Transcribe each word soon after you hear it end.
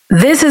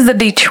This is the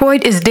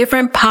Detroit is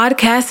Different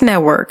podcast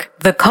network,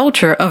 the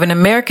culture of an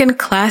American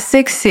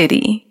classic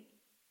city.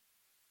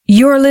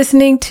 You're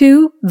listening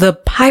to the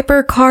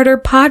Piper Carter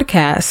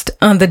podcast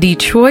on the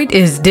Detroit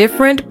is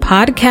Different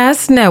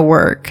podcast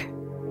network.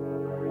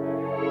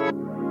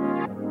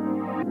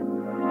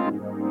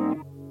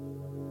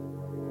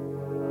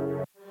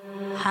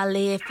 Holla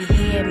if you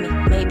hear me.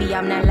 Maybe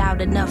I'm not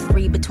loud enough.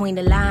 Read between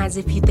the lines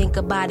if you think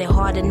about it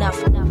hard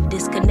enough.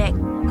 Disconnect,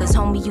 cause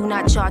homie, you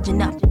not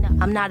charging up.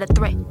 I'm not a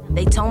threat.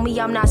 They told me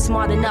I'm not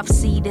smart enough.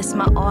 See, this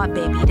my art,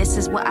 baby. This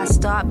is where I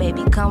start,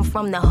 baby. Come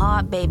from the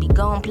heart, baby.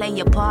 Go and play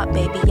your part,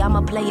 baby.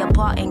 I'ma play a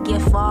part and get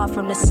far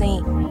from the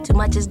scene. Too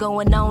much is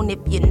going on if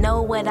you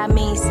know what I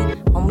mean. See,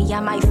 homie,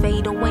 I might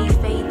fade away,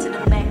 fade to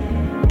the back.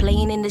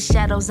 Playing in the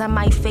shadows, I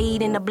might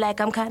fade in the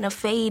black. I'm kinda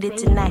faded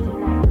tonight.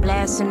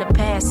 Blast in the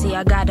past, see,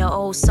 I got an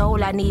old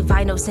soul. I need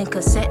vinyls and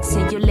cassettes,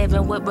 and you're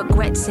living with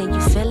regrets, and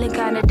you feeling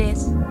kinda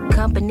dense.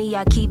 Company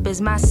I keep is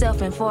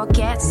myself and 4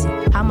 cats.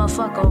 I'ma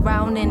fuck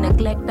around and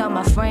neglect all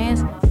my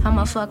friends.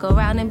 I'ma fuck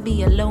around and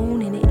be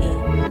alone in the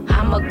end.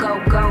 I'ma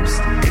go ghost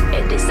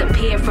and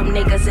disappear from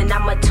niggas, and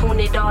I'ma tune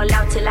it all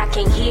out till I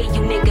can hear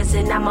you niggas,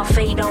 and I'ma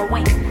fade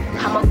away.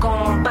 I'ma go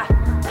on by,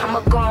 I'ma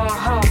go on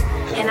home,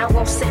 and I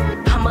won't sit.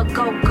 I'ma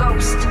go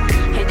ghost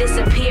and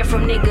disappear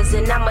from niggas,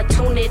 and I'ma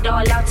tune it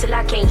all out till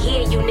I can't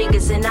hear you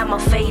niggas, and I'ma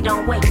fade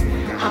away.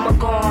 I'ma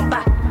go on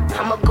by,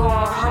 I'ma go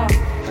on home,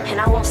 and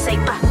I won't say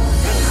bye.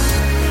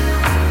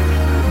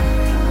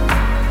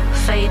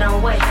 Fade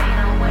away,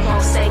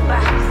 won't say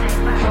bye,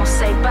 won't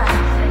say bye.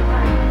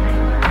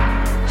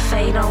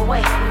 Fade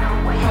away,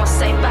 won't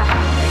say bye.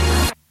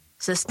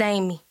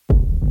 Sustain me,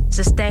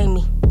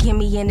 give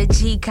me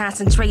energy,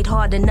 concentrate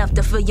hard enough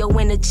to feel your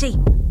energy.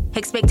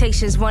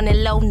 Expectations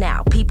running low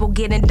now, people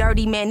getting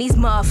dirty, man, these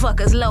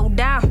motherfuckers low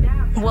down.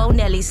 Whoa,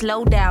 Nelly,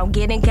 slow down,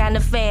 getting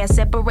kinda fast.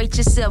 Separate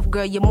yourself,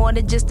 girl, you're more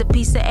than just a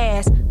piece of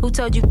ass. Who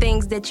told you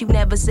things that you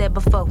never said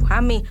before?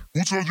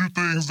 Who told you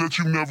things that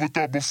you never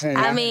thought before?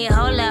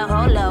 Hold up,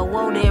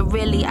 whoa there,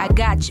 really, I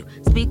got you.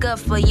 Speak up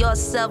for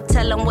yourself,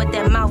 tell them what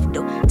that mouth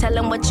do. Tell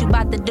them what you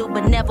about to do,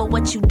 but never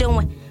what you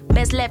doing.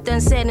 Best left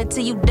unsaid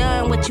until you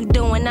done what you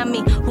doing.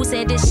 Who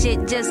said this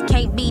shit just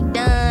can't be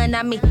done?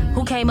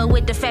 Who came up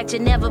with the fact you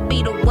never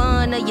be the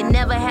one, or you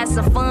never had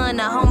some fun,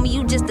 or homie,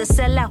 you just a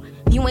sellout.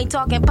 You ain't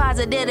talking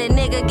positive, then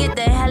nigga, get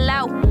the hell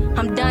out.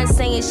 I'm done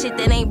saying shit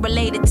that ain't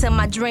related to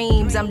my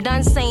dreams. I'm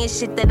done saying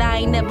shit that I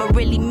ain't never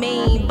really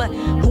mean. But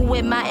who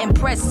am I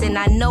impressing?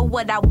 I know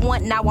what I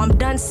want, now I'm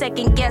done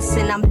second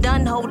guessing. I'm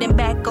done holding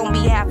back on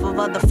behalf of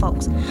other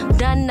folks.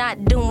 Done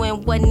not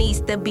doing what needs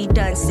to be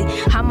done. See,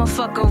 I'ma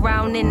fuck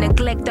around and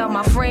neglect all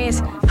my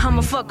friends.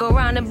 I'ma fuck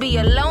around and be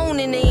alone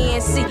in the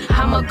end. See,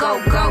 I'ma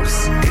go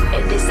ghost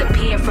and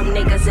disappear from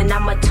niggas, and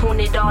I'ma tune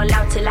it all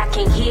out till I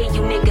can't hear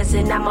you niggas,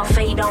 and I'ma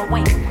fade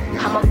away.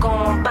 I'ma go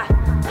on by,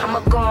 I'ma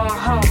go on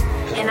home,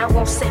 and I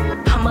won't sit.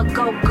 I'ma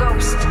go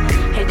ghost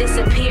and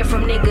disappear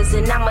from niggas,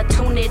 and I'ma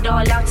tune it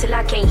all out till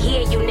I can't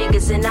hear you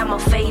niggas, and I'ma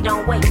fade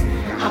away.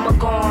 I'ma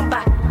go on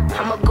by,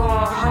 I'ma go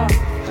on home,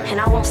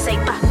 and I won't say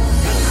bye.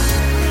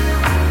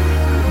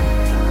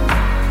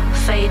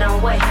 Fade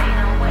away,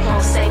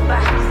 won't say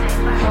bye,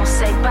 won't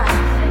say bye.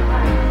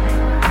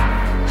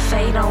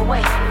 Fade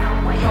away,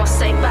 won't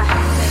say bye.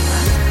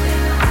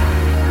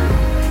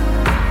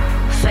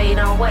 Fade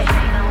away,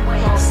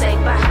 won't say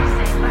bye,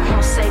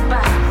 won't say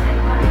bye.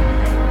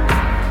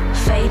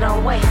 Fade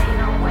away,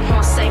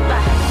 won't say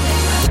bye.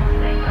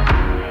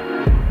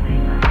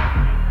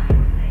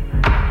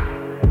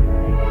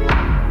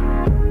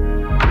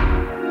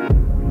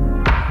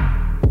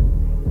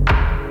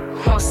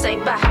 Won't say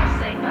bye.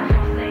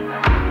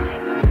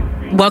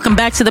 Welcome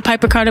back to the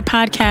Piper Carter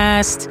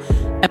podcast,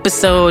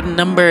 episode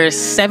number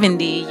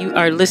 70. You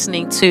are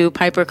listening to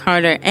Piper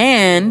Carter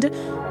and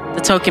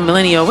the Token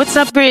Millennial. What's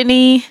up,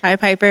 Brittany? Hi,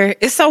 Piper.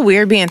 It's so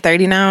weird being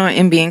 30 now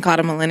and being called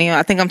a millennial.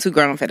 I think I'm too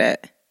grown for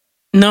that.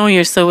 No,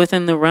 you're still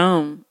within the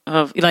realm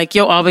of, like,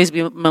 you'll always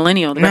be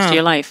millennial the rest of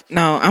your life.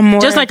 No, I'm more...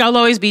 Just like I'll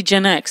always be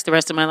Gen X the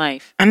rest of my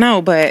life. I know,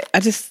 but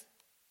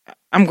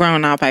I'm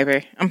grown now,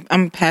 Piper.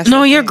 I'm past...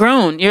 No, you're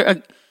grown. You're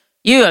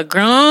a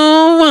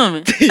grown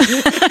woman.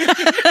 What's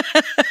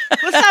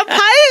up,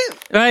 Pipe?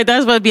 Right,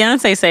 that's what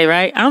Beyonce say,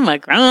 right? I'm a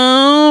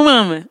grown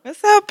woman.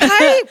 What's up,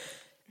 Pipe?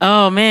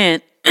 Oh,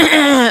 man.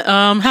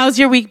 How's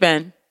your week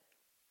been?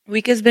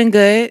 Week has been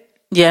good.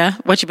 Yeah?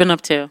 What you been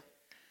up to?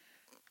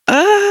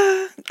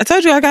 I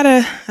told you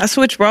I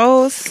switch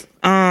roles.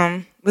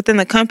 Within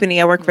the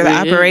company, I work for the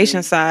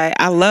operations side.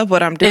 I love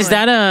what I'm doing. Is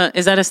that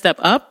a step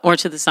up or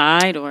to the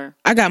side, or?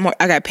 I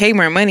got paid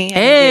more money.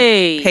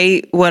 Hey, I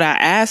paid what I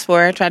asked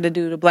for. I tried to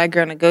do the black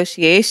girl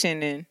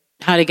negotiation, and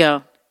how'd it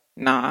go?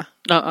 Nah.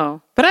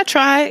 Uh-oh. But I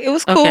tried. It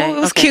was cool. Okay, it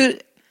was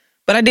cute.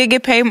 But I did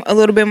get paid a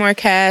little bit more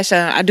cash.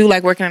 I do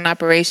like working in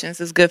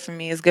operations. It's good for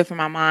me. It's good for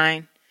my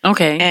mind.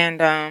 Okay.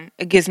 And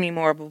it gives me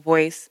more of a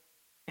voice,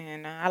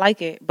 and I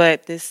like it.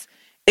 But this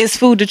is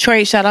Food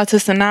Detroit. Shout out to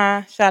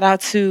Sanaa. Shout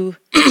out to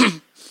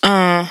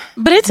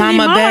But it's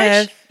Mama March.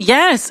 Bev.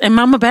 Yes, and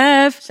Mama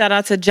Bev. Shout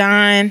out to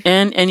John.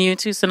 And you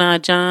too,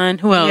 Sanaa. John.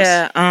 Who else?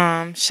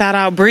 Yeah. Shout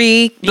out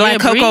Bree.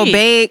 Black Cocoa Bree.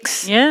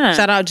 Bakes. Yeah.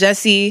 Shout out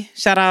Jesse.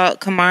 Shout out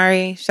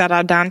Kamari. Shout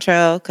out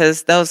Dontrell.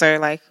 Because those are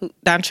like,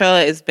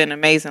 Dontrell has been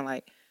amazing.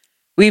 Like,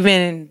 we've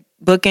been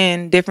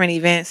booking different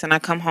events and I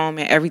come home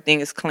and everything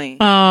is clean.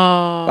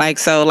 Oh. Like,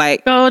 so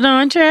like, Go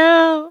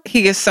Dontrell.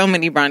 he gets so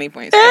many brownie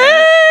points.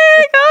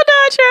 Hey, go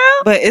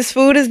Dontrell. But his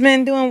food has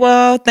been doing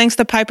well. Thanks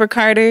to Piper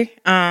Carter.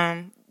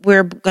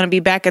 We're going to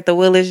be back at the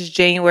Willis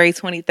January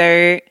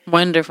 23rd.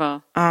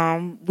 Wonderful.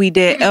 We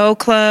did L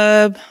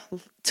Club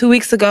 2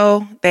 weeks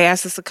ago. They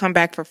asked us to come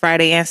back for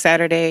Friday and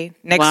Saturday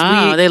next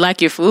Wow, week. they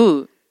like your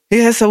food.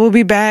 Yeah, so we'll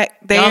be back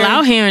there. Y'all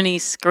out here in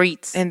these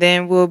streets. And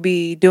then we'll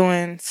be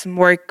doing some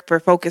work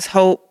for Focus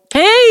Hope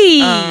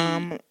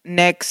Hey.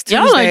 next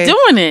Tuesday. Y'all are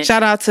doing it.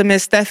 Shout out to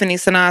Miss Stephanie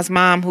Sanaa's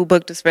mom who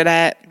booked us for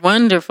that.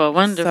 Wonderful,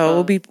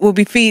 wonderful. So we'll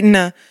be feeding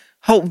the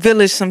Hope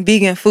Village some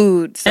vegan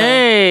food. So,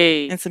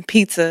 Hey. and some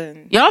pizza.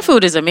 And Y'all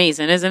food is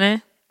amazing, isn't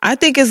it? I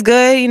think it's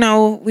good. You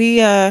know, we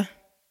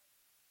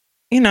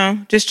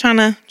just trying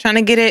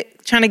to get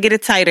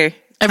it tighter.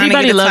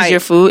 Everybody loves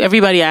your food.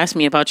 Everybody asks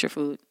me about your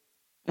food.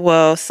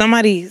 Well,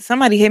 somebody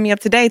hit me up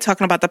today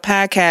talking about the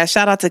podcast.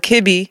 Shout out to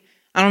Kibby.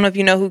 I don't know if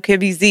you know who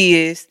Kibby Z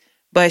is,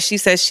 but she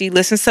says she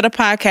listens to the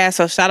podcast.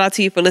 So shout out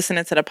to you for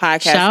listening to the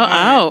podcast. Shout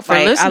out for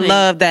listening. I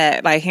love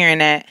that, like hearing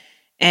that.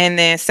 And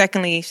then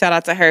secondly, shout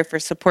out to her for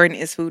supporting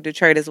It's Food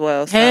Detroit as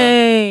well. So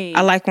Hey.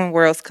 I like when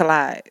worlds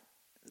collide.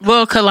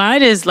 Well,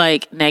 collide is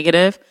like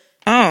negative.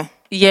 Oh,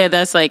 Yeah,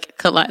 that's like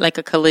like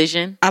a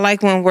collision. I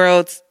like when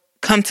worlds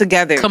come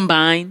together.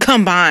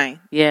 Combine.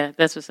 Yeah,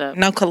 that's what's up.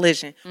 No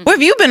collision. What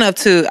have you been up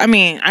to? I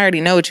mean, I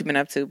already know what you've been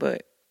up to,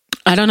 but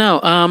I don't know.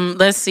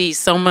 Let's see.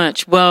 So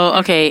much. Well,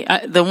 okay.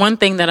 The one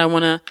thing that I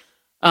want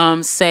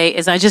to say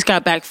is I just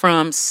got back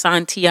from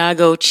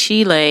Santiago,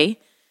 Chile,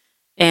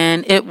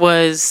 and it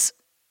was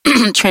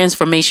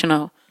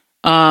transformational.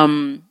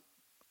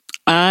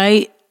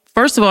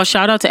 First of all,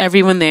 shout out to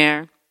everyone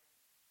there.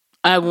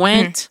 I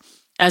went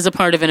as a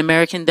part of an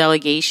American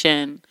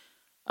delegation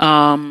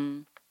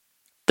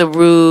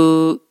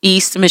through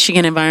East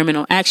Michigan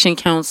Environmental Action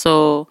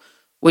Council,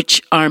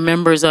 which are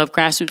members of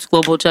Grassroots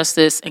Global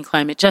Justice and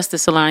Climate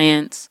Justice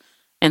Alliance.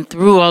 And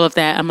through all of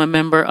that, I'm a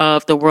member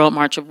of the World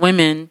March of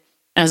Women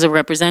as a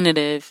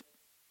representative.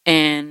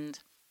 And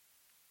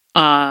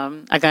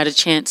I got a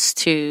chance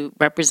to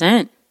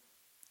represent.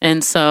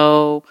 And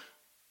so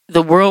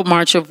the World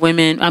March of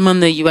Women, I'm on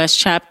the U.S.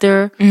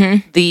 chapter.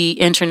 The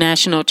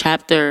international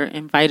chapter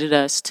invited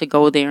us to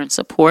go there and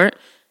support.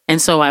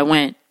 And so I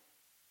went.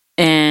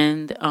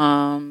 And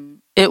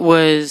it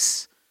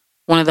was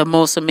one of the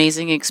most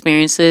amazing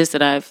experiences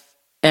that I've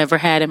ever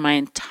had in my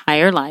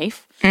entire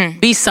life.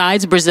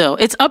 Besides Brazil.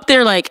 It's up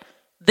there like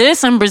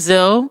this and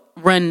Brazil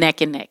run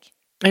neck and neck.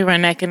 they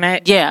run neck and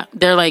neck. Yeah,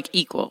 they're like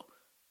equal.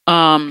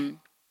 Some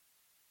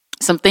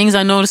things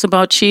I noticed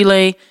about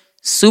Chile,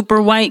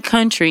 super white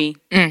country.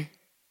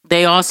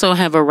 They also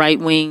have a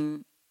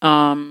right-wing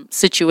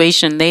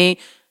situation. They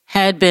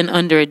had been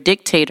under a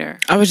dictator.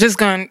 I was just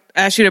going to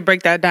ask you to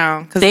break that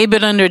down. They've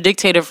been under a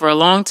dictator for a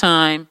long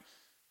time.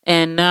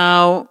 And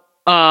now,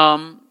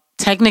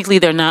 technically,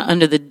 they're not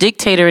under the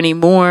dictator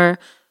anymore.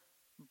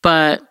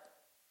 But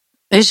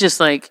it's just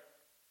like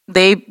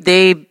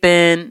they've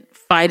been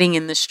fighting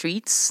in the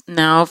streets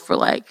now for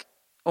like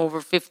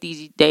over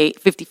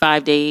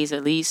 55 days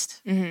at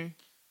least.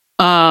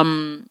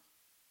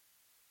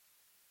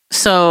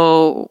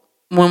 So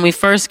when we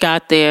first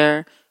got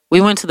there, we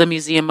went to the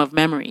Museum of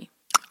Memory.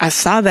 I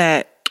saw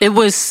that. That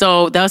was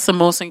the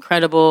most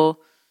incredible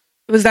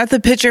Was that the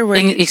picture where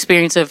you,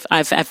 experience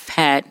I've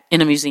had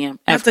in a museum.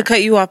 I have to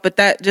cut you off, but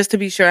that, just to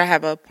be sure I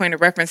have a point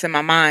of reference in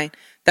my mind,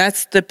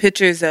 that's the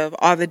pictures of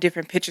all the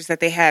different pictures that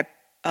they had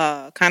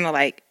kind of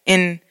like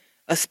in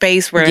a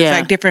space where it's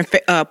like different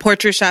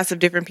portrait shots of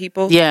different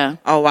people. Yeah.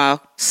 Oh,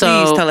 wow.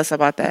 So please tell us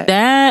about that.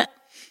 That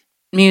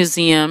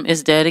museum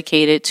is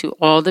dedicated to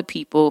all the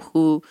people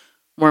who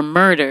were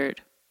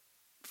murdered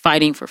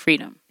fighting for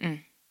freedom.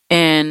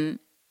 And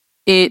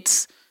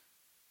it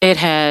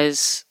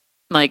has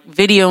like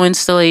video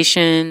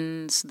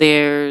installations.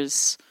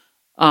 There's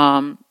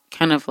kind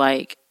of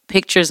like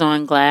pictures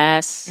on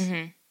glass.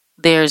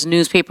 There's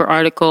newspaper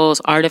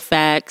articles,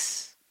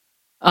 artifacts,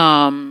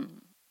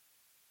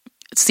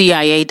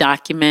 CIA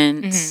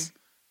documents.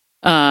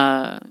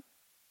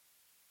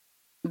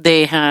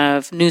 They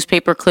have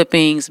newspaper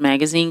clippings,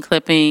 magazine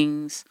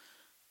clippings,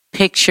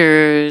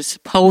 pictures,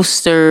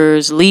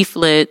 posters,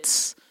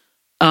 leaflets.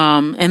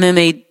 And then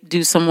they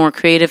do some more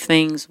creative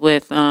things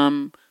with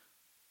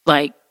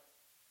like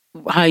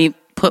how you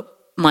put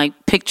like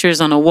pictures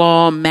on a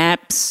wall,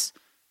 maps.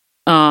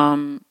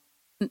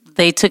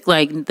 They took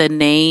like the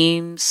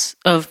names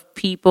of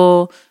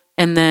people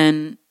and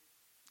then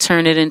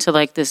turn it into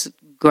like this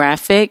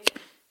graphic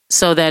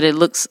so that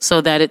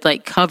it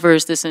like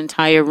covers this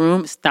entire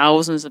room. It's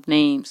thousands of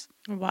names.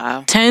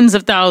 Wow. Tens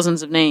of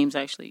thousands of names,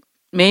 actually.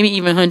 Maybe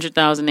even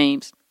 100,000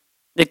 names.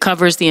 It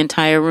covers the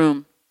entire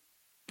room.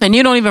 And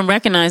you don't even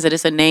recognize that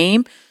it's a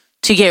name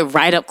to get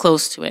right up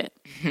close to it.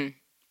 Mm-hmm.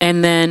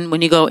 And then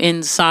when you go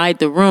inside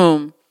the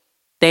room,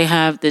 they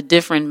have the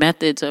different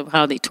methods of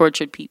how they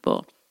tortured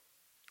people.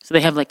 So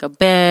they have like a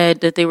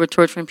bed that they were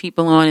torturing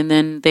people on, and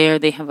then there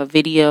they have a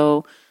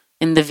video,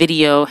 and the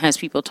video has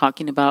people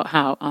talking about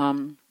how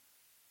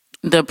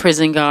the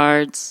prison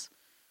guards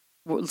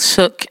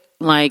took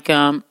like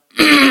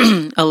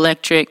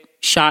electric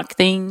shock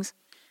things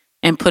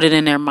and put it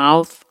in their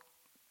mouth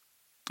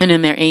and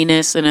in their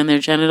anus and in their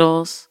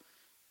genitals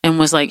and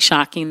was like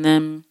shocking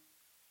them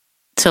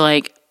to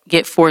like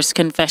get forced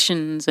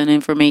confessions and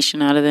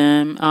information out of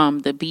them.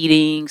 The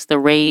beatings, the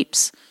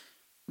rapes.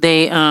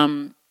 They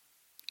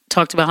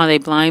talked about how they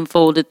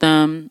blindfolded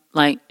them,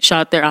 like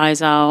shot their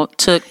eyes out,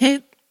 took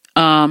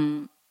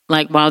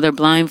like while they're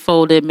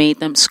blindfolded, made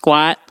them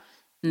squat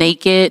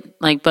naked,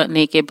 like butt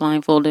naked,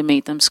 blindfolded,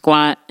 made them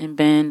squat and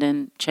bend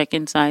and check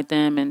inside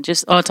them, and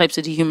just all types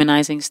of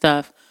dehumanizing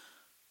stuff.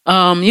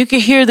 You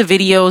could hear the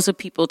videos of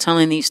people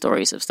telling these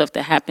stories of stuff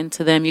that happened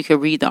to them. You could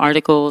read the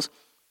articles,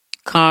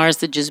 cars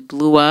that just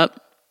blew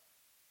up.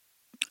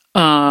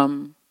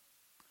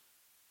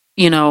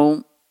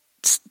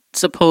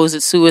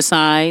 Supposed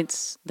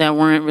suicides that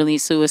weren't really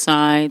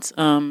suicides.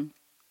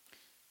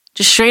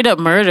 Just straight up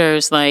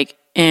murders, like,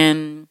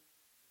 and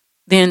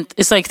then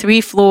it's like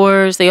 3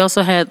 floors. They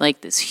also had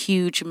like this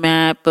huge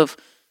map of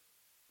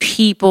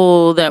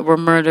people that were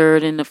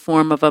murdered in the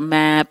form of a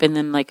map, and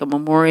then like a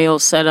memorial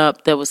set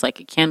up that was like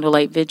a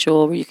candlelight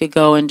vigil where you could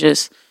go and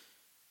just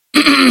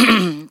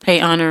pay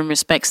honor and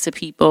respects to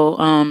people.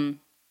 And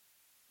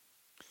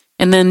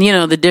then,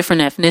 the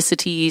different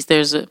ethnicities.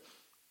 There's a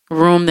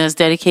room that's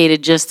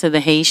dedicated just to the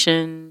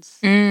Haitians.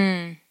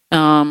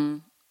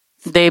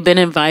 They've been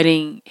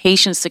inviting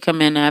Haitians to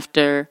come in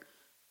after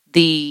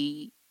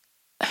the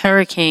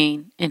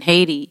hurricane in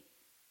Haiti,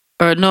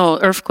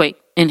 earthquake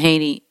in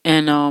Haiti,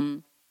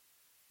 and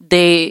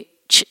the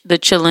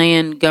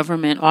Chilean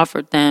government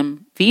offered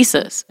them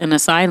visas and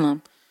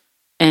asylum,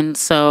 and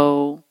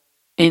so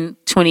in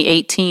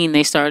 2018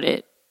 they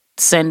started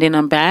sending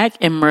them back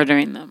and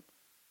murdering them,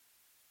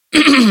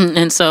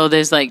 and so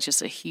there's like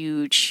just a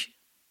huge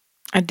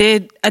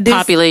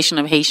population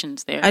of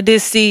Haitians there. I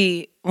did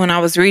see when I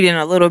was reading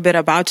a little bit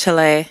about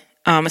Chile,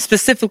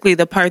 specifically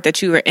the part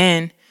that you were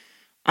in,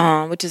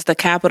 which is the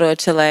capital of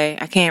Chile.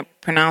 I can't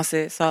pronounce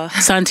it. So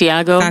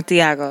Santiago.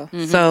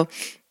 Mm-hmm. So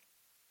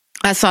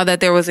I saw that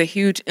there was a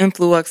huge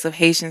influx of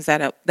Haitians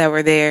that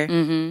were there.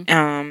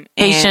 Mm-hmm.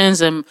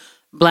 Haitians and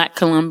Black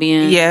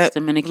Colombians,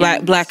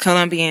 Dominicans. Black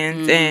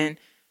Colombians, and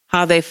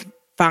how they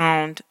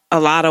found a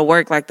lot of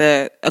work, like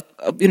the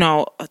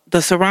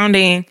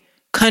surrounding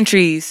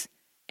countries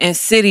and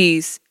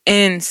cities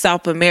in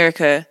South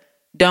America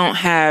don't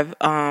have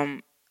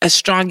a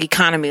strong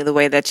economy the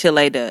way that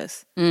Chile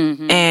does.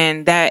 Mm-hmm.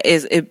 And that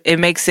is, it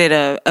makes it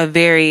a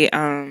very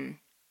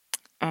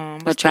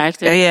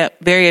attractive.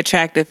 Very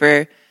attractive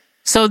for.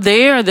 So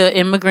they are the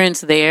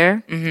immigrants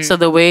there. Mm-hmm. So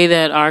the way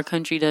that our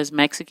country does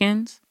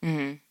Mexicans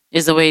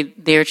is the way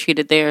they're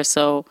treated there.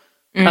 So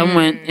I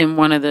went in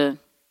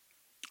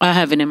I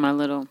have it in my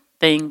little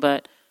thing,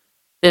 but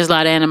there's a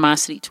lot of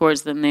animosity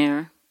towards them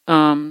there,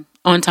 on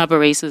top of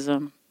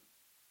racism.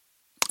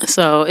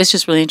 So it's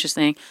just really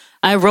interesting.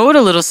 I wrote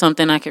a little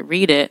something. I could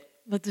read it.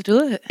 Let's do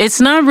it.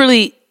 It's not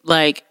really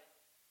like,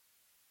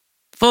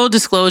 full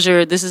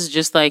disclosure, this is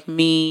just like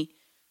me.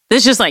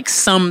 This is just like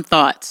some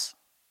thoughts,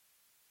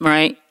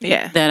 right?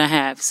 Yeah. That I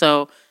have.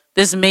 So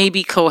this may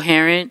be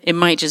coherent. It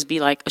might just be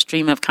like a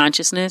stream of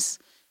consciousness.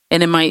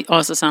 And it might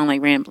also sound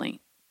like rambling.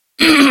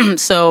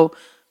 So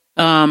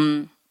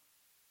some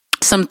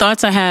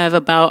thoughts I have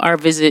about our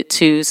visit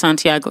to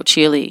Santiago,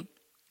 Chile.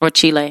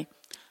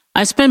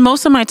 I spent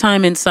most of my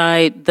time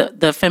inside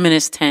the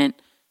feminist tent.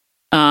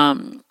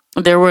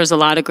 There was a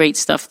lot of great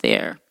stuff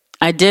there.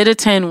 I did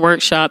attend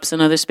workshops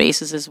and other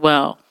spaces as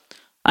well.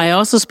 I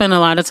also spent a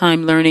lot of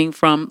time learning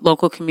from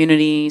local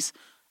communities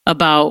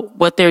about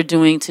what they're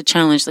doing to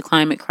challenge the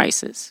climate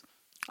crisis.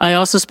 I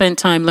also spent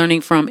time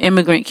learning from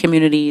immigrant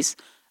communities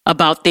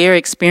about their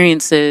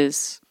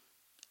experiences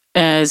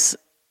as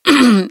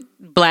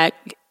Black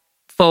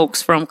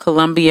folks from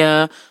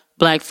Colombia,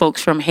 Black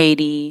folks from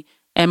Haiti,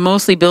 and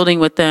mostly building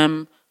with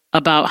them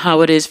about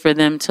how it is for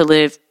them to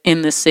live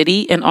in the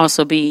city and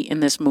also be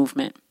in this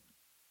movement.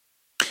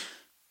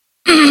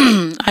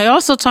 I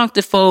also talked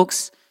to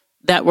folks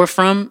that were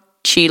from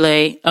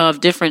Chile of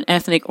different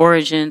ethnic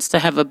origins to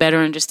have a better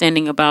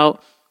understanding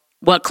about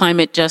what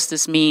climate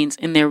justice means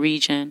in their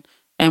region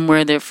and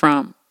where they're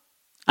from.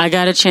 I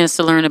got a chance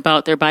to learn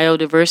about their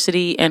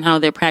biodiversity and how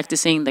they're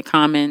practicing the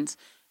commons,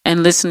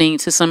 and listening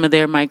to some of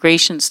their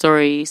migration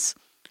stories,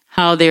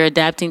 how they're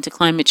adapting to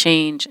climate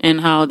change,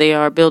 and how they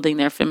are building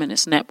their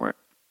feminist network.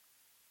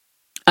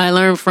 I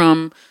learned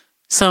from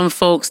some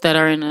folks that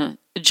are in a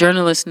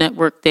journalist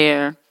network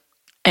there,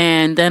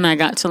 and then I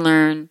got to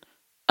learn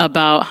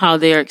about how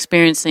they're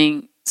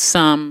experiencing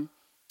some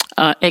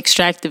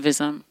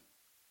extractivism.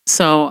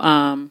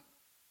 So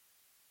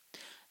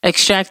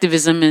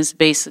extractivism is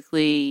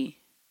basically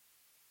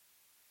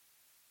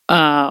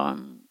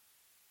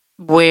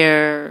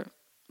where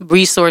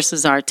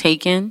resources are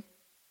taken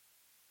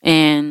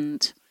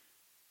and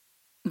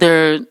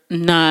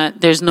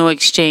there's no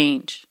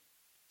exchange.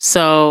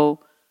 So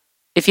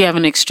if you have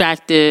an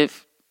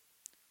extractive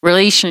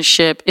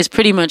relationship, it's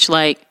pretty much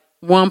like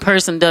one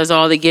person does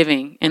all the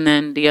giving and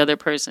then the other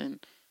person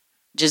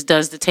just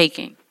does the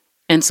taking.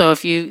 And so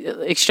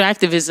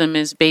extractivism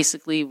is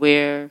basically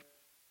where,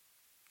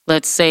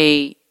 let's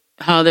say,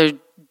 how they're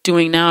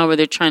doing now, where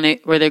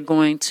they're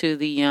going to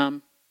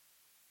the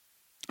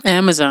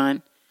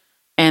Amazon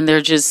and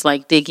they're just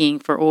like digging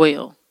for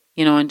oil,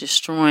 and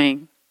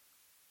destroying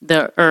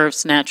the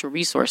earth's natural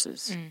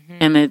resources. Mm-hmm.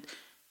 And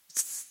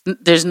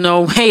there's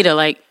no way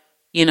to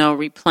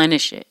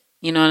replenish it.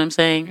 You know what I'm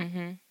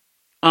saying?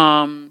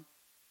 Mm-hmm.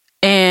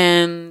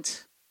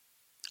 And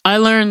I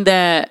learned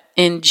that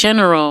in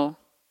general,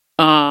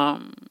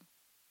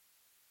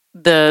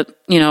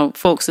 the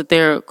folks that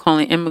they're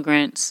calling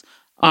immigrants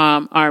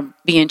are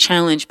being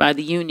challenged by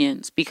the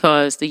unions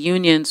because the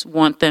unions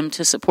want them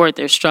to support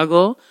their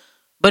struggle.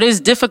 But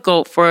it's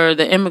difficult for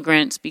the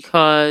immigrants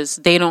because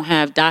they don't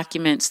have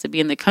documents to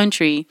be in the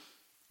country.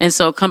 And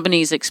so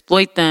companies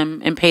exploit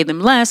them and pay them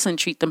less and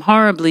treat them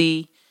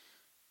horribly.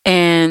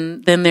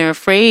 And then they're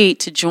afraid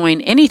to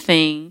join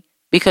anything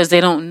because they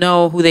don't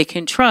know who they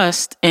can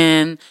trust.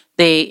 And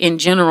they, in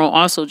general,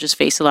 also just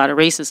face a lot of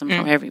racism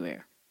from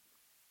everywhere.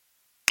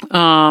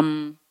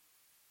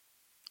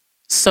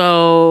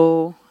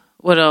 So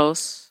what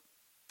else?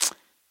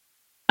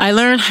 I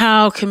learned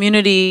how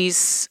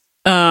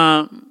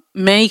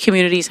many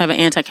communities have an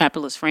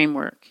anti-capitalist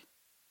framework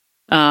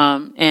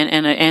and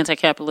an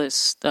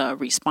anti-capitalist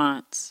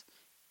response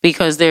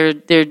because they're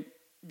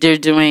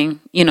doing,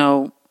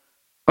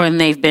 and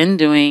they've been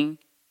doing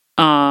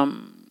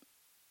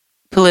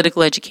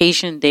political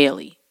education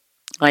daily,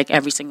 like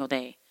every single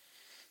day.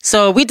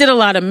 So we did a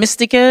lot of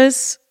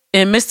mystikas,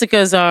 and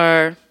mystikas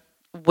are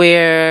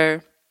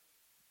where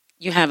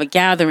you have a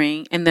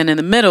gathering, and then in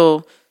the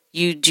middle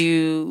you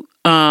do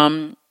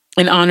an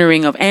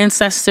honoring of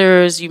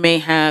ancestors. You may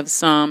have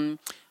some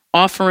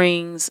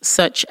offerings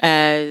such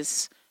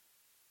as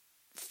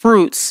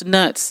fruits,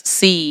 nuts,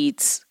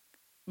 seeds,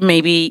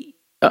 maybe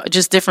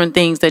just different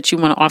things that you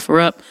want to offer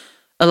up.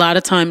 A lot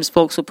of times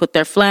folks will put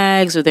their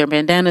flags or their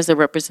bandanas that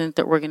represent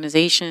their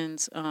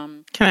organizations.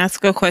 Can I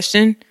ask a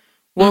question?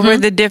 What were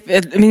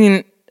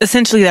the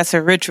essentially that's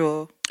a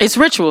ritual. It's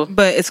ritual.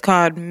 But it's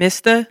called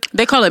Mista?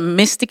 They call it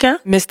Mystica.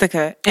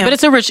 Mystica. But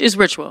it's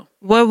ritual.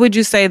 What would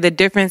you say the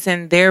difference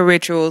in their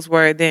rituals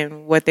were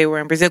than what they were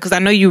in Brazil? Because I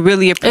know you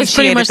really appreciated it's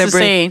pretty much the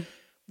same.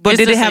 But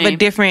did it have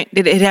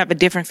a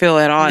different feel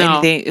at all? No,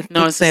 anything?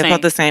 No, it's the same. It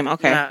felt the same.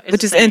 Okay. Yeah,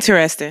 which is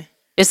interesting.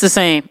 It's the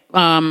same.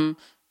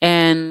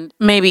 And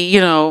maybe,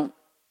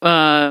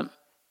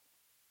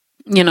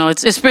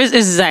 it's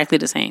exactly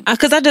the same.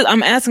 Because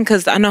I'm asking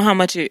because I know how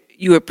much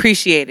you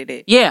appreciated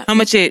it. Yeah. How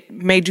much it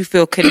made you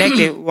feel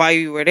connected while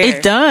you were there.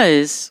 It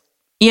does,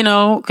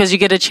 because you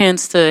get a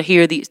chance to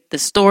hear the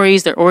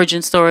stories, their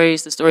origin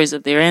stories, the stories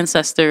of their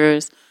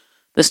ancestors,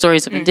 the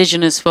stories of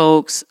indigenous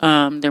folks,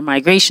 their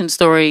migration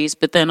stories,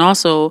 but then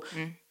also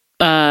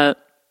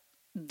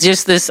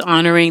just this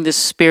honoring, this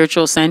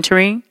spiritual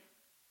centering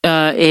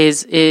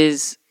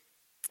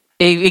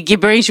it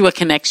brings you a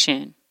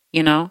connection,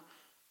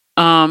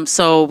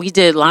 So we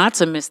did lots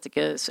of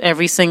mystikas,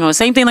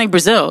 same thing like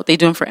Brazil. They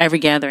do them for every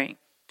gathering.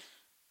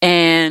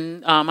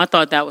 And I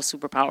thought that was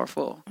super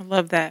powerful. I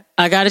love that.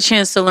 I got a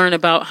chance to learn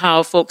about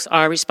how folks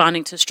are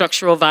responding to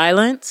structural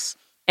violence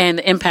and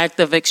the impact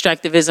of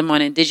extractivism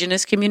on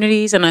indigenous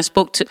communities. And I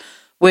spoke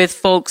with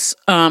folks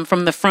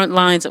from the front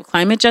lines of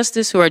climate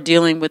justice who are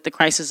dealing with the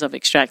crisis of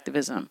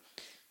extractivism.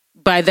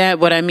 By that,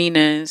 what I mean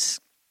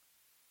is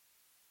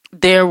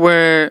there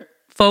were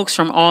folks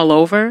from all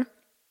over.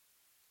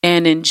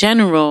 And in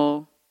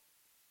general,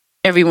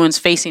 everyone's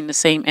facing the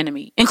same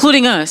enemy,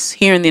 including us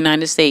here in the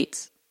United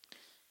States.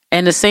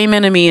 And the same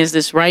enemy is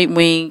this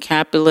right-wing,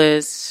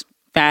 capitalist,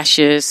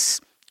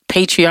 fascist,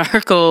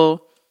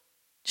 patriarchal,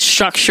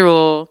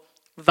 structural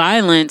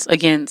violence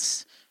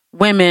against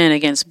women,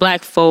 against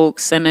Black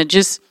folks, and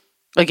just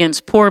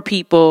against poor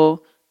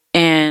people.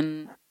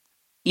 And,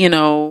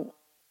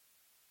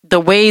 the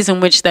ways in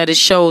which that it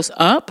shows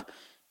up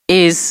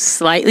is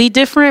slightly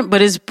different,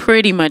 but is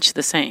pretty much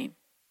the same.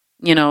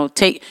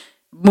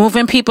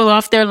 Moving people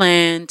off their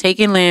land,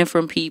 taking land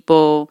from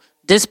people,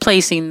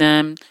 displacing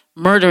them,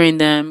 murdering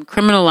them,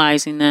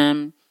 criminalizing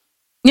them.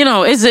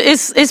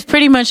 It's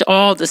pretty much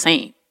all the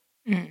same.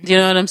 Mm-hmm. Do you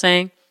know what I'm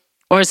saying?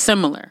 Or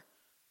similar.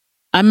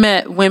 I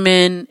met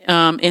women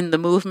in the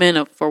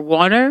movement for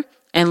water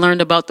and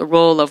learned about the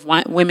role of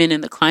women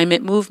in the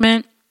climate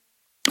movement,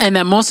 and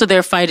that most of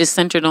their fight is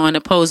centered on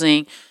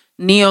opposing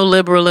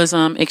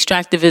neoliberalism,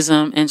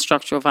 extractivism, and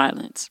structural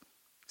violence.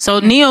 So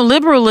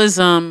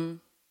neoliberalism,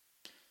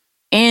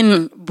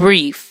 in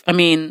brief,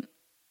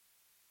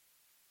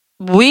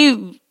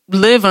 we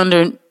live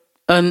under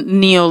a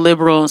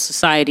neoliberal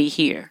society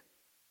here.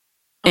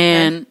 Okay.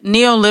 And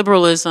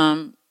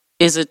neoliberalism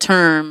is a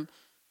term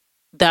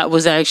that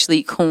was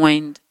actually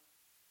coined,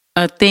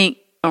 I think,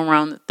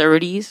 around the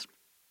 30s.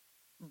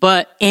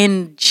 But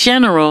in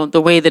general,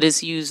 the way that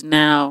it's used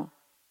now,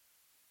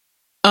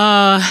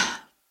 I'm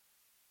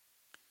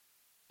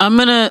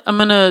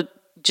gonna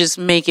just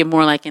make it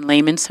more like in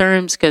layman's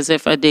terms, because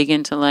if I dig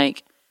into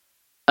like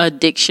a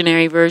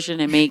dictionary version,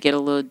 it may get a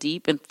little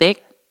deep and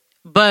thick.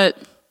 But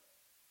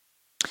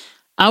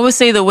I would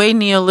say the way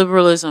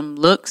neoliberalism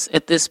looks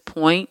at this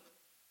point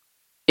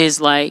is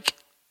like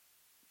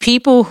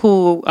people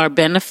who are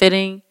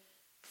benefiting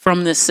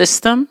from the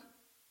system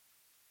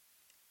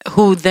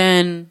who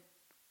then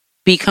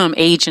become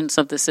agents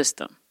of the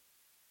system.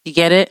 You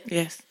get it?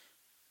 Yes.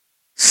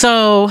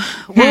 So,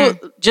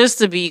 just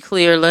to be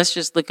clear, let's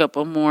just look up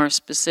a more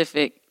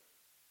specific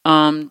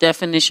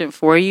definition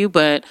for you.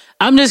 But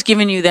I'm just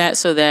giving you that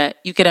so that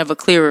you could have a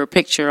clearer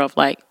picture of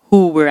like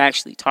who we're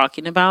actually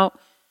talking about.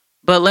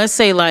 But let's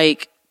say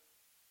like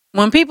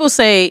when people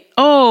say,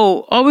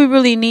 oh, all we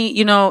really need,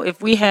 you know,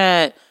 if we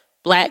had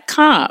black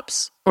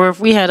cops, or if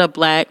we had a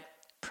black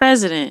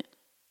president,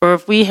 or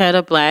if we had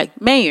a black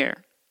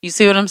mayor, you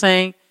see what I'm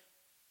saying?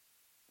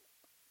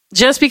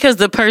 Just because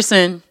the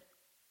person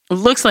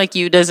looks like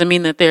you doesn't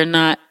mean that they're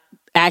not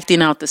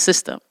acting out the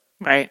system.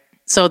 Right.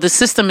 So the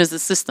system is the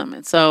system.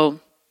 And so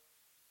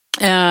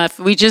if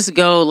we just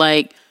go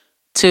like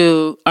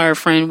to our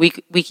friend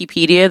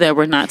Wikipedia that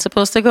we're not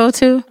supposed to go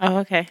to. Oh,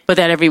 okay. But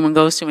that everyone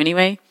goes to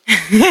anyway.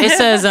 It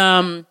says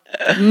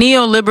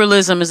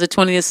neoliberalism is a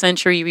 20th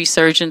century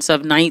resurgence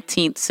of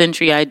 19th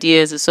century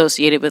ideas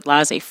associated with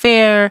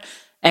laissez-faire,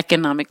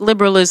 economic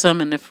liberalism,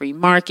 and the free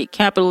market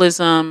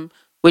capitalism,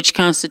 which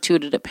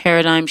constituted a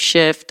paradigm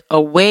shift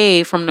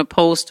away from the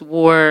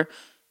post-war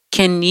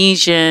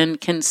Keynesian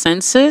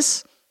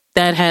consensus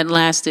that had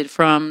lasted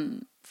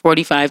from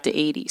 45 to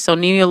 80. So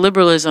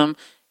neoliberalism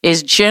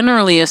is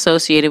generally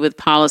associated with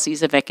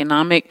policies of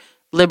economic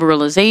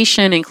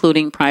liberalization,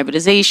 including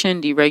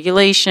privatization,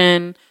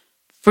 deregulation,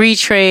 free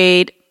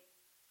trade,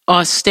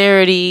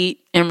 austerity,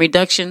 and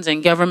reductions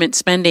in government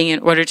spending in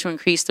order to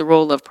increase the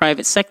role of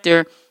private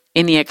sector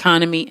in the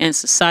economy and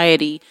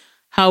society.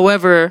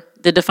 However,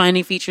 the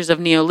defining features of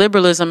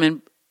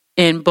neoliberalism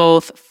in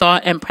both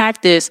thought and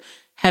practice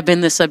have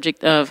been the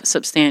subject of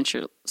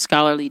substantial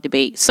scholarly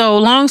debate. So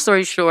long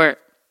story short,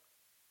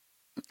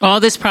 all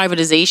this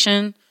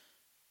privatization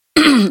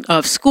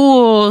of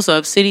schools,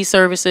 of city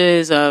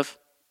services, of,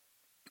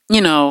 you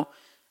know,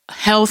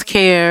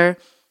 healthcare,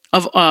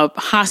 of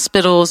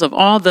hospitals, of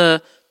all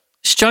the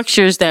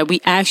structures that we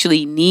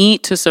actually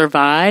need to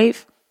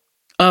survive,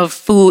 of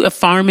food, of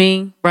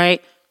farming,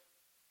 right?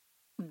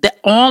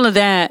 All of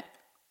that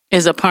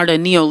is a part of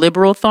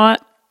neoliberal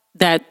thought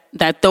that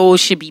those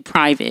should be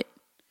private,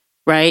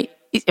 right?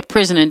 A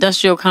prison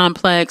industrial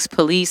complex,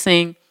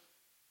 policing.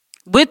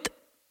 With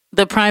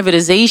the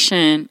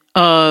privatization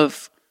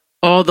of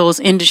all those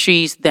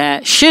industries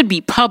that should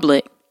be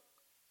public,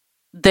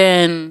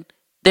 then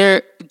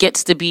there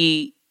gets to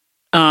be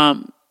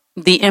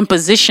the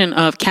imposition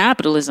of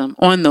capitalism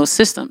on those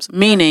systems,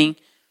 meaning,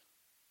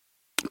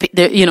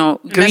 you know,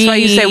 greed. That's why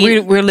you said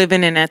we're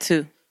living in that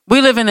too.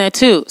 We live in that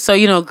too. So,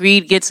 you know,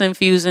 greed gets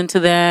infused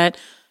into that.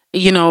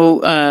 You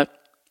know,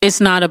 it's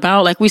not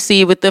about, like we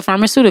see with the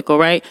pharmaceutical,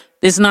 right?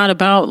 It's not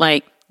about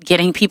like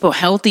getting people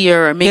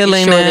healthier or making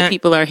sure that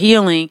people are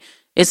healing.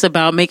 It's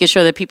about making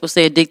sure that people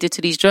stay addicted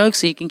to these drugs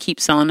so you can keep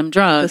selling them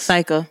drugs. The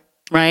cycle.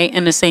 Right?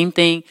 And the same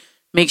thing,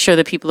 make sure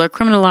that people are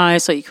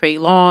criminalized, so you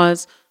create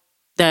laws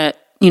that,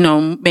 you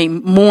know, make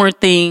more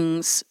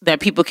things that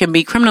people can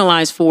be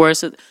criminalized for,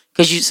 so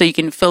you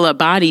can fill up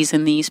bodies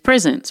in these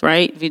prisons,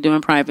 right? If you're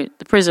doing private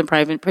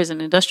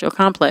prison industrial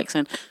complex.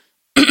 And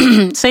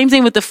same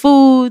thing with the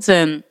foods,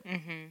 and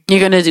you're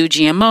going to do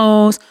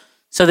GMOs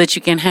so that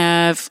you can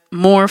have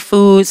more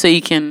food, so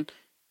you can,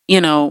 you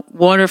know,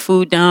 water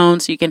food down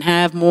so you can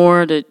have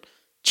more, to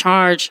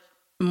charge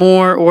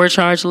more or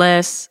charge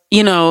less,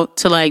 you know,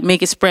 to like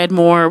make it spread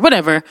more,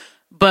 whatever.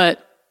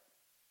 But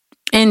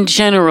in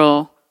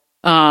general,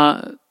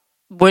 when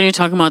you're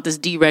talking about this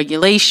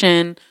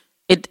deregulation,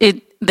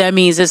 that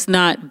means it's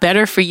not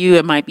better for you.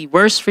 It might be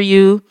worse for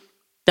you.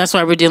 That's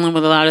why we're dealing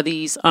with a lot of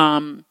these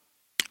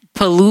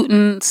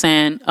pollutants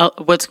and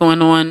what's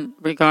going on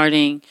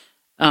regarding,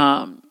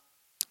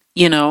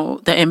 you know,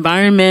 the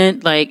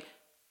environment. Like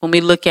when we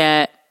look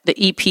at the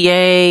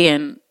EPA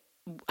and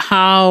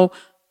how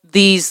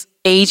these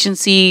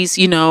agencies,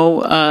 you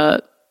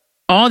know,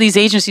 all these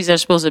agencies are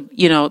supposed to,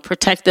 you know,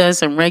 protect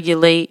us and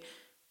regulate,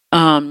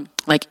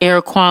 like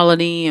air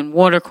quality and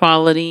water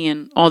quality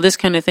and all this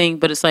kind of thing.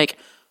 But it's like,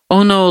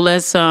 oh no,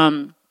 let's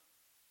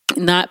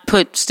not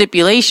put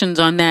stipulations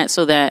on that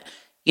so that,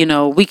 you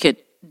know, we could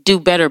do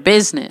better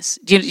business.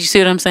 Do you see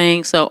what I'm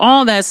saying? So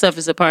all that stuff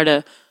is a part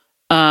of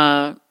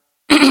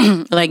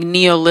like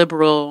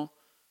neoliberal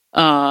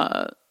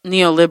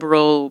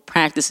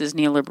practices,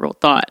 neoliberal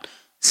thought.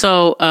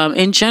 So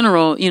in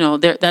general, you know,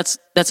 that's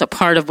a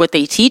part of what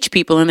they teach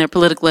people in their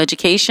political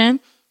education,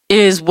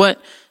 is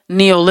what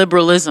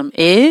neoliberalism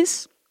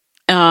is,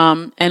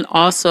 and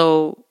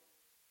also,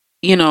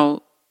 you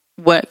know,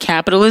 what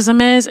capitalism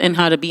is and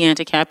how to be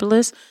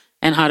anti-capitalist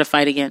and how to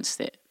fight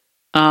against it.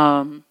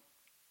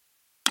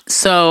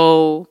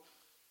 So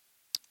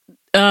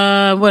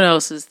What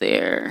else is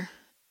there?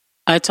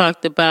 I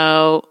talked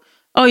about,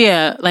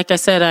 like I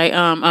said, I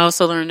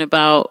also learned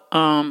about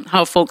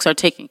how folks are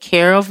taking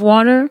care of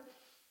water.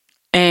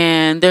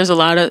 And there's a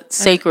lot of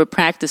sacred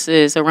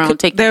practices around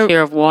taking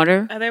care of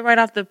water. Are they right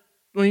off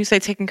when you say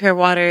taking care of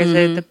water, is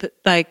it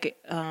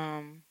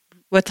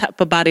what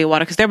type of body of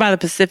water? Because they're by the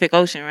Pacific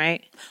Ocean,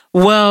 right?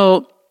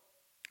 Well,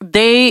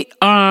 they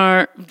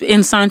are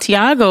in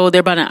Santiago.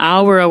 They're about an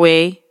hour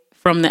away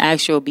from the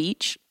actual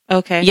beach.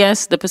 Okay.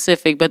 Yes, the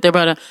Pacific, but they're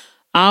about an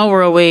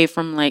hour away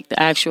from like the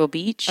actual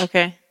beach.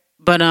 Okay.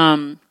 But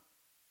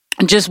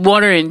just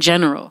water in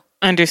general.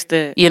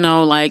 Understood.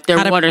 Like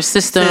their water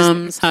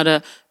systems, how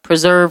to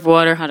preserve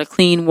water, how to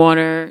clean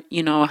water,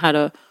 how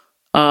to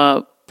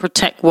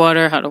protect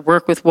water, how to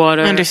work with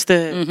water.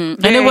 Understood.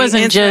 Mm-hmm. And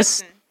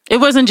it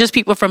wasn't just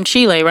people from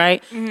Chile,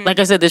 right? Mm-hmm. Like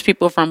I said, there's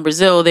people from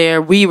Brazil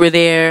there. We were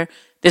there.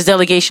 There's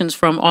delegations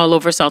from all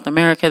over South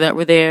America that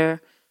were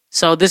there.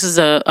 So this is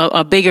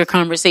a bigger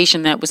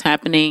conversation that was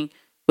happening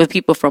with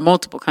people from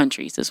multiple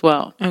countries as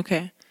well.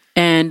 Okay.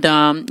 And,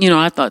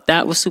 I thought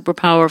that was super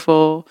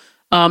powerful.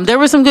 There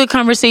were some good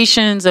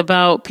conversations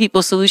about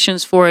people's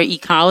solutions for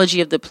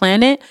ecology of the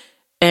planet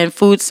and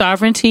food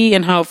sovereignty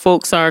and how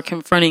folks are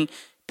confronting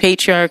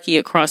patriarchy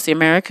across the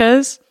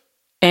Americas.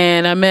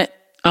 And I met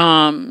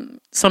some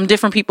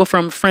different people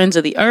from Friends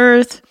of the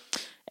Earth.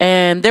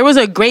 And there was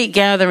a great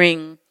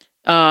gathering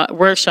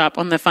workshop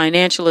on the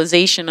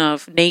financialization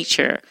of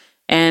nature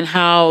and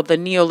how the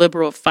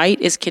neoliberal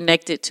fight is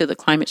connected to the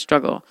climate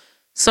struggle.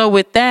 So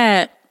with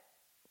that,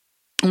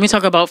 when we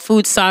talk about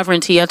food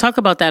sovereignty, I talk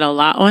about that a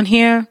lot on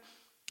here.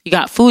 You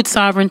got food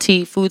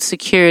sovereignty, food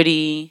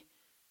security.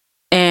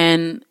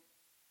 And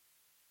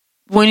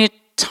when you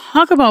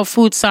talk about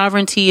food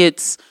sovereignty,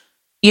 it's,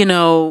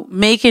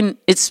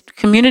 it's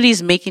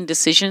communities making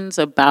decisions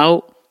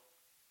about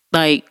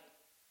like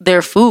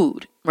their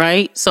food,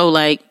 right? So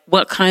like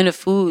what kind of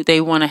food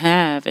they want to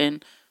have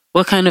and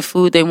what kind of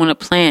food they want to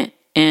plant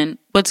and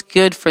what's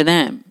good for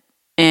them.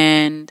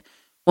 And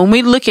when we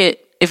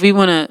if we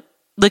want to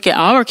look at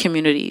our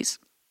communities,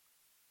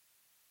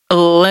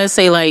 let's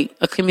say like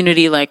a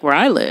community like where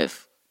I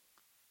live,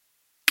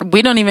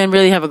 we don't even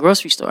really have a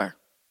grocery store.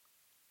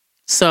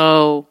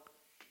 So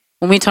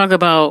when we talk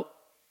about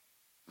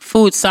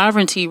food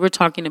sovereignty, we're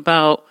talking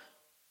about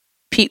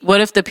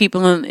what if the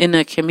people in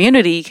the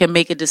community can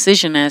make a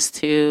decision as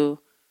to,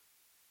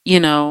 we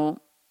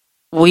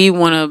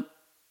want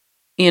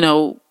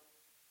to,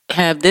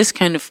 have this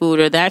kind of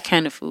food or that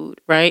kind of food,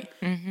 right?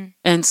 Mm-hmm.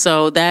 And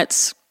so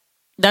that's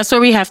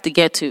where we have to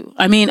get to.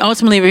 I mean,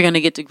 ultimately, we're going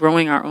to get to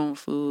growing our own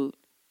food.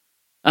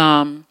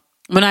 When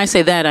I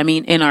say that, I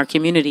mean in our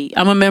community.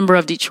 I'm a member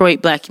of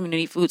Detroit Black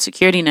Community Food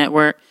Security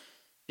Network.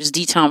 There's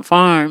D-Town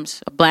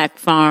Farms, a black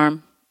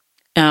farm.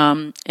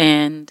 And,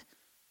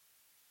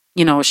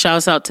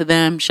 shouts out to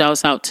them.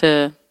 Shouts out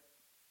to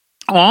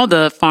all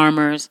the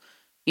farmers,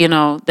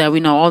 that we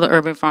know, all the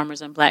urban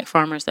farmers and black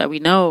farmers that we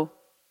know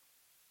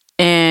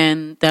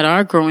and that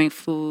are growing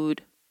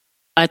food.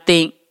 I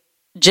think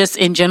just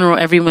in general,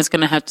 everyone's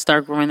going to have to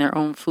start growing their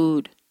own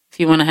food. If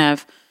you want to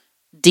have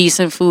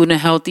decent food and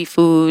healthy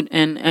food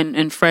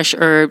and fresh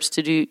herbs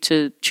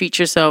to treat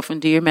yourself and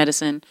do your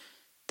medicine,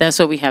 that's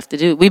what we have to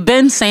do. We've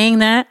been saying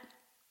that,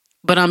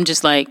 but I'm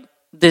just like,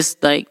 this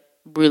like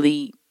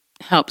really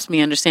helps me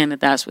understand that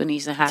that's what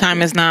needs to happen.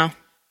 Time is now.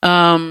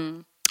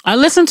 I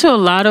listen to a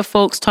lot of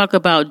folks talk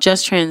about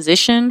just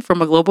transition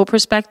from a global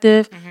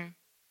perspective. Mm-hmm.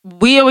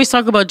 We always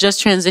talk about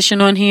just transition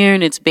on here,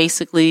 and it's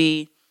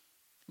basically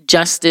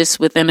justice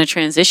within a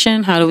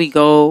transition. How do we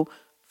go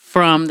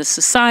from the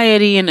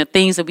society and the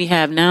things that we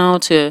have now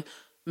to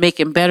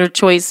making better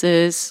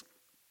choices,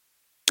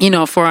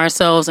 for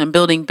ourselves and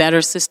building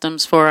better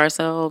systems for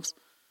ourselves?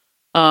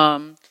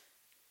 There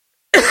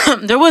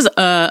was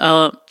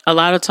a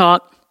lot of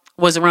talk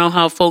was around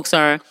how folks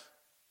are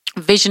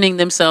visioning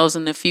themselves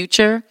in the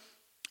future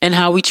and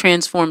how we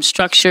transform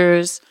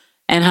structures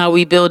and how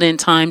we build in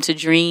time to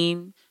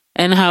dream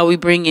and how we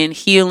bring in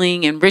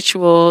healing and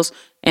rituals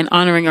and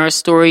honoring our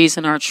stories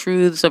and our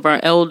truths of our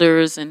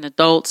elders and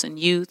adults and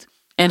youth,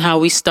 and how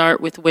we start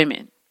with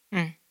women.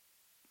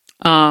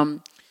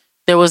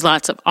 There was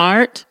lots of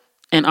art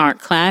and art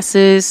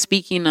classes,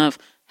 speaking of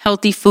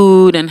healthy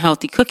food and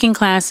healthy cooking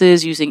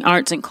classes, using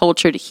arts and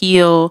culture to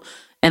heal,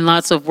 and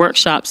lots of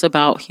workshops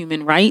about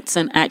human rights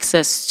and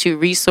access to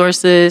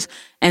resources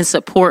and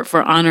support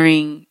for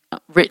honoring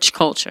rich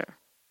culture.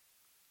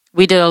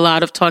 We did a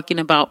lot of talking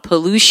about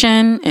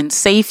pollution and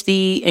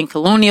safety and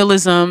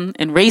colonialism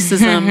and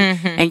racism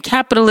and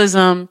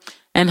capitalism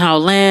and how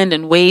land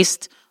and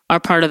waste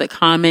are part of the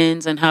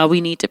commons and how we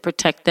need to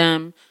protect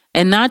them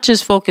and not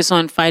just focus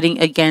on fighting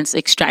against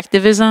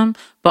extractivism,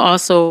 but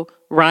also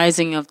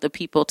rising of the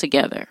people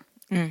together.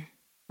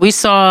 We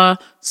saw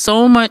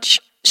so much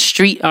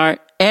street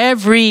art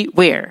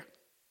everywhere.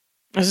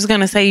 I was just going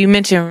to say, you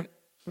mentioned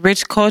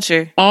rich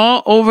culture.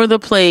 All over the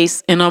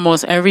place in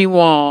almost every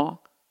wall.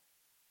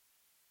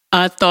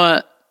 I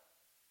thought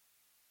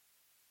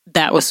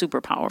that was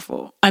super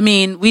powerful. I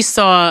mean, we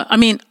saw,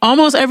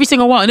 almost every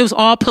single wall, and it was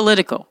all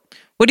political.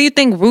 What do you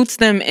think roots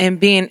them in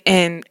being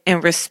in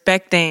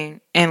respecting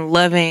and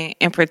loving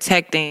and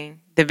protecting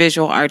the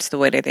visual arts the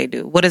way that they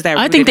do? What is that?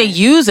 I think they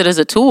use it as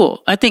a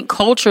tool. I think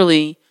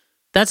culturally,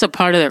 that's a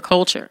part of their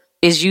culture,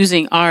 is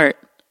using art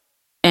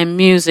and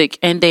music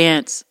and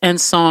dance and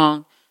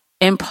song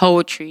and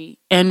poetry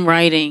and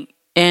writing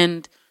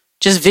and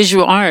just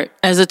visual art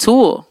as a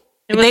tool.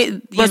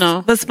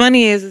 What's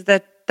funny is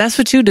that that's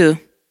what you do.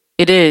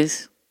 It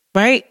is.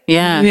 Right?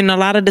 Yeah. I mean, a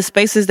lot of the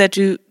spaces that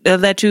you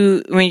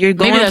when you're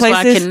going maybe that's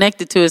places, why I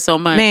connected to it so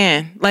much.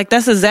 Man, like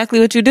that's exactly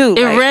what you do.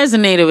 It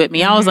resonated with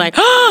me. I was like,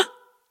 I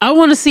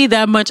want to see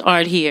that much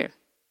art here.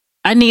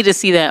 I need to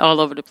see that all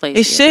over the place.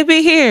 It should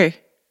be here.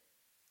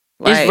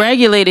 It's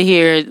regulated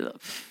here.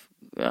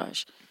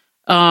 Gosh.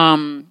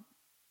 So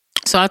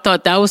I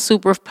thought that was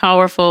super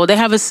powerful. They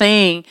have a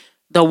saying,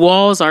 the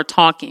walls are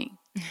talking.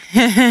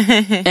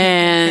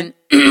 And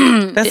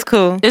that's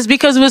cool. It's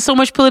because it was so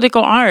much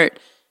political art.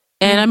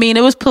 And I mean,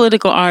 it was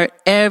political art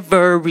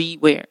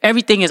everywhere.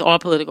 Everything is all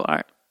political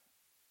art.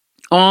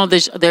 All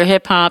their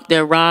hip hop,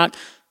 their rock,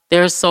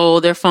 their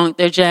soul, their funk,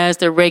 their jazz,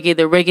 their reggae,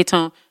 their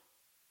reggaeton,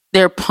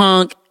 their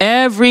punk.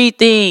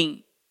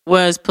 Everything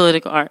was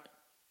political art.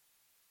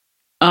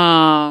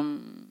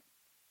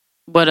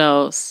 What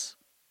else?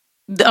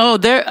 Oh,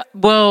 their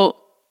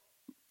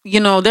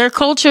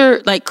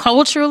culture, like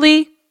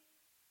culturally,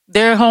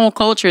 their whole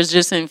culture is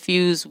just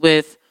infused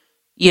with,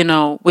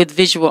 with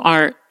visual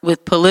art,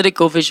 with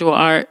political visual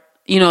art.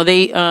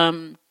 They,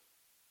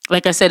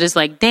 like I said, it's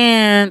like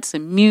dance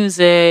and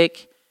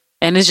music,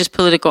 and it's just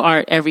political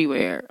art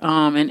everywhere.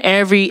 And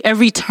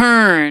every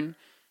turn,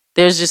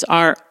 there's just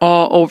art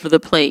all over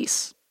the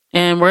place.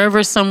 And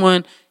wherever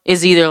someone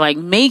is either like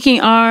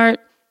making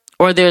art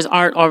or there's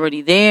art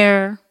already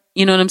there,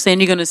 you know what I'm saying?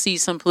 You're going to see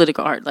some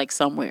political art like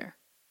somewhere.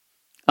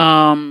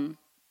 I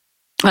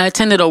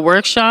attended a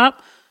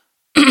workshop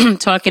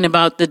talking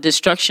about the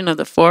destruction of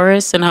the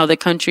forests and how the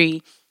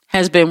country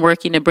has been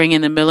working to bring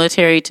in the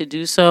military to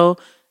do so.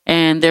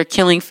 And they're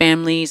killing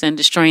families and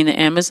destroying the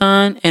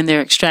Amazon, and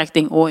they're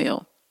extracting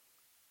oil.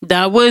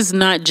 That was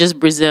not just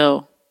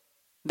Brazil.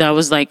 That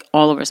was like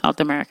all over South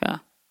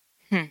America.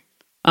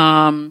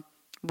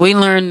 We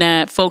learned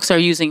that folks are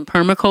using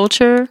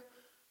permaculture.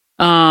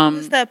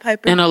 What's that,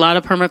 Piper? And a lot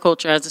of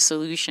permaculture as a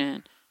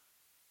solution.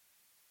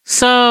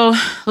 So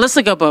let's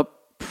look up a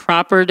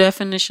proper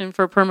definition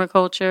for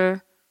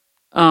permaculture.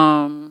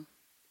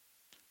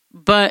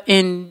 But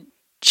in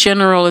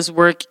general is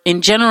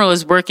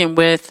working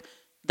with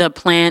the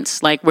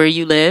plants like where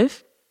you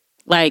live,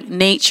 like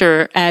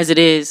nature as it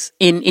is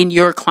in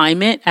your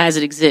climate as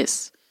it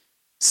exists.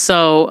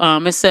 So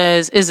it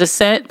says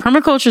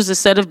permaculture is a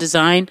set of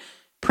design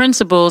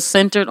principles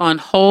centered on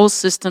whole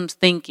systems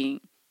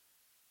thinking,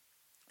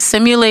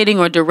 simulating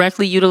or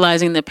directly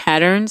utilizing the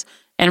patterns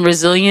and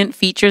resilient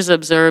features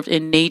observed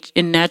in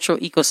natural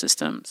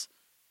ecosystems.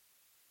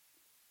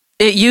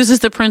 It uses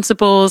the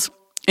principles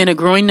in a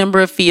growing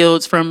number of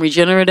fields, from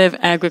regenerative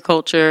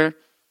agriculture,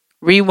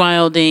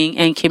 rewilding,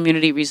 and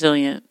community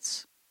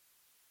resilience.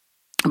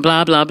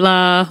 Blah, blah,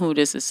 blah. Who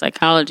this is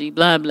psychology,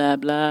 blah, blah,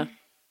 blah.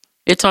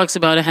 It talks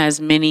about it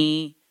has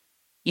many,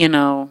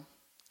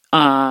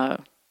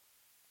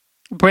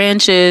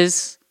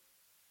 branches,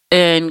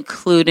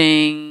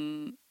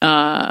 including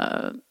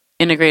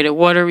integrated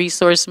water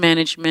resource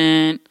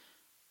management.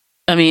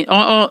 I mean,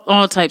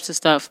 all types of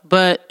stuff.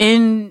 But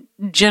in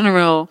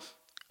general,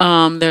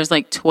 there's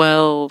like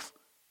 12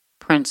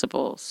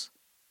 principles.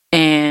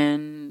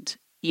 And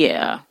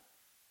yeah.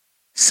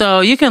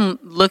 So you can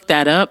look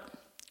that up,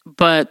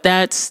 but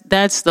that's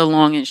the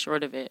long and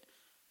short of it.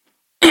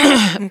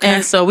 Okay.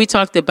 And so we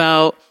talked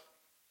about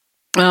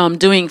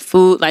doing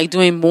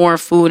more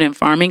food and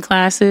farming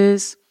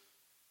classes,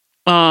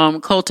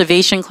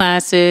 cultivation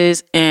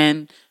classes,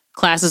 and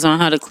classes on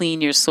how to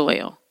clean your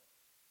soil.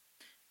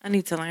 I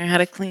need to learn how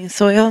to clean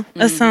soil.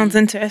 That sounds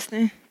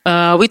interesting.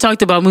 We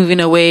talked about moving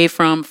away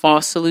from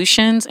false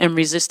solutions and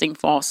resisting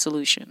false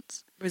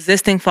solutions.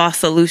 Resisting false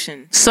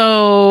solutions.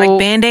 So, like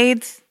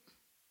Band-Aids?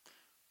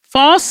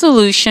 False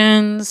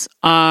solutions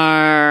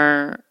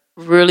are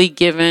really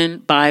given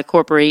by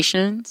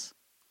corporations.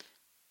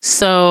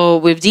 So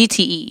with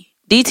DTE,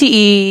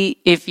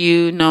 if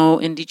you know,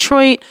 in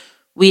Detroit,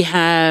 we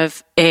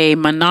have a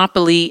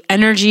monopoly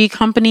energy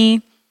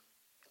company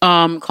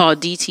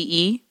called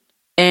DTE.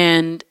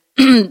 And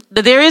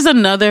there is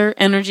another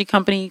energy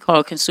company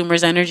called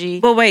Consumers Energy.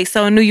 But wait,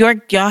 so in New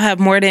York, they had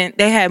more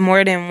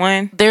than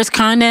one? There's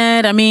Con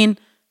Ed. I mean,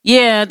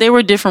 yeah, they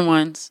were different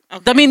ones.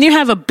 Okay. I mean, you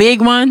have a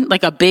big one,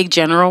 like a big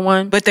general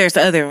one. But there's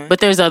other ones. But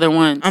there's other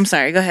ones. I'm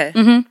sorry, go ahead.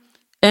 Mm-hmm.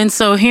 And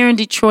so here in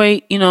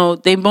Detroit,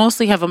 they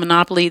mostly have a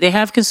monopoly. They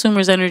have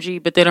Consumers Energy,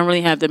 but they don't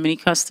really have that many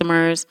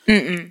customers.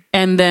 Mm-mm.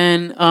 And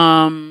then,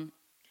 and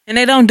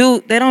they don't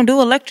do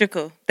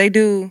electrical. They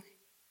do.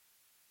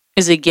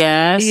 Is it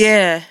gas?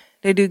 Yeah,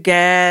 they do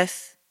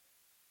gas.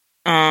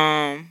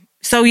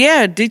 So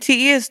yeah,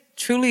 DTE is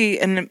truly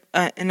an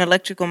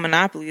electrical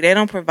monopoly. They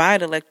don't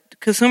provide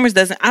consumers.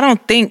 I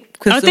don't think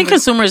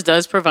consumers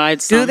does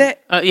provide some. Do they?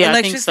 Yeah,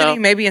 I think so.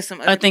 Maybe in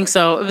some. I think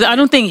so. I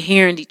don't think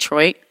here in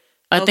Detroit.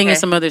 I think in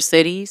some other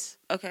cities.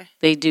 Okay.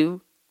 They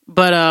do.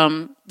 But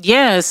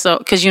yeah, so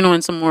because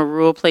in some more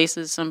rural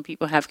places, some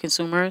people have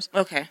consumers.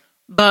 Okay.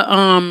 But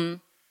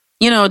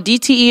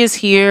DTE is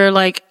here,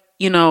 like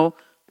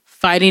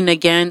fighting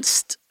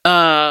against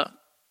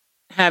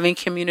having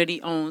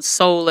community-owned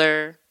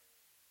solar.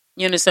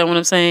 You understand what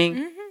I'm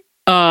saying?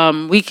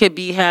 Mm-hmm. We could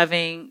be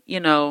having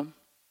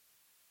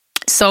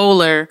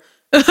solar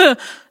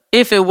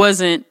if it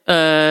wasn't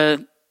for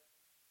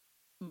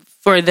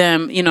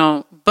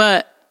them,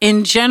 But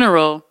in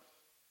general,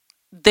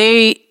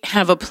 they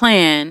have a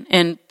plan,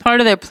 and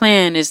part of their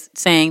plan is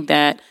saying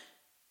that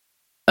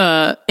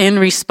in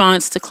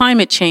response to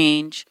climate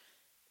change,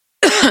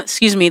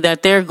 excuse me,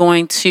 that they're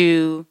going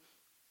to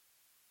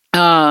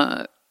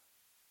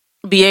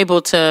be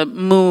able to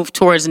move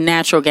towards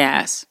natural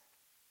gas.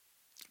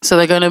 So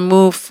they're going to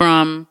move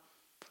from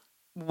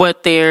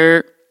what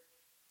they're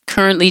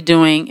currently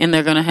doing, and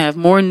they're going to have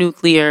more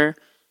nuclear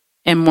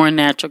and more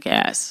natural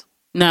gas.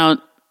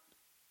 Now,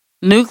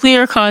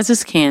 nuclear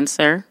causes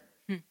cancer.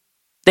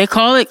 They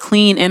call it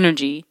clean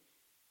energy,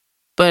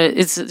 but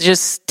it's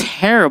just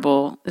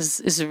terrible.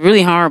 It's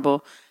really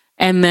horrible.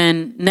 And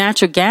then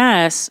natural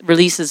gas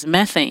releases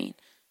methane.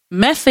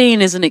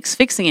 Methane is an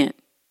asphyxiant.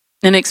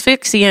 An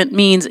asphyxiant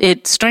means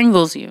it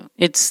strangles you.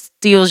 It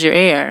steals your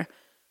air.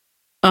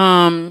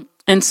 And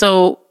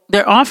so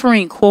they're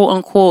offering quote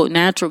unquote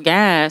natural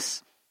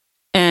gas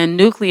and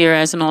nuclear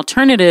as an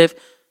alternative,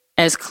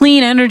 as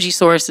clean energy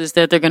sources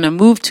that they're going to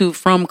move to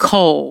from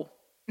coal.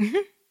 Mm-hmm.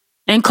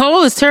 And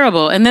coal is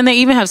terrible. And then they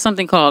even have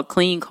something called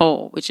clean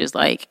coal, which is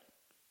like...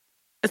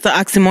 It's an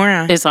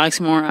oxymoron. It's an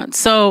oxymoron.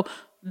 So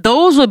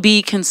those would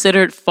be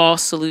considered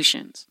false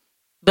solutions.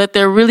 But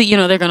they're really,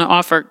 they're going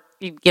to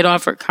get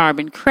offered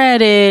carbon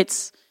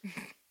credits,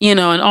 and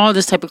all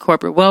this type of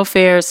corporate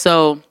welfare.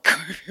 So,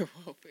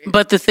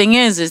 but the thing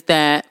is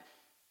that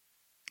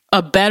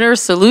a better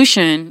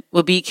solution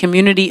would be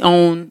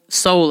community-owned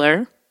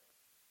solar,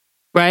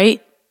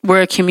 right?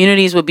 Where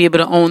communities will be able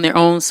to own their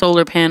own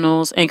solar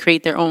panels and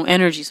create their own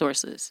energy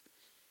sources.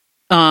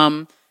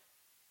 But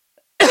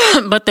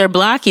they're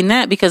blocking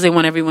that because they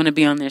want everyone to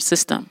be on their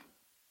system.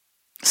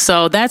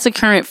 So that's a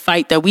current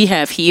fight that we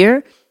have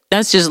here.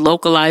 That's just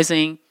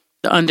localizing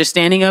the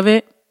understanding of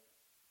it.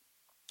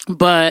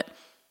 But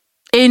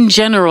in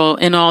general,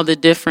 in all the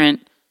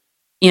different,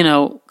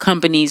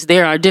 companies,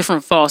 there are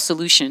different false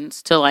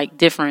solutions to like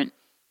different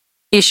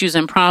issues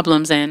and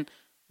problems. And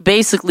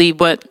basically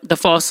what the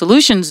false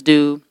solutions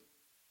do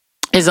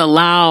is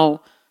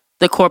allow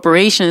the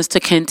corporations to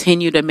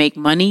continue to make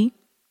money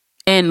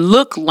and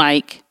look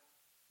like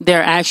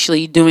they're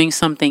actually doing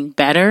something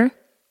better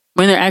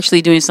when they're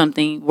actually doing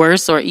something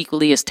worse or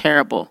equally as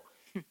terrible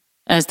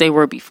as they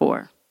were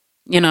before,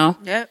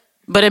 Yep.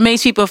 But it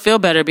makes people feel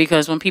better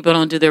because when people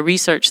don't do their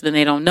research, then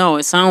they don't know.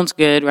 It sounds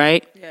good,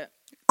 right? Yeah.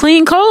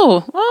 Clean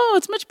coal. Oh,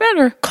 it's much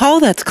better. Coal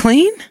that's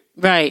clean?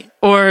 Right.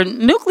 Or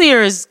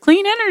nuclear is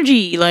clean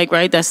energy. Like,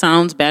 right? That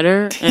sounds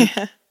better.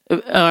 And,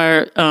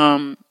 or,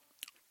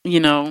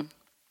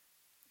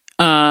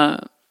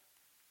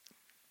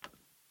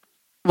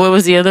 what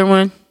was the other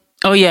one?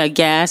 Oh, yeah,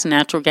 gas,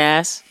 natural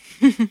gas.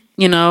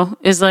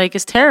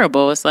 It's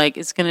terrible. It's like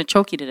it's going to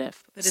choke you to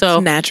death. But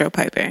it's natural,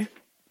 Piper.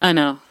 I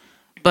know.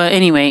 But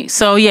anyway,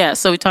 so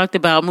we talked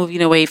about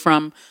moving away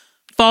from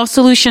false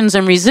solutions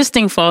and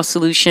resisting false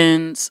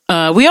solutions.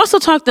 We also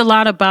talked a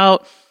lot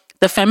about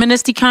the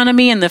feminist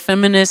economy and the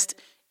feminist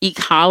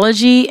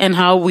ecology and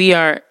how we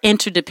are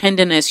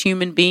interdependent as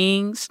human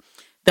beings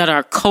that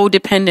are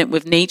codependent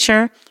with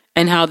nature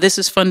and how this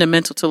is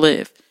fundamental to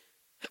live.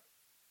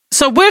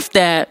 So with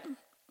that,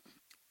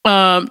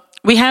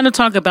 we had to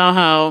talk about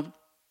how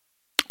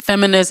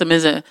feminism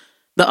is the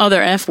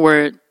other F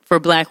word for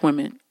Black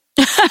women.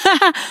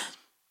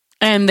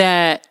 And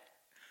that,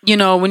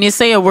 when you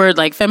say a word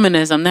like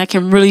feminism, that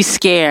can really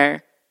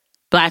scare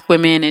Black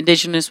women,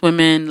 Indigenous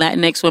women,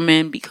 Latinx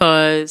women,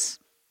 because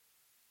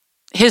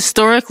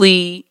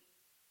historically,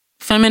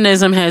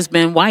 feminism has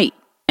been white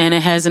and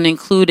it hasn't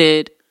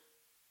included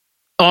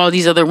all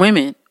these other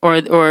women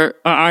or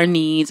our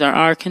needs or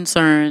our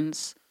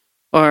concerns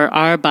or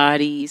our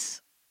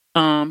bodies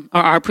or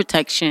our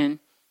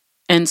protection.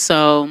 And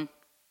so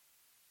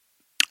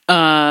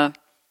when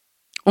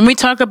we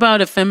talk about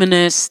a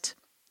feminist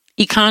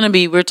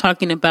economy, we're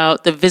talking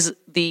about the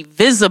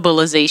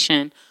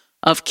visibilization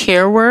of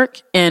care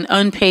work and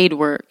unpaid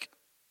work,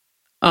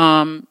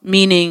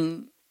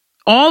 meaning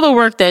all the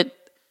work that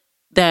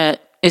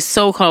is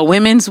so-called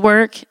women's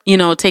work,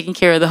 taking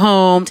care of the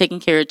home, taking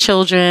care of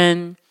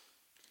children,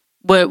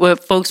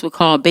 what folks would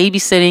call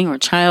babysitting or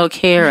child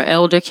care or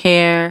elder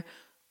care,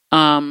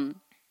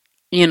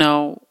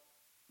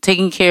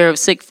 taking care of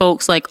sick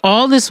folks, like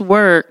all this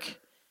work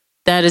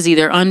that is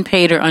either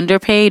unpaid or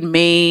underpaid,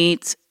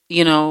 maids,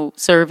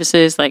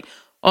 services, like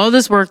all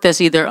this work that's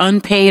either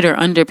unpaid or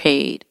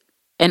underpaid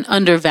and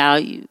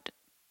undervalued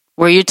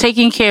where you're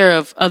taking care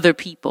of other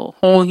people,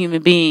 whole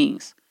human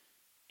beings,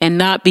 and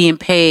not being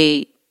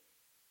paid,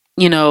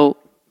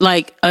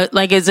 like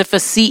as if a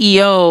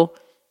CEO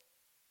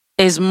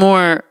is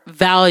more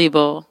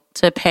valuable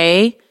to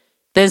pay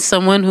than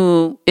someone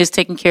who is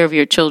taking care of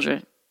your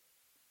children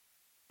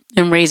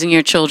and raising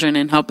your children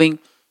and helping,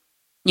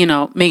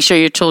 make sure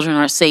your children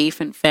are safe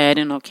and fed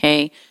and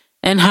okay,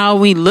 and how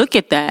we look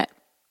at that.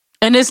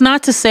 And it's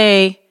not to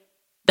say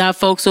that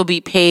folks will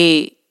be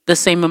paid the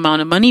same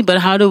amount of money, but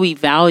how do we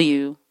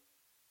value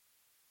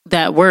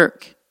that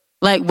work?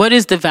 Like, what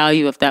is the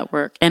value of that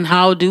work? And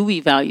how do we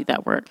value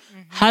that work?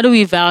 Mm-hmm. How do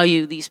we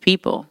value these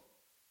people?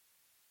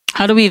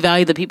 How do we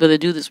value the people that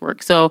do this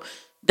work? So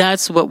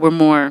that's what we're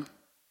more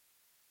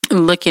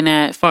looking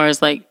at as far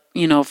as like,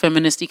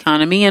 feminist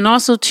economy. And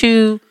also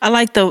too, I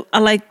like now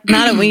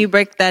that when you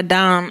break that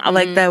down, I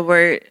like that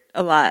word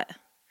a lot.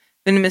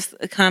 Feminist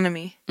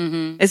economy.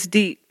 Mm-hmm. It's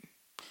deep.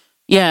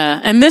 Yeah.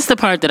 And this is the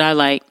part that I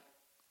like.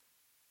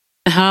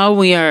 How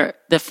we are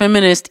the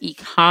feminist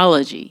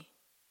ecology.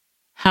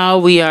 How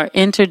we are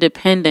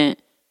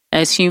interdependent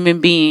as human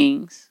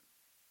beings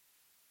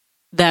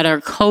that are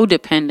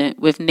codependent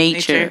with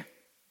nature.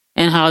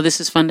 And how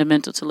this is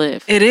fundamental to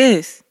live. It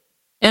is.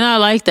 And I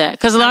like that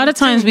because a lot of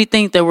times we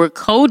think that we're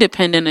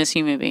codependent as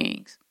human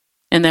beings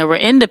and that we're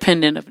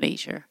independent of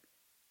nature,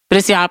 but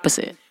it's the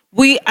opposite.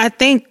 I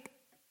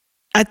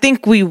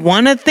think we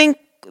want to think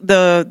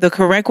the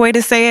correct way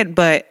to say it,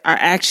 but our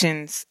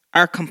actions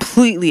are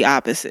completely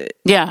opposite.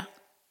 Yeah.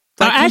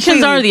 Our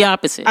actions are the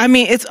opposite. I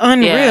mean, it's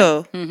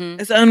unreal. Yeah. Mm-hmm.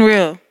 It's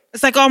unreal.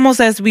 It's like almost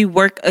as we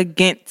work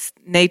against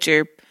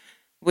nature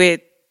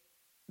with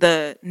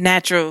the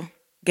natural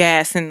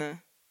gas and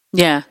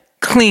the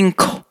clean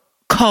coal.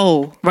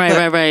 Right.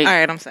 All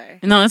right, I'm sorry.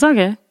 No, it's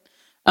okay.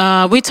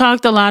 We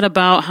talked a lot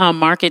about how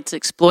markets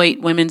exploit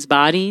women's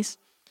bodies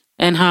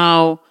and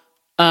how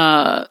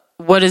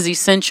what is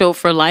essential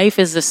for life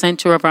is the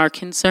center of our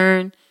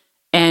concern.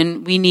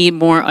 And we need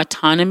more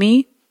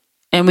autonomy,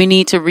 and we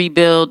need to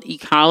rebuild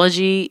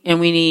ecology, and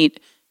we need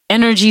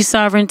energy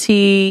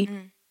sovereignty,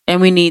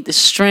 and we need the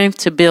strength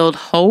to build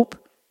hope,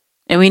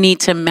 and we need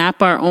to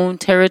map our own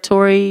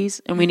territories,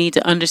 and we need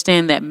to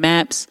understand that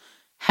maps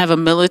have a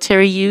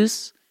military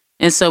use,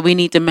 and so we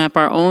need to map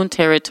our own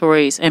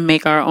territories and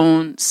make our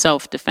own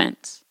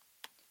self-defense.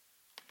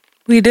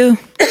 We do.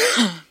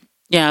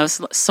 Yeah, it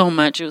was so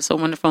much. It was so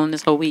wonderful in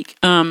this whole week.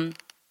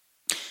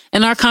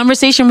 In our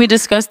conversation, we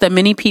discussed that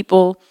many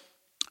people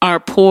are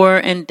poor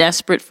and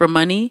desperate for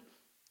money,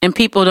 and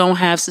people don't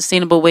have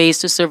sustainable ways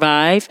to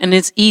survive. And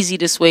it's easy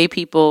to sway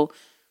people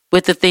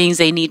with the things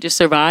they need to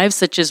survive,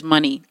 such as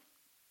money.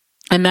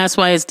 And that's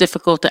why it's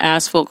difficult to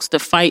ask folks to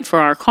fight for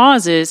our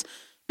causes,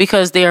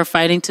 because they are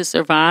fighting to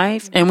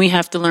survive, and we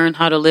have to learn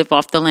how to live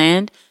off the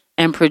land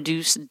and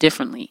produce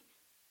differently.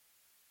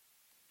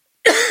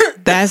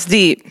 That's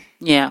deep.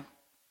 Yeah.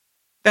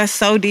 That's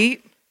so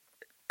deep.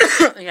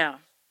 Yeah.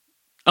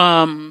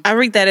 I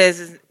read that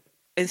as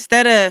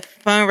instead of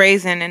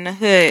fundraising in the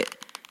hood,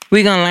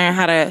 we're going to learn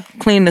how to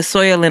clean the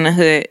soil in the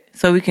hood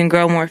so we can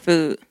grow more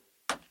food.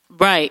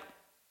 Right.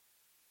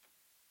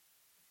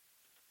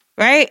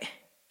 Right?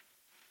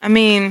 I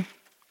mean,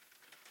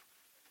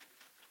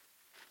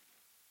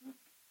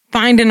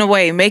 finding a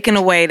way, making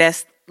a way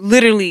that's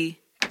literally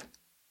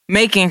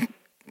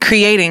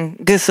creating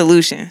good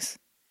solutions.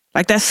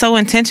 Like, that's so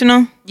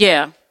intentional.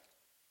 Yeah.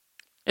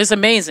 It's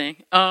amazing.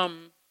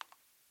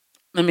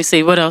 Let me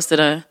see. What else did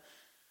I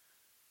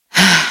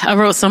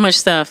wrote so much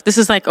stuff. This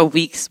is like a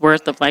week's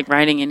worth of like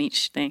writing in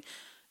each thing.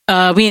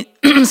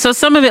 So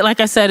some of it, like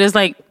I said, is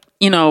like,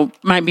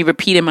 might be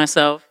repeating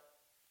myself.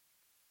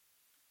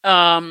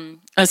 I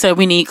said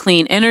we need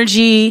clean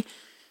energy.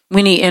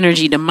 We need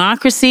energy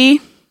democracy,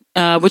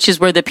 which is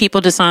where the people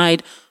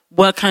decide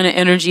what kind of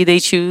energy they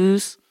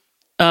choose.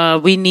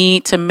 We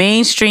need to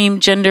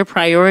mainstream gender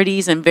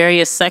priorities in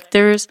various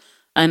sectors.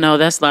 I know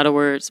that's a lot of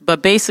words,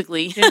 but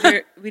basically,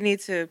 we need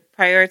to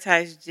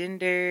prioritize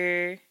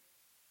gender.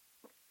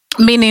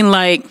 Meaning,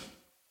 like,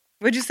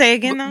 what'd you say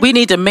again? Though? We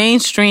need to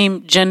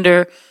mainstream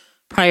gender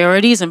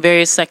priorities in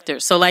various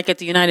sectors. So, like at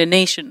the United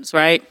Nations,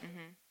 right?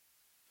 Mm-hmm.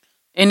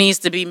 It needs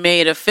to be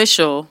made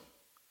official,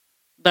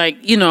 like,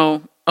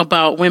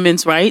 about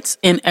women's rights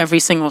in every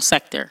single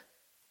sector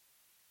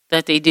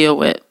that they deal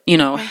with,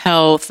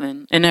 health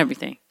and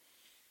everything.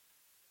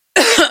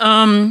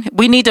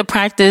 We need to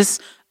practice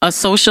a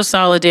social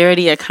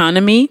solidarity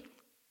economy,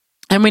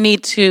 and we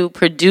need to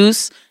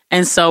produce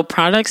and sell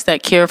products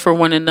that care for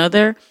one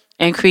another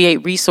and create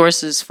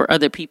resources for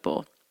other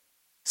people.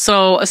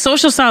 So a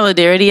social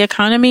solidarity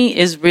economy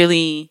is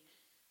really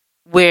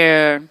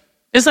where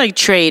it's like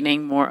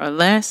trading, more or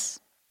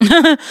less.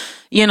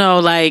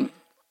 Like,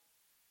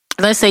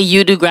 let's say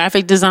you do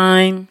graphic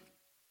design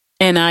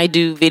and I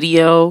do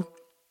video,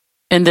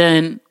 and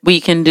then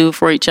we can do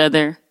for each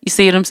other. You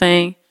see what I'm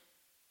saying?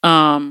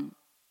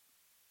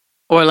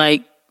 Or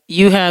like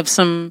you have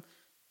some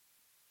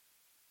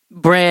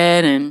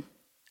bread and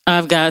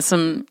I've got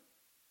some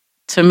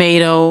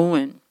tomato,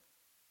 and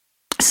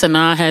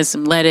Sanaa has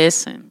some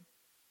lettuce, and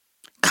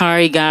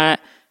Kari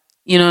got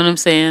You know what I'm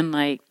saying?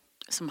 Like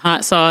some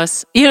hot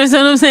sauce. You know what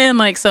I'm saying?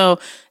 Like, so,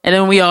 and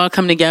then we all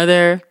come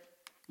together.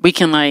 We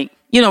can like,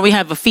 you know, we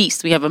have a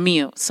feast, we have a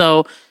meal.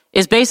 So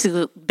it's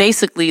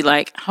basically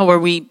like, how are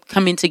we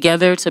coming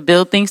together to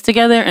build things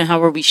together, and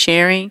how are we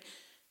sharing,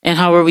 and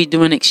how are we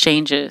doing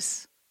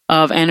exchanges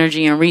of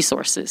energy and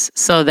resources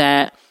so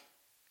that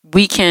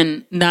we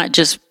can not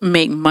just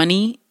make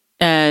money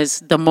as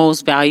the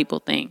most valuable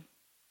thing.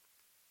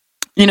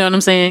 You know what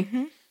I'm saying?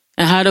 Mm-hmm.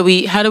 And how do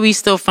we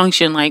still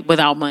function like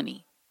without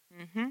money?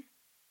 Mm-hmm.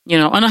 You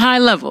know, on a high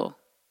level,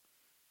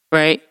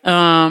 right?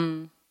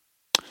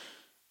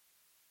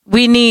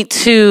 We need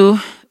to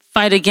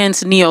fight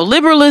against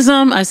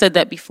neoliberalism. I said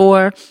that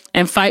before,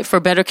 and fight for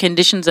better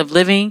conditions of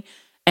living,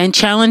 and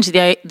challenge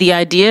the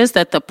ideas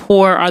that the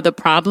poor are the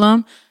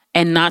problem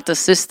and not the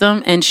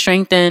system, and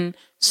strengthen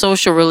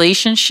social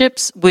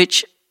relationships,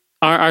 which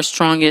are our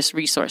strongest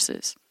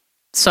resources.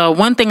 So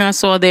one thing I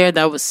saw there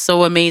that was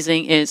so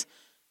amazing is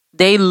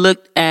they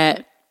looked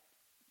at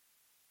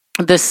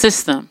the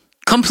system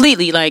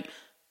completely. Like,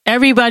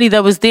 everybody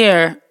that was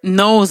there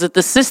knows that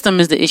the system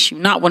is the issue,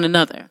 not one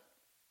another.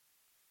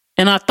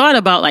 And I thought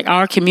about like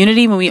our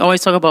community when we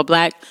always talk about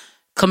Black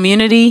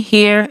community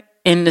here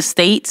in the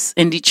States,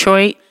 in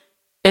Detroit.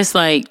 It's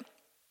like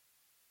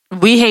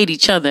we hate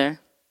each other.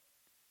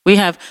 We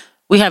have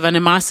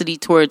animosity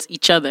towards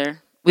each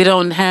other. We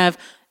don't have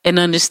an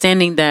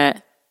understanding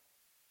that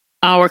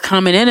our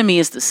common enemy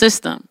is the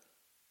system.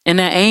 And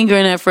that anger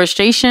and that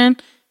frustration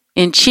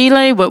in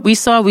Chile, what we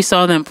saw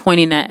them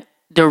pointing that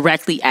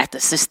directly at the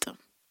system,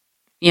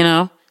 you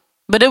know?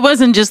 But it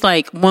wasn't just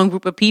like one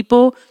group of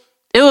people.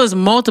 It was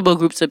multiple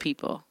groups of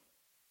people,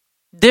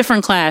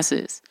 different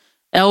classes,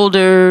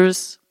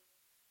 elders,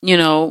 you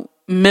know,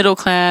 middle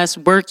class,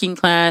 working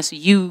class,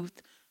 youth,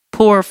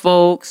 poor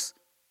folks.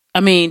 I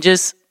mean,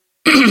 just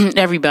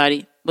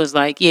everybody was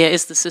like, yeah,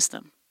 it's the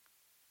system.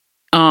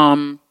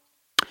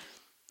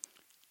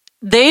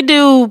 They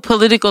do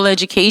political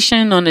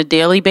education on a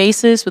daily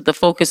basis with the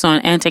focus on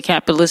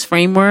anti-capitalist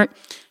framework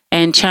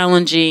and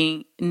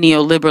challenging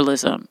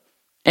neoliberalism.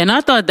 And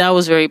I thought that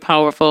was very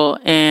powerful.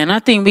 And I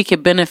think we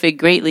could benefit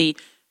greatly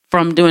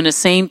from doing the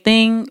same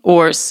thing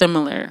or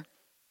similar.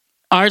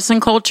 Arts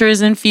and culture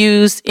is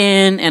infused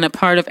in and a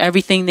part of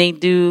everything they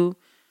do.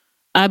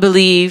 I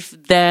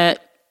believe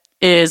that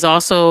is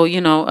also,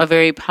 you know, a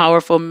very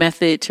powerful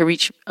method to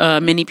reach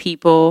many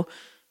people.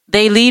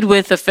 They lead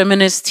with the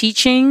feminist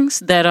teachings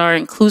that are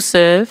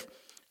inclusive,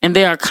 and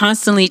they are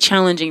constantly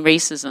challenging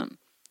racism.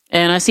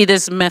 And I see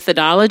this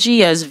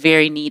methodology as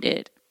very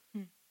needed.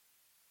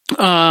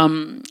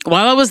 While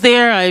I was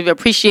there, I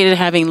appreciated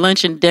having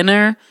lunch and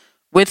dinner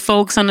with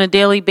folks on a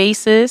daily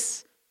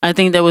basis. I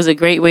think that was a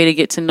great way to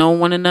get to know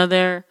one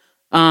another.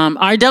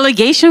 Our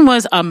delegation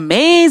was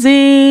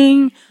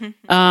amazing.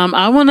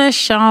 I want to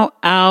shout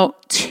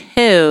out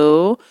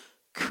to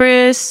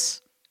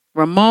Chris,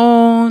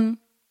 Ramon,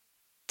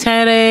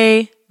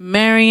 Tere,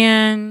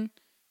 Marian,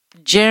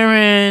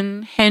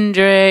 Jaren,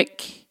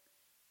 Hendrik,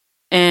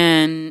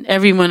 and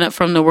everyone up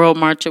from the World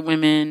March of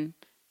Women,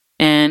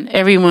 and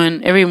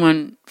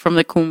everyone from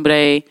the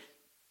Cumbre.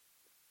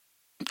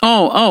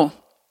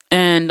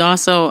 And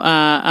also,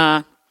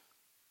 oh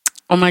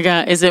my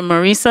God, is it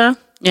Marisa?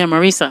 Yeah,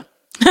 Marisa.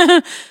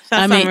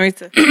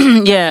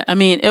 Marisa. Yeah, I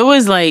mean, it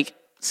was like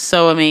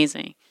so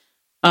amazing.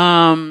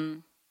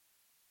 What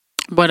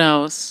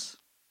else?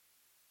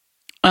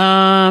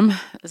 Oh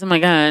my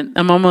God,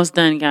 I'm almost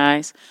done,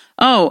 guys.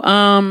 I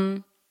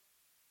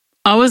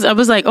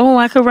was like, oh,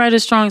 I could write a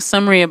strong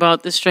summary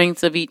about the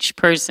strengths of each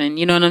person.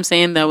 You know what I'm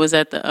saying? That was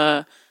at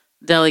the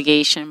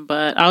delegation,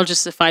 but I'll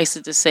just suffice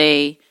it to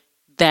say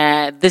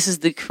that this is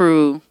the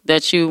crew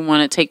that you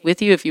want to take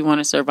with you if you want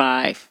to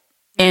survive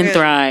and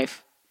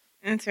thrive.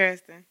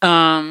 Interesting.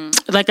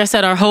 Like I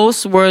said, our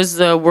host was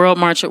the World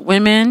March of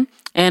Women,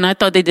 and I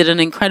thought they did an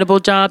incredible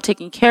job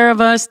taking care of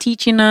us,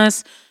 teaching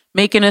us,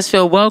 making us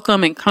feel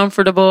welcome and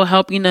comfortable,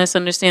 helping us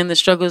understand the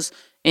struggles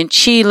in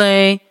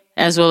Chile,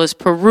 as well as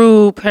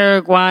Peru,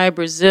 Paraguay,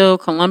 Brazil,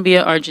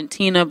 Colombia,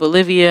 Argentina,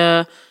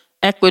 Bolivia,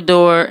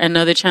 Ecuador, and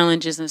other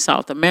challenges in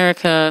South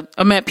America.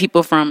 I met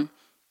people from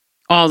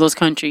all those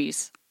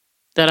countries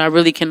that I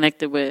really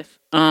connected with.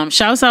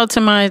 Shouts out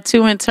to my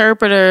 2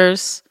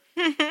 interpreters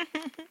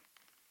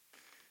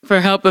for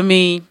helping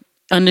me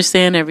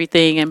understand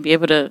everything and be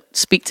able to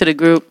speak to the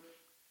group.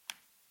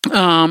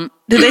 Do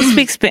they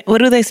speak what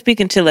do they speak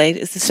in Chile?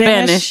 Is it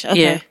Spanish? Okay.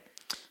 Yeah.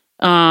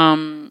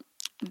 And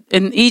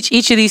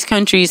each of these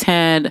countries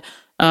had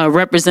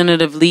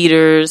representative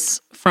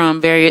leaders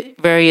from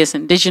various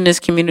indigenous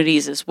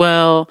communities as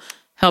well,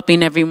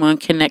 helping everyone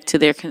connect to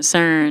their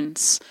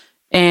concerns.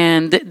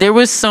 And there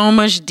was so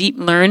much deep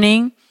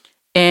learning,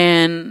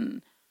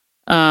 and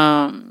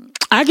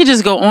I could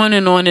just go on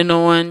and on and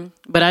on,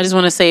 but I just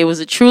want to say it was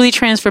a truly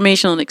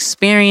transformational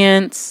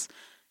experience,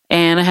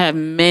 and I have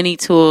many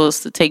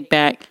tools to take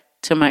back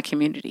to my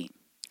community.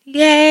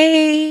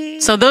 Yay!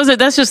 So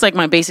that's just like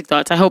my basic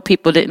thoughts. I hope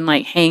people didn't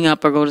like hang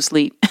up or go to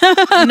sleep.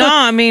 No,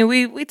 I mean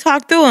we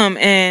talked through them,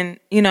 and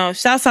you know,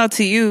 shouts out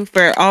to you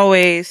for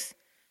always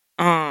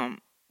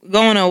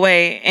going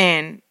away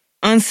and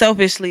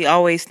unselfishly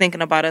always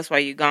thinking about us while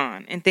you're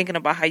gone and thinking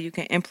about how you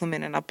can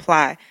implement and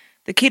apply.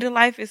 The key to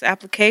life is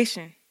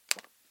application.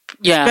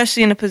 Yeah.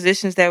 Especially in the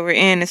positions that we're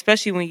in,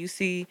 especially when you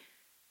see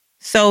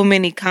so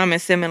many common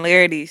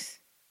similarities.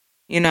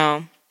 You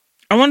know,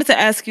 I wanted to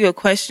ask you a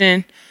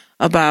question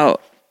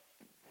about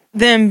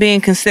them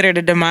being considered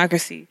a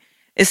democracy.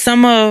 Is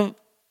some of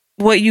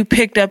what you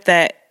picked up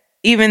that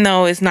even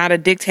though it's not a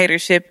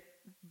dictatorship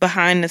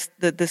behind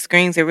the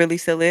screens, it really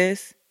still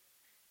is?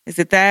 Is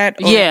it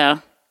that? Or? Yeah.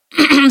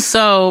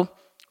 So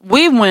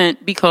we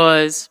went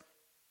because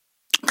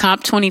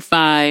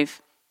COP25,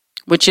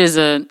 which is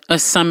a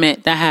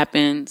summit that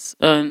happens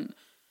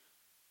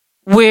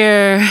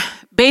where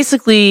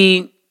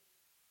basically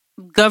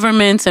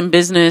governments and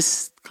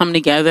business come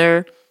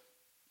together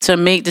to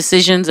make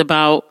decisions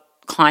about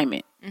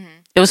climate. Mm-hmm.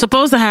 It was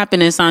supposed to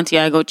happen in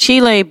Santiago,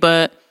 Chile,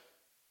 but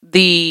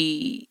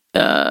the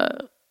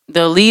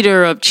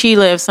leader of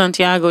Chile, of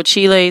Santiago,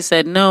 Chile,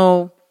 said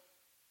no.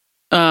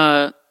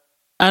 I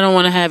don't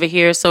want to have it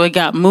here, so it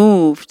got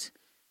moved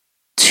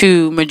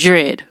to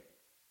Madrid.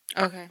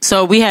 Okay.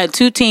 So we had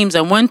two teams,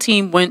 and one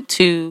team went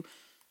to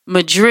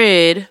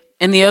Madrid,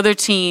 and the other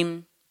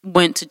team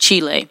went to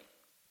Chile,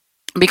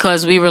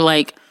 because we were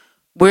like,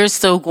 we're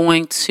still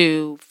going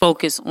to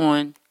focus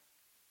on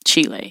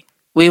Chile.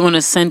 We want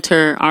to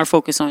center our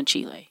focus on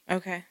Chile.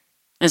 Okay.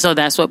 And so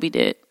that's what we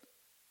did.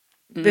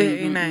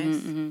 Very nice.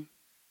 Mm-hmm.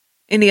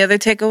 Any other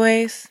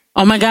takeaways?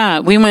 Oh my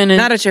God, we went in.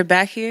 Now that you're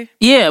back here?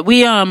 Yeah,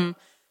 we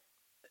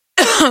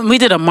we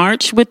did a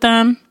march with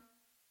them,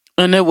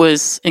 and it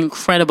was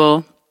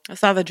incredible. I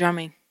saw the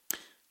drumming.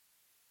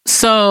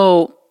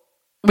 So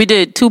we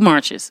did two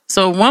marches.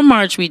 So one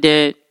march we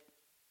did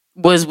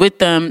was with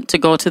them to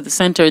go to the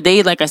center.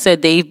 They, like I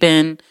said, they've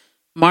been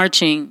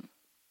marching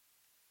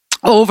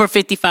over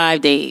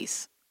 55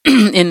 days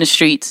in the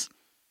streets,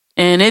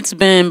 and it's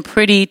been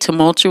pretty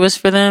tumultuous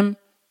for them.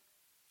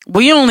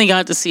 We only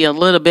got to see a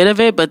little bit of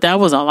it, but that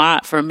was a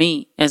lot for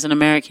me as an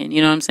American.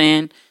 You know what I'm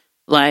saying?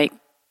 Like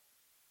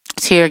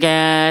tear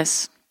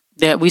gas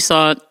that we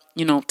saw,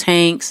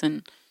 tanks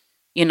and,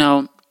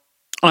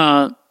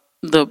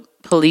 the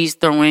police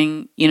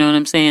throwing, you know what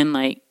I'm saying?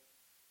 Like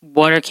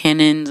water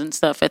cannons and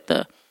stuff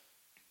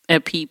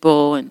at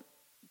people, and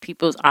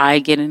people's eye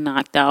getting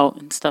knocked out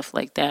and stuff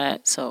like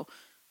that. So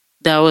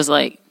that was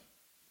like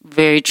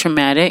very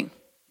traumatic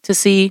to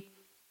see.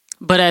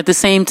 But at the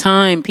same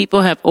time,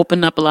 people have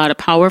opened up a lot of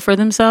power for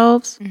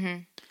themselves. Mm-hmm.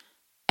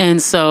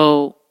 And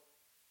so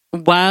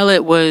while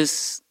it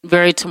was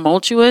very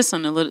tumultuous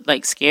and a little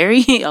like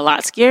scary, a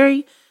lot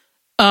scary,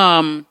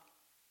 when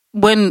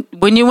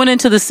you went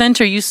into the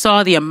center, you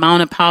saw the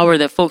amount of power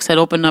that folks had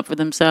opened up for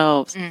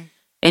themselves. Mm.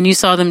 And you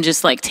saw them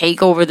just like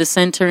take over the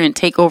center and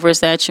take over a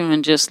statue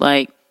and just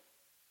like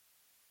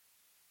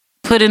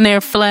putting their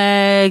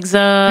flags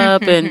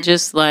up and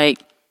just like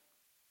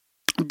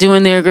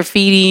doing their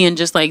graffiti and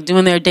just like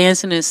doing their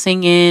dancing and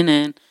singing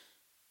and,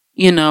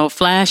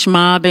 flash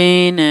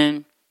mobbing.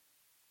 And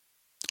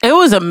it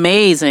was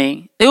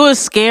amazing. It was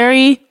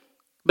scary,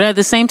 but at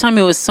the same time,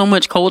 it was so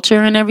much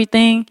culture and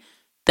everything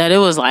that it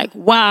was like,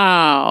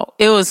 wow,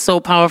 it was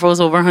so powerful. It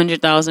was over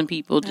 100,000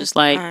 people just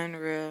like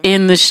unreal.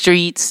 In the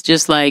streets,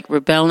 just like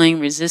rebelling,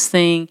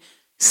 resisting,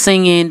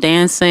 singing,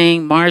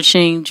 dancing,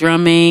 marching,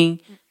 drumming,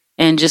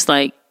 and just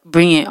like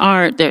bringing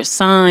art. There's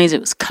signs.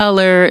 It was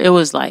color. It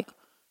was like,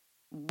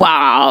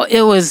 wow,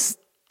 it was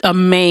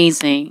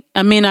amazing.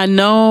 I mean, I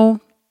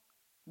know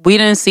we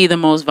didn't see the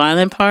most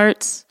violent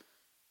parts.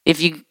 If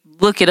you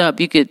look it up,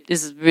 this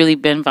has really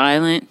been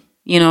violent,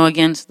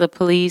 against the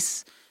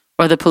police.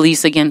 Or the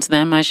police against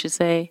them, I should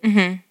say.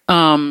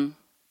 Mm-hmm.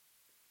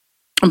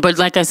 But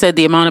like I said,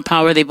 the amount of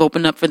power they've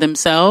opened up for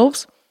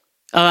themselves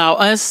allow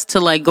us to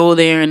like go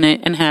there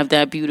and have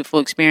that beautiful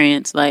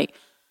experience. Like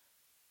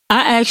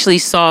I actually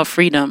saw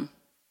freedom,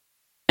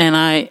 and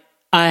I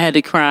had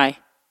to cry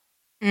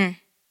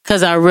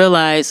because I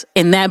realized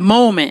in that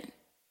moment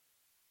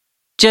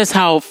just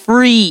how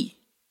free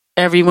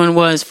everyone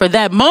was for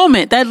that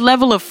moment, that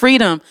level of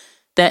freedom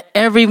that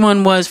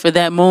everyone was for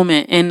that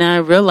moment. And I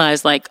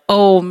realized like,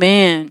 oh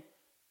man,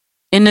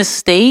 in the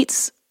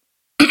States,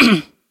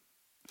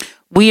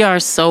 we are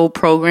so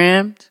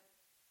programmed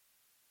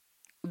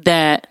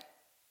that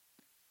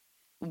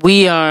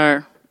we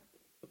are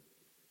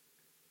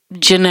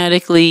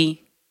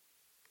genetically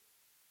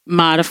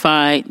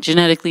modified,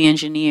 genetically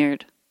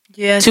engineered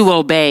to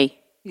obey.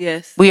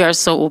 Yes. We are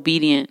so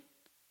obedient.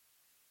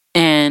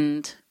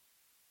 And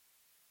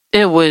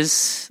it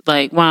was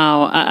like,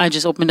 wow, I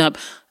just opened up.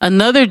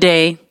 Another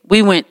day,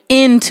 we went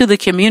into the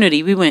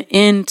community. We went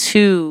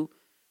into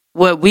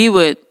what we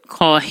would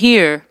call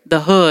here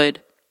the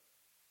hood.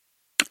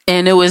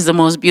 And it was the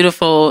most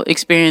beautiful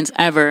experience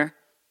ever.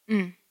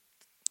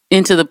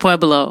 Into the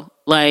pueblo,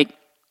 like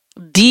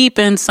deep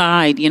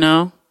inside,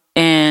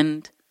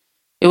 And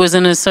it was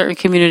in a certain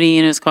community,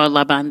 and it's called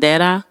La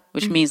Bandera,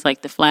 which means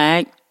like the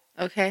flag.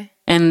 Okay.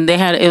 And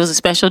it was a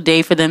special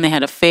day for them. They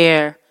had a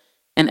fair.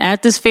 And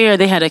at this fair,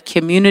 they had a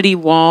community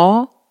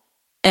wall,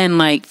 and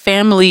like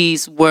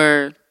families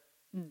were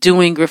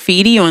doing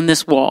graffiti on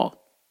this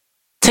wall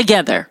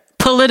together,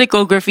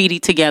 political graffiti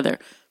together,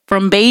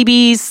 from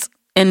babies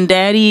and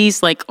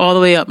daddies, like all the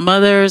way up,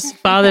 mothers,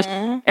 fathers,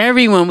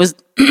 everyone was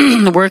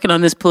working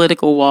on this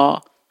political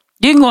wall.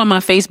 You can go on my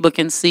Facebook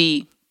and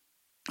see,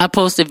 I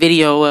posted a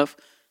video of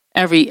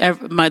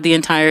the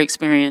entire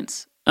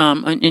experience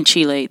in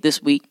Chile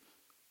this week.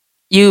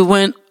 You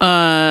went,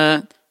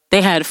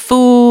 they had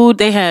food,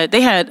 they had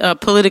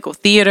political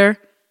theater.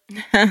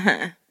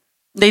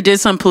 They did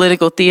some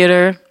political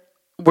theater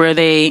where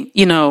they,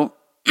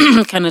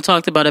 kind of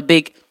talked about a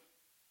big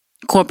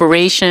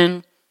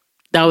corporation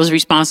that was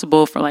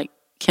responsible for like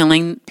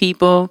killing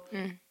people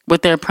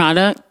with their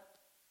product.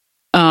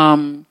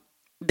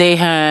 They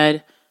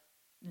had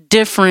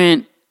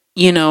different,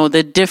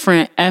 the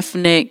different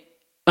ethnic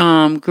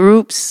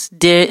groups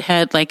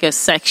had like a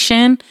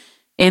section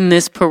in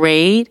this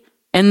parade,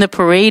 and the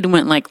parade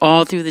went like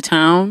all through the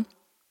town,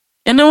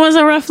 and it was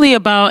roughly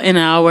about an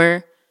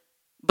hour,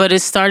 but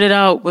it started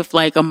out with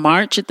like a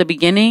march at the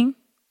beginning,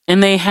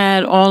 and they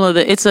had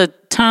it's a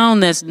town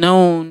that's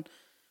known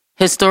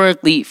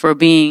historically for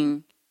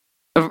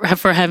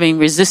having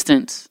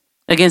resistance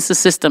against the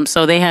system.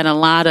 So they had a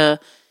lot of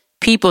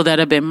people that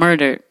have been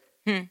murdered.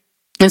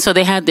 And so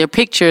they had their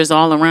pictures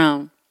all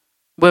around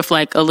with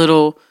like a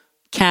little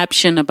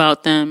caption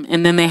about them.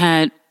 And then they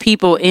had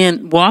people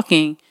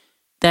walking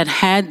that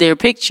had their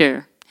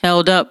picture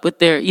held up with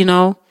their,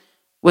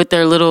 with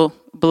their little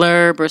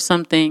blurb or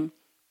something.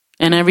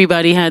 And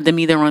everybody had them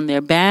either on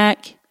their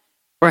back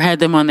or had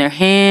them on their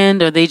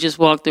hand, or they just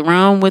walked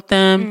around with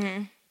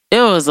them.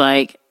 It was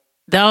like,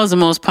 that was the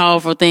most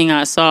powerful thing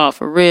I saw,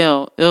 for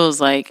real. It was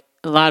like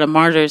a lot of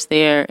martyrs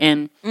there,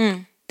 and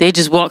they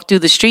just walked through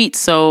the streets.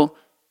 So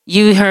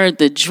you heard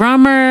the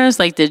drummers,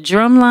 like the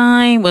drum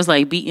line was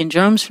like beating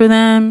drums for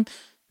them.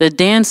 The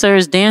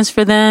dancers danced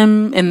for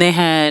them, and they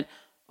had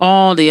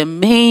all the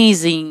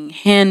amazing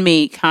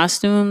handmade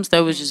costumes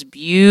that was just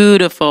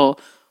beautiful.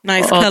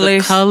 Nice all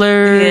colors. The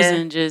colors,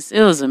 and just,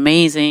 it was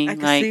amazing. I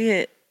can see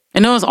it.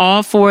 And it was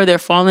all for their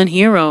fallen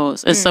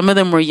heroes. And some of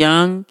them were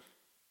young.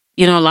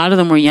 A lot of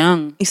them were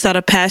young. You saw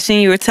the passion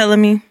you were telling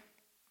me?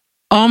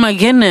 Oh my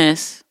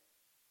goodness.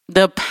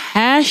 The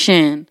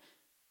passion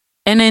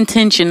and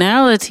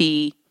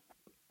intentionality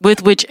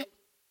with which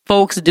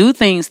folks do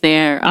things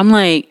there. I'm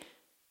like,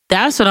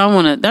 that's what I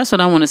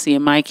want to see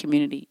in my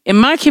community. In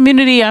my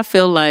community, I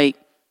feel like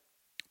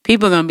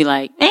people are going to be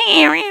like,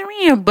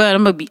 but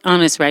I'm going to be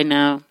honest right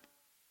now.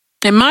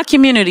 In my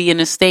community in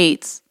the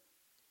States,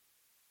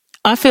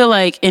 I feel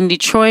like in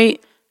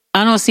Detroit,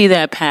 I don't see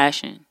that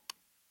passion.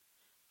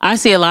 I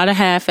see a lot of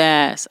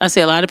half-ass. I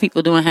see a lot of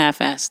people doing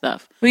half-ass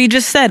stuff. Well, you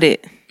just said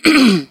it.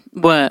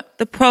 What?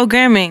 The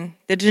programming,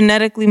 the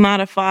genetically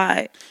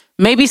modified.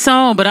 Maybe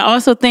so, but I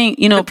also think,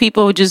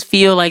 people just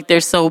feel like they're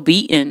so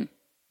beaten,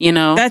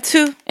 That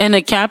too. And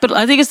I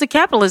think it's the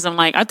capitalism.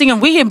 Like, I think if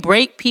we can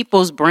break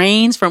people's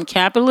brains from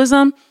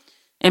capitalism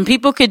and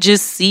people could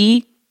just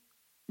see,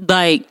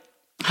 like,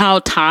 how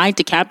tied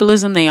to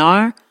capitalism they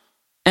are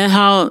and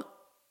how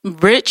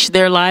rich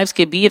their lives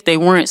could be if they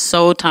weren't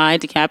so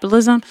tied to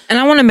capitalism. And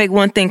I want to make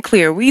one thing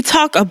clear. We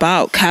talk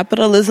about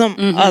capitalism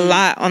a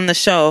lot on the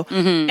show.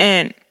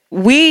 And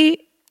I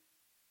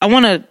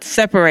want to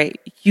separate.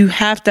 You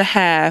have to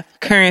have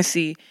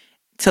currency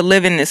to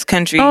live in this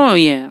country. Oh,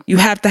 yeah. You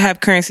have to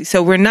have currency.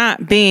 So we're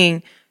not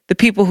being the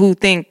people who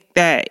think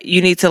that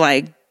you need to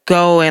like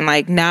go and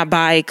like not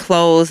buy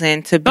clothes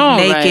and to be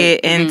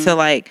naked and to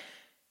like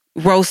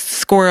roast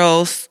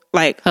squirrels.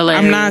 Like,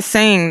 hilarious. I'm not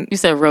saying... You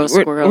said roast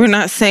squirrels. We're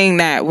not saying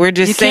that. We're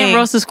just saying... You can't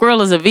roast a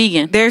squirrel as a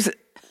vegan. There's...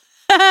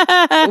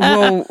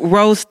 We'll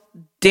roast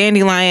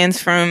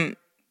dandelions from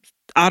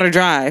Outer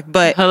Drive,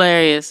 but...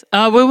 Hilarious.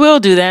 We will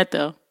do that,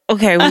 though.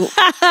 Okay.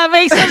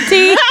 Make some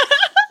tea.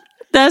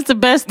 That's the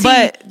best tea.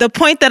 But the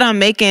point that I'm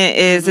making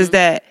is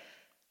that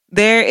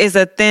there is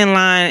a thin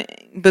line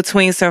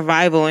between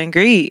survival and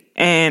greed.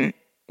 And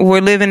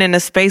we're living in a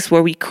space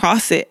where we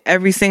cross it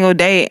every single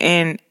day,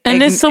 and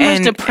there's so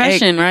much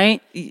depression,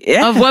 right?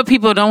 Yeah. Of what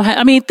people don't have.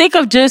 I mean, think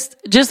of just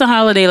a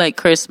holiday like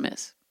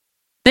Christmas.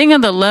 Think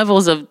of the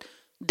levels of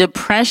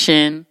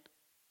depression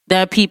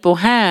that people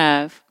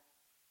have,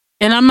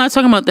 and I'm not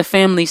talking about the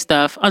family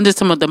stuff. I'm just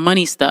talking about the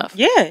money stuff.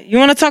 Yeah, you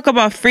want to talk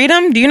about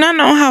freedom? Do you not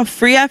know how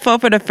free I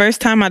felt for the first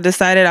time I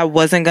decided I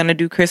wasn't gonna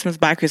do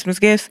buy Christmas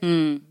gifts?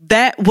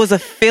 That was a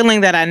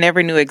feeling that I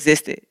never knew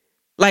existed.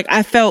 Like,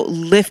 I felt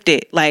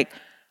lifted. Like,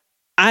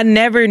 I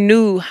never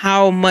knew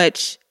how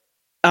much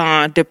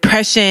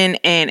depression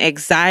and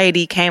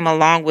anxiety came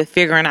along with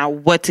figuring out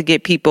what to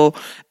get people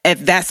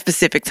at that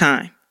specific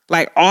time.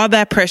 Like, all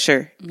that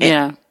pressure.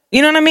 Yeah.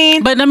 You know what I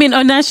mean? But I mean,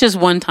 and that's just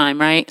one time,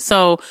 right?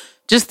 So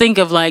just think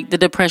of like the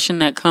depression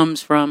that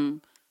comes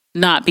from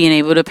not being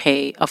able to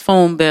pay a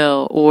phone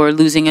bill or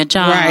losing a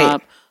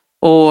job,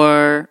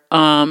 or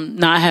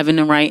not having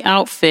the right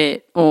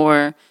outfit,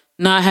 or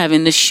not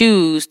having the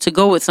shoes to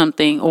go with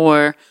something,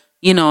 or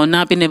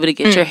not being able to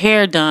get your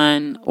hair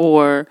done,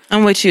 or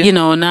I'm with you.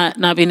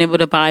 Not being able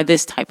to buy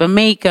this type of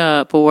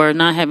makeup, or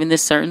not having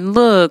this certain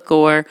look,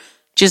 or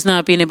just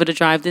not being able to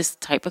drive this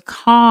type of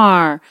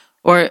car.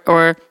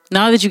 Or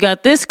now that you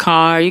got this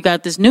car, you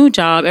got this new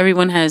job,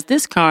 everyone has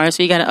this car,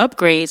 so you got to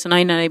upgrade. So now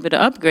you're not able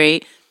to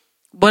upgrade.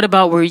 What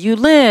about where you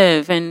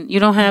live? And you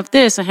don't have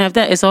this and have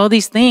that. It's all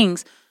these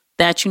things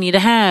that you need to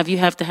have. You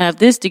have to have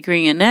this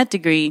degree and that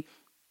degree.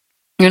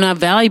 You're not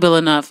valuable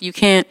enough. You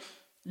can't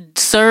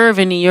serve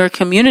in your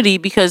community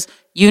because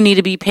you need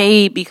to be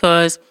paid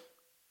because,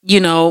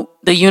 the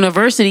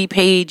university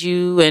paid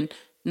you. And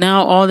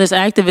now all this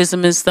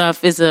activism and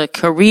stuff is a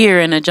career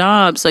and a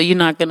job. So you're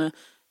not going to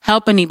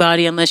help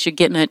anybody unless you're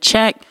getting a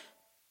check.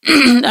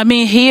 I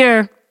mean,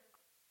 here,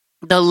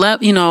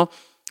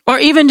 or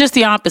even just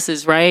the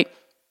opposites, right?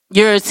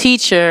 You're a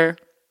teacher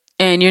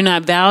and you're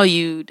not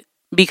valued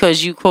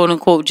because you quote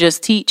unquote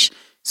just teach.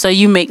 So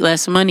you make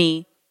less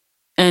money.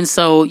 And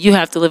so you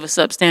have to live a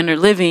substandard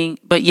living,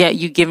 but yet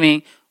you're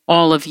giving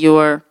all of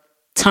your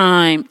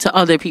time to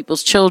other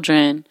people's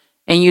children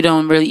and you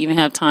don't really even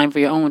have time for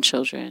your own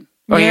children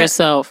or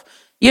yourself.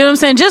 You know what I'm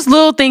saying? Just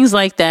little things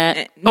like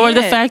that. Or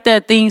the fact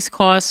that things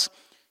cost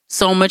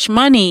so much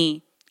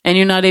money and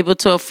you're not able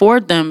to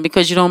afford them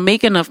because you don't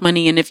make enough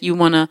money. And if you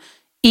want to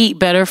eat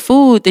better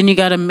food, then you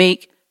got to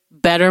make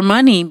better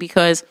money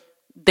because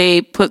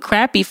they put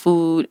crappy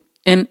food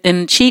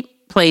in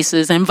cheap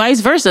places and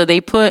vice versa.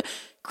 They put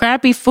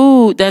crappy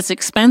food that's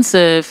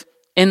expensive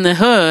in the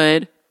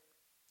hood.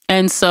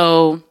 And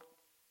so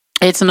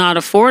it's not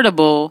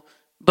affordable,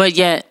 but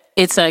yet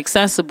it's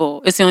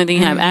accessible. It's the only thing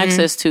you have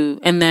access to.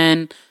 And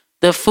then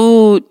the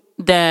food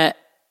that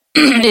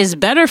is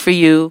better for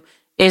you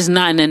is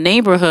not in a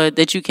neighborhood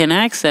that you can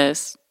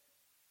access.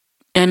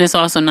 And it's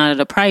also not at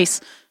a price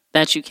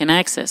that you can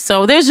access.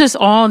 So there's just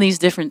all these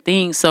different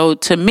things. So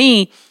to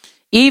me,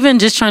 even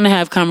just trying to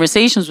have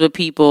conversations with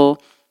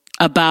people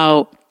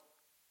about,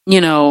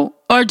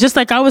 or just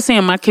like I was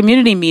saying, my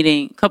community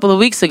meeting a couple of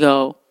weeks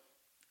ago,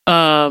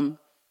 one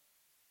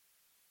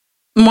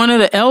of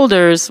the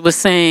elders was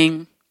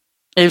saying,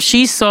 when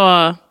she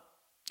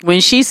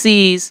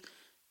sees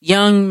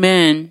young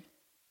men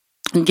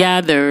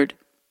gathered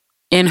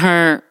on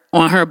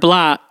her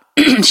block,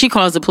 she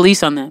calls the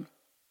police on them.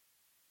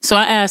 So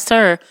I asked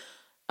her,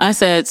 I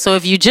said, so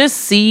if you just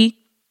see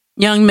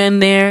young men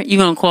there,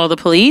 you're going to call the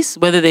police,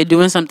 whether they're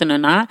doing something or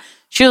not?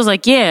 She was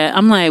like, yeah.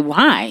 I'm like,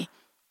 why?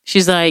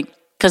 She's like,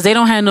 because they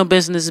don't have no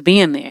business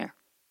being there.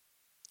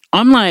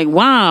 I'm like,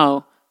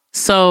 wow.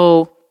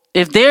 So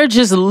if they're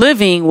just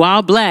living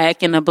while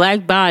black in a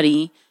black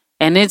body,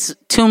 and it's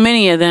too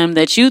many of them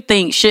that you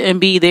think shouldn't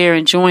be there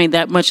enjoying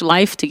that much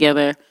life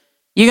together,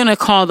 you're going to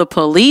call the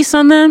police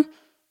on them?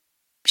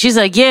 She's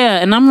like, yeah.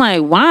 And I'm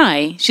like,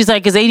 why? She's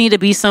like, because they need to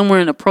be somewhere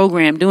in a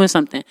program doing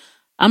something.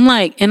 I'm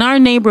like, in our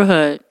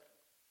neighborhood,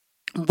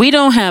 we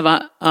don't have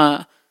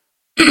a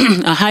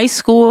high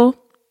school.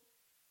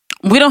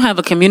 We don't have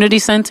a community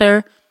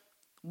center.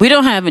 We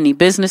don't have any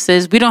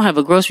businesses. We don't have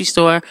a grocery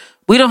store.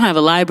 We don't have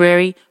a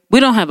library. We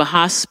don't have a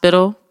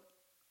hospital.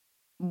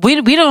 We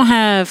don't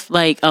have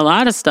like a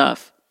lot of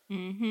stuff.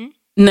 Mm-hmm.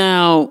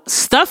 Now,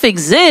 stuff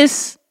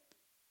exists,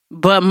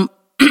 but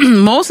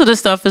most of the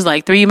stuff is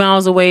like 3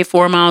 miles away,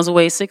 4 miles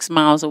away, 6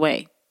 miles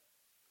away.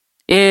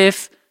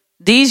 If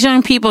these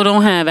young people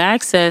don't have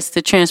access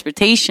to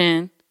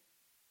transportation,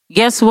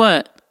 guess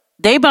what?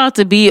 They about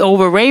to be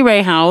over Ray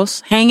Ray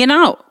house hanging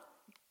out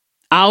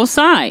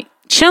outside,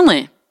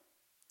 chilling.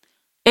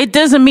 It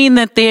doesn't mean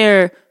that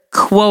they're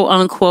quote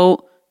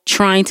unquote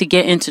trying to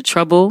get into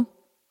trouble.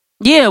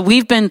 Yeah,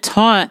 we've been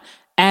taught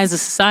as a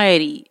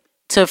society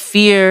to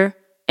fear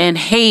and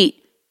hate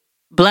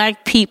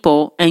black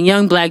people and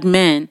young black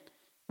men.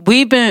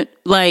 We've been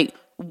like,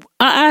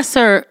 I asked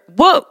her,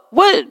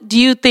 what do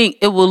you think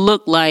it will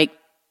look like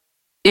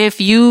if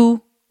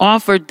you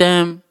offered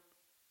them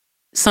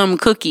some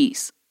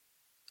cookies?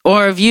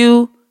 Or if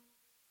you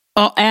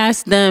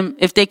asked them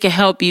if they could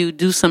help you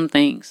do some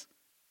things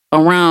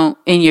around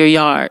in your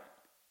yard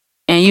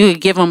and you could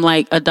give them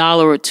like $1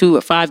 or $2 or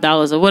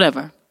 $5 or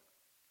whatever.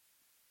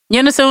 You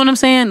understand what I'm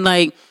saying?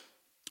 Like,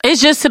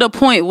 it's just to the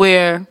point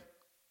where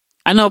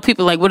I know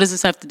people like, what does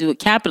this have to do with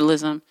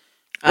capitalism?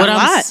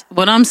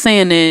 What I'm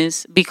saying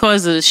is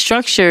because of the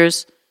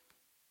structures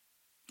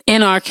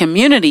in our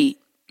community.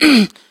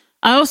 I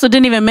also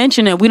didn't even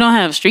mention that we don't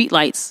have street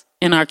lights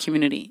in our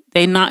community.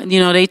 They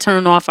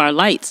turn off our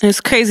lights.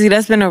 It's crazy.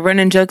 That's been a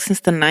running joke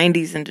since the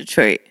 90s in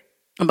Detroit.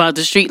 About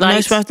the street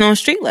lights? No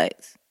street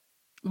lights.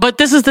 But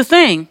this is the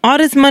thing. All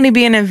this money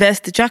being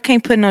invested, y'all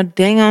can't put no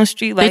dang on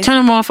street lights. They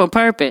turn them off on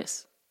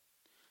purpose.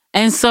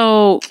 And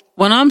so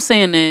what I'm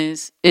saying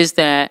is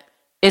that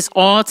it's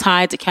all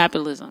tied to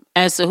capitalism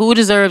as to who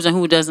deserves and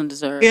who doesn't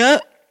deserve.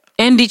 Yep.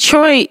 In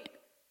Detroit,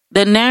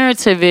 the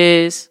narrative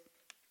is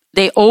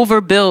they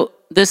overbuilt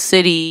the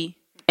city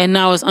and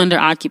now it's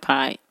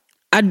underoccupied.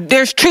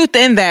 There's truth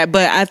in that,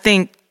 but I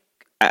think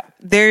I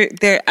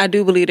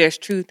do believe there's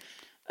truth.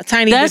 A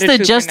tiny That's bit of the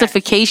truth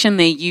justification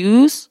they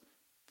use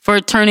for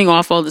turning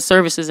off all the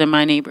services in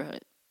my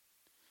neighborhood.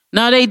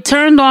 Now, they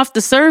turned off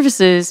the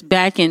services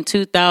back in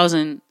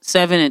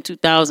 2007 and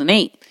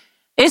 2008.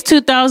 It's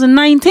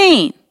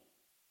 2019.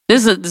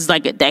 This is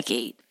like a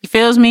decade. You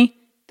feels me?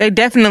 They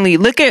definitely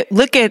look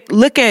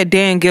at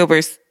Dan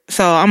Gilbert's.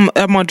 So I'm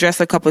gonna address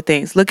a couple of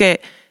things. Look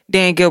at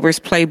Dan Gilbert's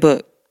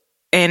playbook,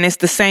 and it's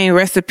the same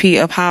recipe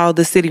of how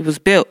the city was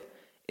built.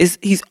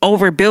 He's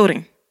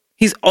overbuilding.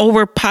 He's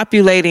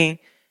overpopulating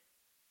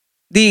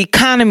the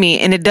economy,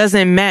 and it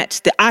doesn't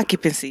match the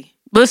occupancy.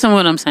 Listen to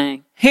what I'm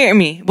saying. Hear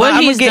me.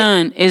 What he's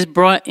done is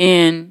brought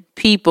in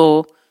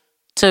people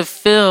to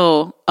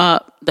fill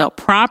up the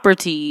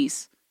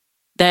properties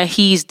that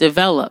he's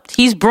developed.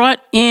 He's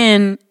brought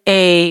in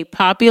a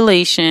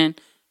population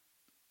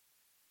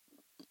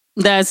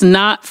that's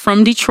not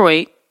from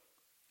Detroit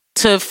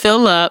to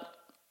fill up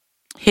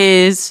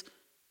his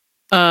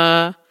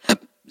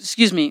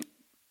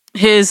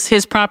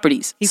his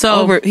properties.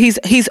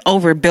 He's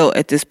overbuilt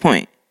at this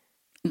point.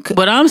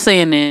 What I'm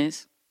saying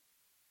is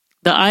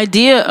the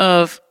idea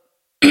of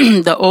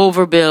the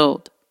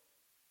overbuild,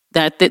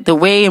 that the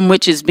way in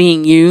which it's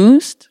being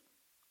used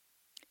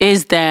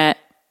is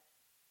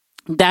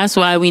that's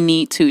why we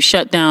need to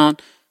shut down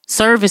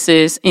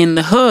services in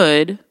the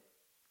hood.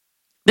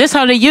 This is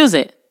how they use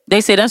it. They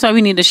say that's why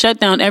we need to shut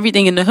down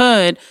everything in the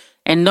hood,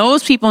 and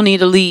those people need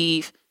to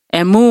leave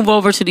and move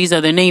over to these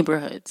other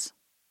neighborhoods.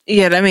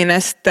 Yeah, I mean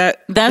that's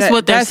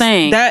what they're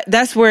saying.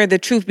 That's where the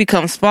truth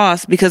becomes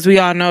false, because we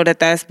all know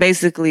that's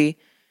basically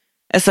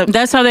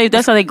that's how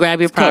they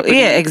grab your property.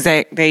 Yeah,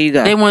 exactly. There you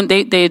go.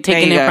 They're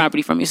taking their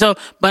property from you. So,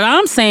 but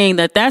I'm saying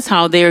that's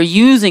how they're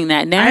using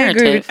that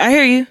narrative. I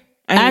hear you.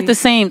 At the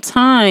same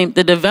time,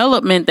 the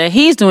development that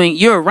he's doing,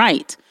 you're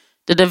right.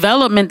 The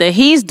development that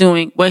he's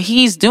doing, what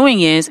he's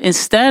doing is,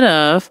 instead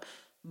of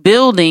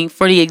building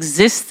for the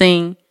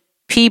existing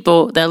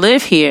people that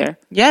live here,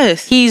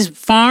 yes, he's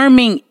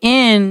farming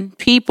in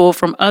people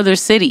from other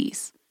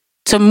cities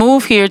to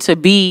move here to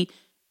be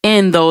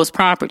in those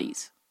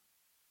properties.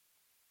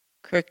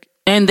 Correct.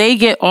 And they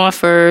get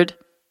offered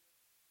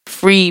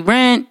free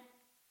rent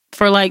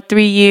for like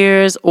 3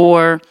 years,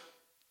 or,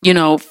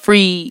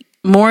 free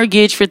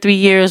mortgage for 3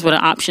 years with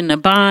an option to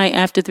buy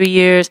after 3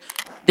 years.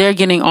 They're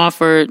getting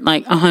offered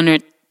like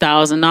 $100,000,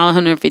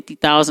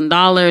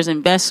 $150,000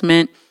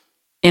 investment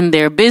in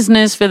their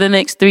business for the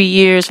next 3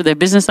 years, for their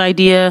business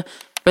idea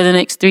for the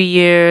next 3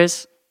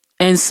 years.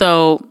 And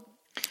so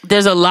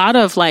there's a lot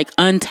of like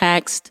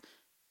untaxed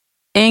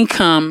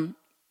income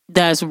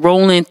that's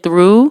rolling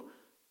through,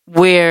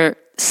 where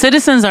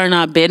citizens are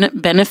not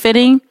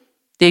benefiting.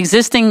 The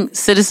existing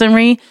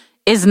citizenry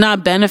is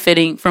not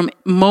benefiting from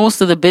most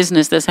of the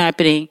business that's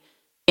happening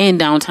in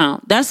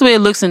downtown. That's the way it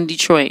looks in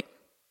Detroit.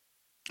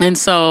 And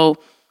so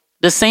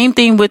the same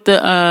thing with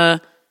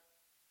the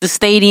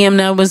stadium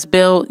that was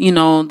built, the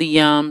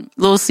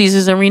Little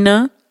Caesars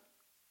Arena,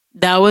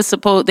 that was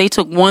they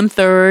took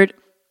 1/3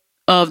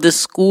 of the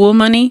school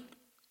money.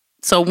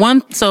 So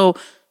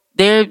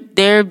they're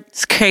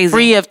it's crazy.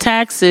 Free of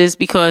taxes,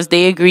 because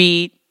they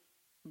agreed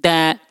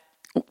that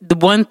the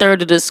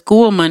 1/3 of the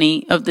school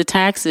money of the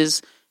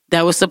taxes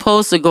that was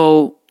supposed to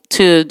go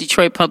to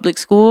Detroit public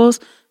schools,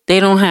 they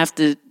don't have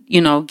to,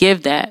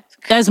 give that.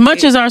 As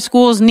much as our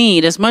schools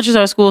need, as much as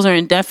our schools are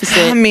in deficit,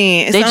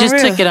 it's they just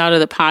unreal. took it out of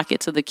the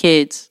pockets of the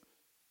kids.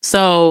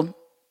 So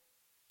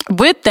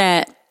with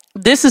that,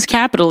 this is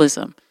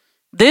capitalism.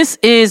 This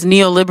is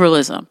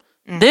neoliberalism.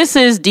 This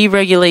is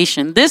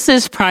deregulation. This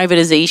is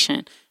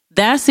privatization.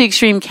 That's the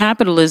extreme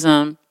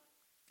capitalism.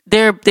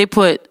 They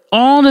put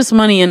all this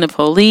money into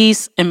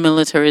police and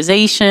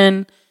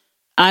militarization.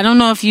 I don't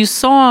know if you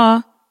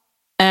saw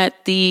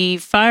at the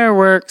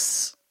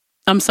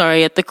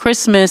at the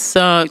Christmas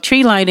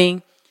tree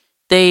lighting,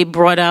 they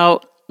brought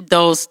out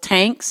those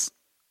tanks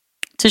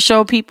to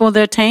show people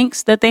their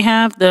tanks that they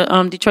have, the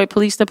Detroit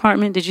Police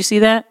Department. Did you see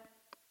that?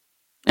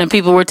 And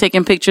people were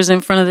taking pictures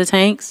in front of the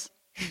tanks.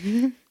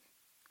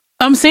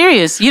 I'm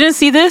serious. You didn't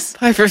see this?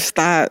 Piper,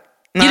 stop.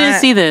 You didn't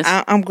see this?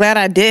 I'm glad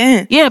I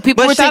didn't. Yeah,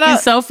 people were taking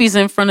selfies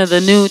in front of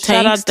the new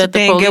tanks that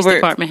the police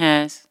department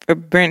has. For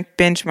giving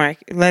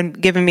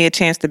me a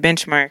chance to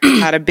benchmark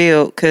how to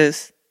build,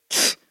 because,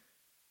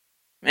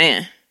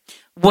 man.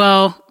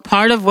 Well,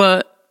 part of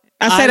what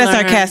I say that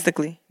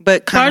sarcastically,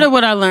 but part of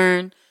what I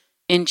learned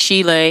in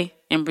Chile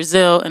and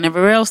Brazil and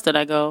everywhere else that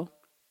I go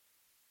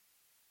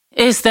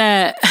is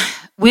that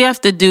we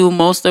have to do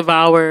most of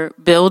our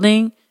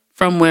building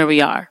from where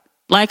we are.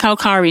 Like how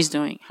Kari's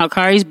doing. How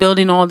Kari's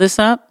building all this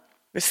up.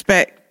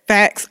 Respect.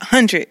 Facts.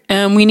 100.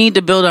 And we need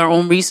to build our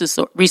own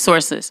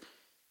resources.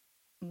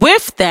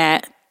 With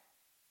that,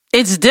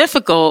 it's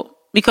difficult,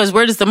 because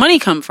where does the money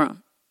come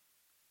from?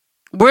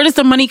 Where does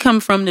the money come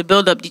from to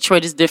build up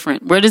Detroit is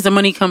different. Where does the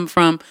money come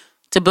from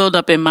to build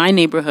up in my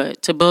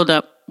neighborhood, to build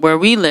up where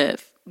we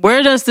live?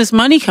 Where does this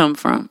money come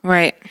from?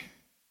 Right.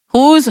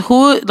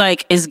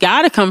 It's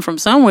got to come from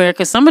somewhere,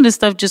 because some of this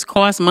stuff just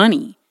costs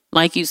money,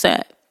 like you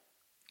said.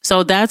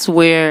 So that's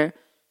where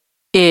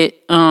it's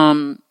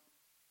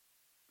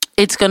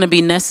going to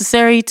be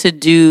necessary to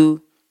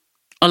do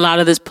a lot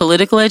of this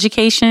political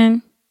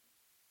education,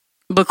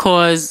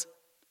 because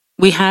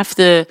we have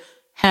to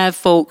have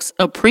folks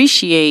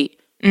appreciate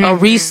a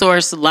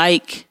resource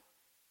like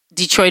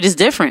Detroit is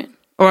different,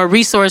 or a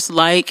resource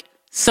like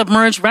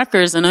submerged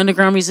records and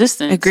underground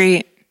resistance.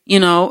 Agreed. You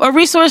know, a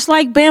resource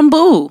like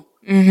Bamboo.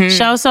 Mm-hmm.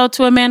 Shouts out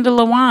to Amanda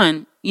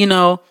Lawan. You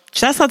know,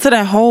 shouts out to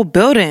that whole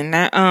building.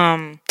 That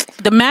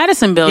the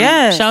Madison building.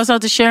 Yes. Shouts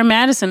out to Sharon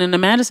Madison in the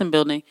Madison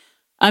building.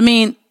 I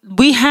mean,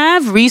 we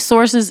have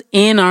resources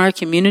in our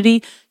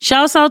community.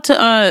 Shouts out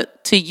to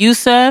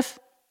Yusef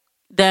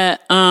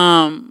that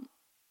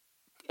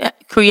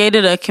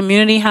created a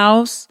community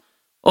house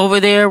over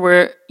there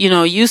where, you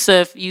know,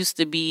 Yusef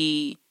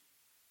Shakur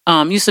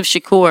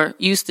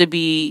used to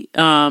be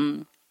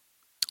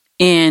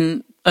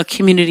in a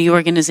community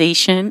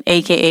organization,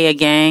 aka a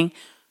gang,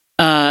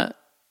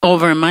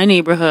 over in my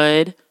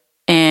neighborhood,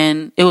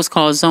 and it was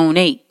called Zone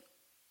 8.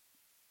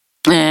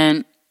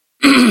 And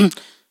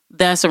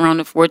that's around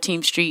the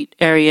 14th Street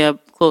area,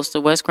 close to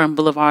West Grand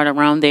Boulevard,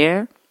 around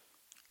there.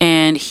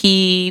 And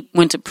he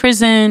went to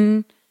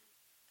prison.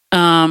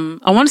 I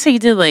want to say he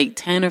did like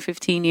 10 or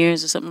 15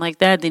 years or something like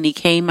that. Then he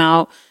came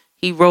out.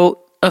 He wrote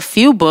a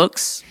few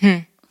books.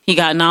 He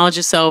got Knowledge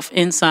of Self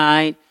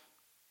inside.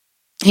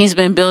 He's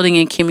been building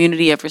in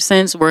community ever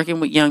since,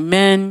 working with young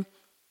men,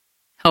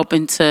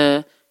 helping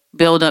to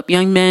build up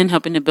young men,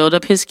 helping to build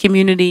up his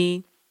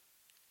community,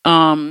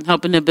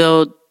 helping to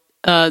build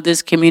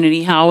this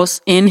community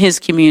house in his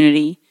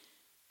community.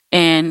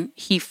 And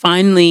he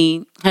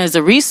finally has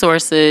the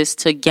resources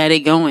to get it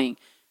going.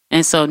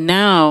 And so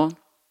now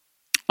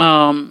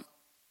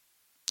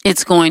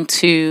it's going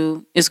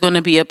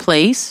to be a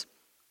place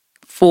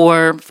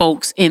for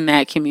folks in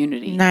that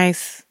community.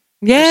 Nice.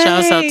 Yeah.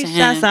 Shouts out to him.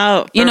 Shouts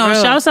out. You know,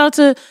 real. Shouts out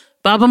to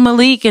Baba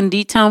Malik and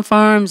D-Town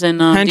Farms and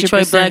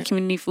Detroit 100%. Black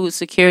Community Food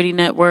Security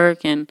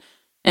Network and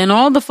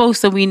all the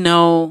folks that we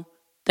know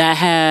that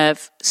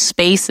have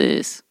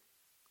spaces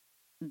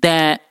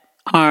that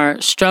are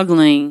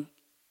struggling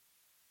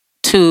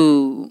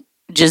to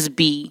just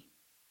be,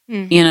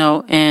 you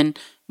know,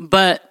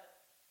 but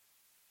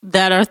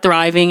that are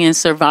thriving and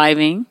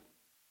surviving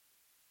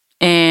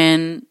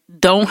and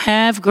don't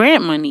have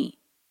grant money,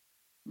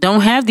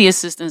 don't have the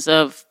assistance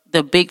of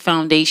the big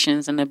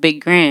foundations and the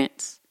big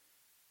grants.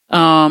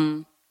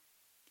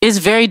 It's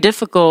very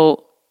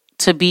difficult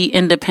to be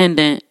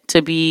independent,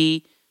 to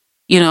be,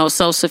 you know,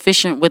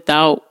 self-sufficient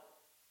without,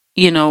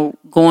 you know,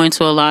 going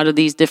to a lot of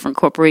these different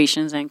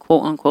corporations and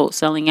quote unquote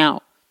selling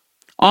out.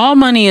 All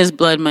money is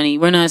blood money.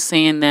 We're not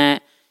saying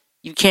that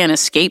you can't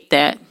escape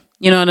that.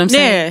 You know what I'm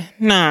saying? Yeah,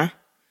 nah.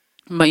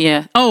 But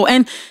yeah. Oh,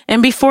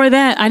 and before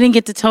that, I didn't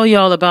get to tell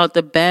y'all about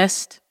the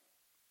best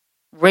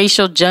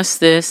racial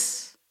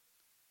justice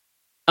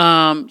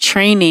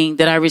training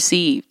that I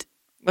received.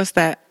 What's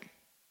that?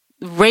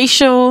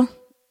 Racial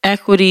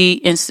Equity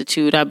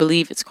Institute, I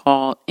believe it's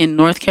called, in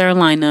North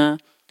Carolina.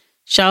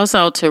 Shouts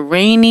out to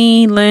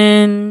Rainey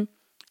Lynn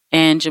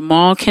and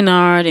Jamal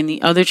Kennard and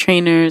the other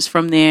trainers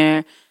from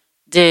there.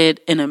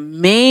 Did an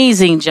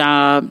amazing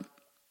job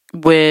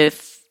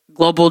with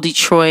Global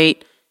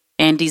Detroit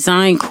and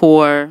Design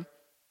Corps,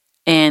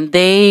 and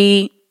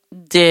they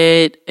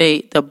did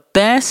the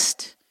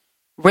best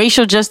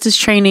racial justice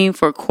training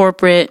for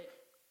corporate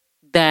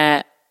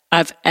that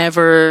I've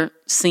ever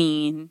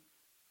seen.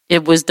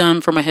 It was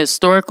done from a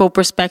historical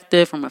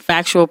perspective, from a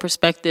factual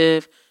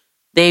perspective.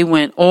 They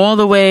went all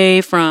the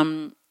way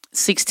from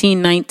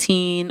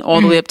 1619 all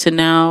the way up to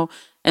now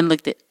and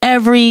looked at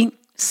every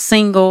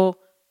single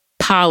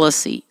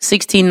policy.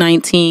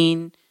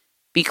 1619,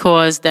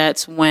 because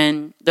that's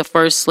when the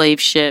first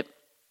slave ship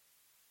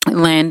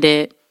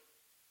landed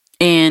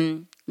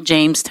in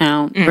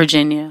Jamestown,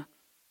 Virginia.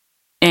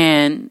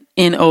 And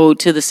in ode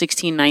to the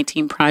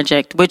 1619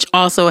 Project, which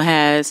also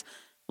has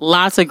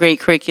lots of great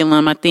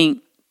curriculum. I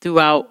think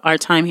throughout our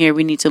time here,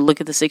 we need to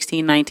look at the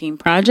 1619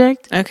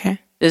 Project. Okay.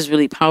 It's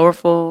really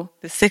powerful.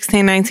 The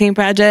 1619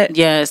 Project?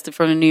 Yes,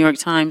 from the New York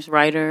Times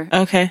writer.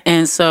 Okay.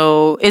 And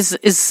so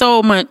it's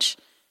so much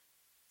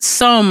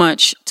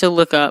to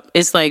look up.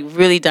 It's like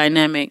really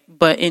dynamic.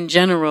 But in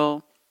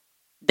general,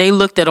 they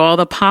looked at all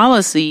the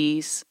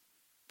policies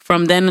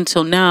from then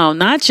until now,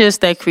 not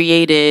just that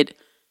created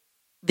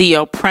the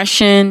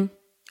oppression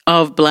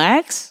of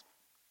blacks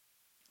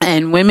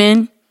and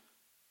women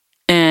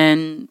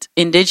and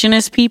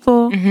indigenous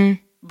people,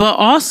 but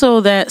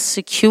also that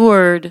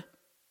secured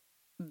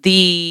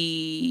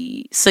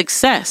the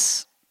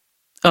success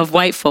of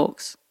white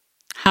folks,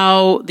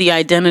 how the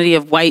identity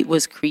of white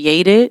was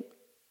created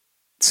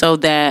so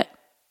that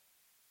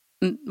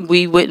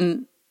we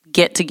wouldn't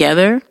get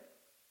together.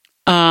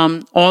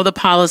 All the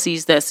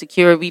policies that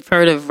secure, we've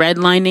heard of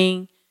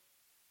redlining.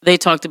 They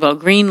talked about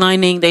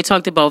greenlining. They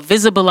talked about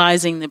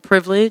visibilizing the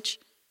privilege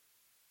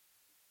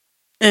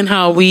and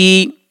how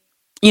we,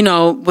 you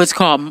know,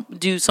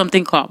 do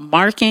something called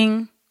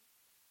marking.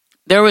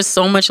 There was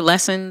so much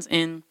lessons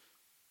in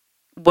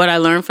what I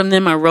learned from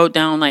them. I wrote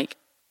down like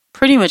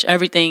pretty much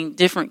everything,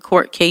 different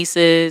court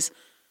cases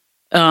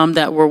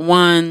that were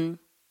won,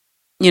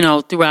 you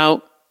know,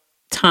 throughout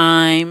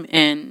time,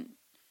 and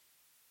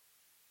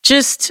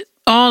just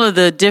all of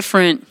the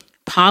different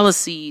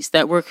policies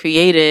that were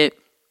created,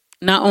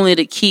 not only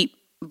to keep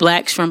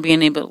blacks from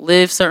being able to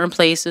live certain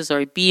places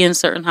or be in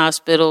certain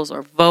hospitals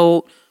or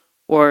vote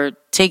or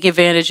take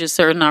advantage of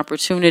certain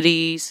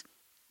opportunities,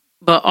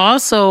 but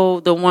also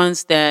the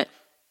ones that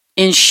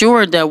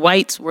ensured that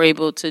whites were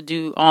able to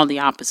do all the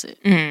opposite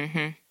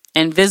and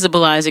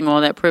visibilizing all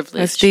that privilege.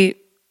 That's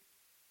deep.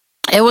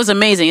 It was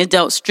amazing. It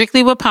dealt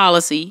strictly with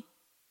policy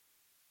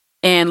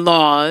and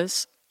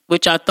laws,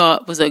 which I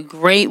thought was a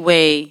great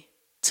way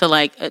to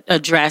like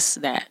address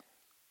that.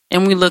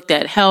 And we looked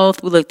at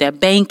health, we looked at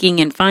banking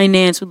and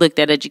finance, we looked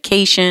at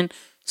education,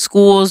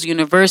 schools,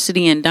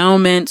 university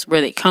endowments, where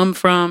they come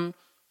from.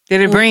 Who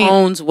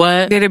owns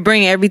what? Did it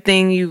bring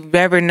everything you've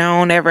ever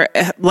known, ever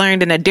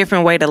learned in a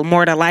different way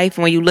more to life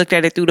when you looked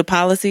at it through the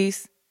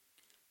policies?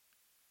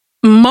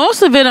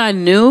 Most of it I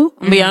knew,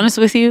 to be honest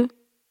with you.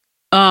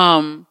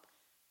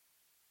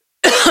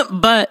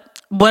 But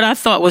what I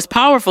thought was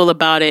powerful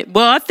about it,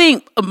 well, I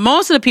think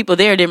most of the people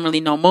there didn't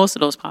really know most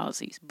of those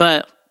policies.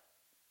 But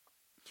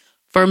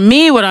for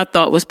me, what I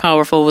thought was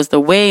powerful was the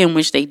way in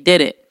which they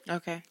did it.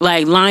 Okay.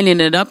 Like lining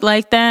it up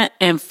like that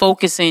and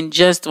focusing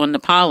just on the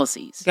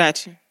policies.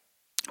 Gotcha.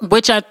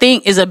 Which I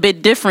think is a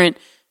bit different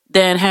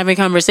than having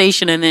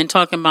conversation and then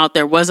talking about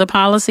there was a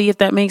policy, if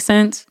that makes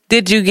sense.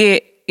 Did you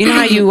get, you know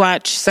how you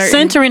watch certain...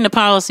 Centering the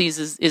policies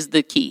is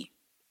the key.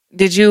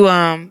 Did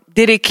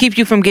it keep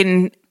you from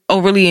getting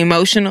overly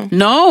emotional?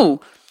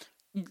 No.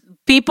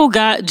 People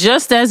got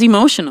just as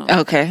emotional.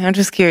 Okay, I'm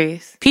just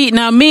curious.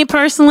 Now, me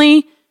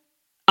personally,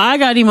 I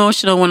got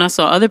emotional when I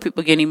saw other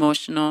people get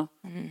emotional.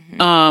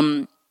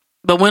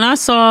 But when I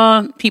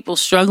saw people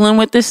struggling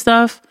with this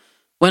stuff,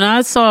 when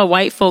I saw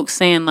white folks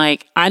saying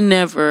like, I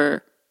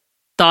never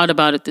thought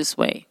about it this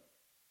way.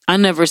 I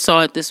never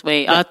saw it this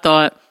way. I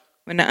thought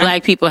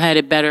black people had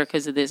it better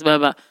because of this, blah,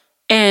 blah.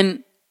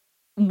 And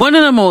one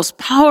of the most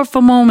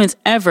powerful moments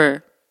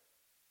ever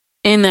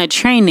in that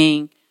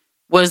training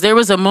was there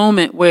was a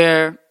moment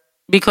where,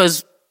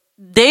 because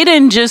they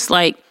didn't just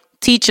like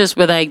teach us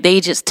with like, they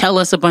just tell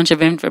us a bunch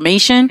of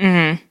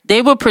information.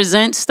 They would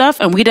present stuff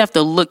and we'd have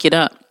to look it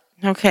up.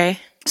 Okay.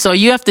 So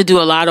you have to do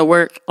a lot of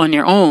work on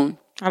your own.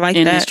 I like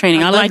in that. This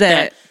training. I love like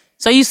that.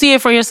 So you see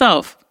it for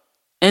yourself.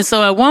 And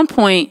so at one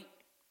point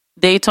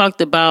they talked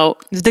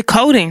about... It's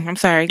decoding. I'm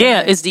sorry.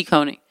 Yeah, it's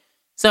decoding.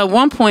 So at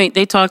one point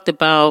they talked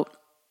about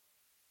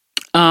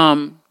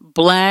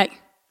black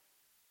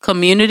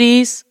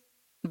communities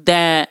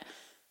that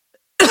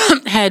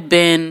had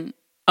been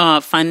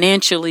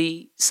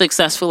financially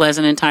successful as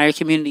an entire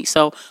community.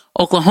 So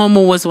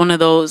Oklahoma was one of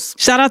those.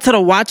 Shout out to the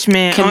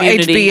Watchmen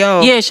community.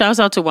 On HBO. Yeah, shouts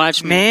out to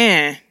Watchmen.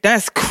 Man,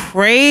 that's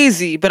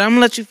crazy. But I'm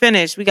gonna let you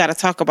finish. We got to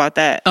talk about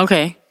that.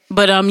 Okay,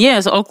 but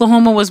so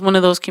Oklahoma was one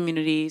of those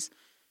communities.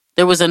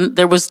 There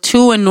was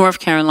two in North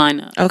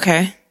Carolina.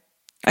 Okay,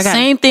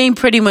 Same thing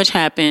pretty much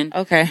happened.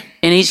 Okay,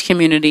 in each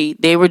community,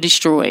 they were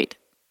destroyed,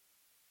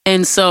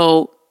 and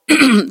so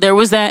there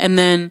was that, and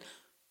then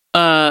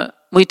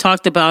we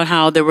talked about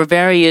how there were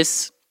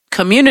various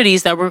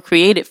communities that were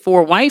created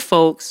for white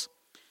folks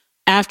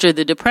after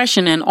the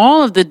Depression, and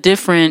all of the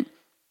different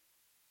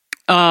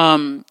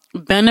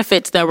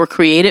benefits that were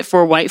created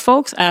for white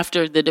folks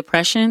after the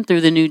Depression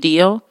through the New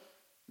Deal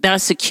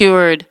that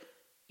secured,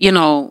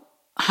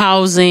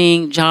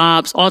 housing,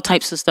 jobs, all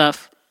types of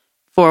stuff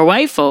for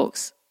white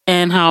folks,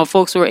 and how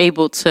folks were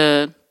able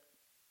to,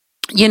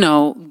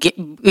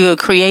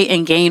 create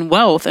and gain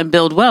wealth and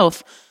build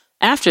wealth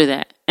after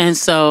that. And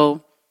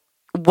so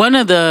one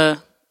of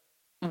the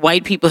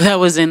white people that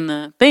was in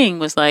the thing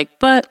was like,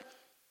 but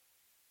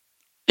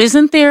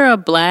aren't there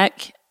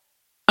black,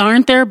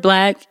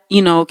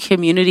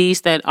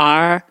 communities that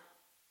are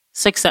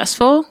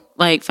successful,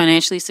 like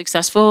financially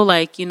successful,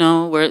 like,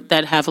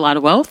 that have a lot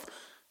of wealth?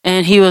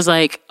 And he was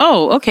like,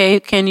 oh, okay,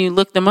 can you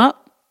look them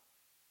up?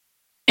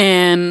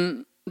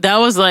 And that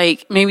was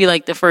like, maybe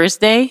like the first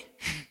day,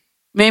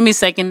 maybe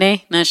second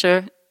day, not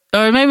sure.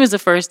 Or maybe it was the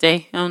first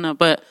day, I don't know.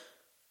 But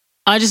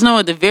I just know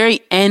at the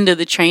very end of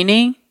the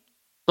training,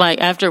 like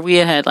after we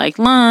had like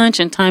lunch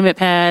and time had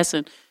passed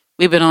and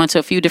we've been on to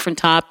a few different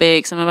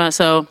topics.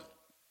 So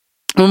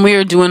when we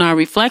were doing our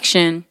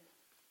reflection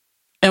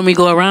and we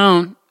go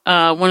around,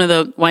 one of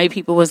the white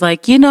people was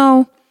like,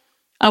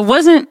 I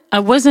wasn't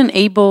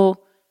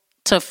able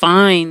to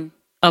find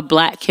a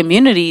black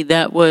community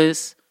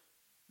that's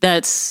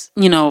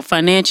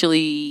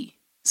financially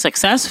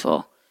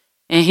successful.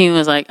 And he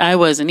was like, I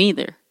wasn't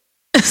either.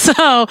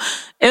 So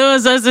it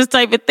was just this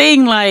type of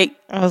thing, like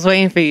I was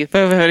waiting for you to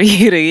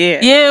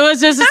yeah, it was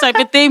just this type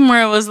of thing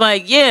where it was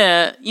like,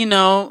 yeah,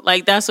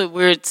 like that's what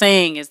we're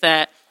saying, is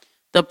that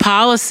the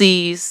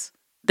policies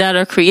that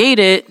are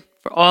created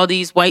for all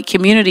these white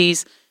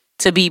communities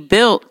to be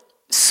built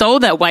so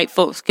that white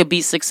folks could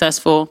be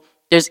successful,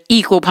 there's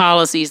equal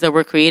policies that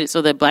were created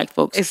so that black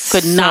folks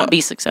could not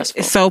be successful.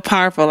 It's so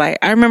powerful. Like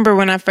I remember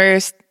when I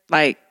first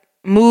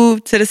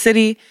moved to the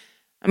city.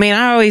 I mean,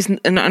 I always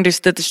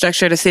understood the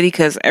structure of the city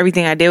because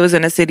everything I did was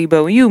in the city.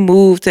 But when you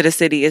move to the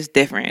city, it's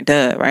different,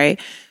 right?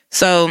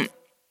 So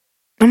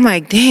I'm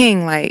like,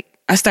 dang, like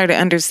I started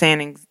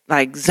understanding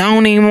like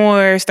zoning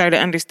more,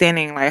 started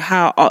understanding like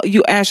how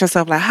you ask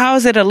yourself, like, how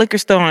is it a liquor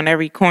store on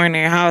every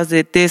corner? How is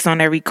it this on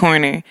every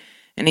corner?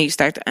 And then you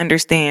start to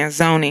understand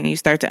zoning, you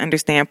start to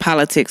understand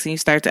politics, and you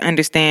start to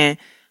understand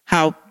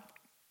how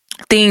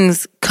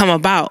things come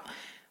about.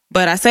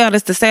 But I say all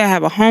this to say I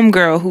have a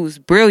homegirl who's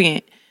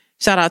brilliant.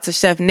 Shout out to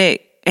Chef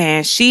Nick.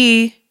 And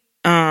she,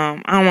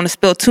 I don't want to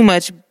spill too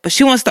much, but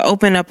she wants to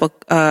open up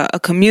a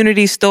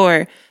community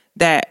store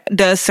that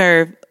does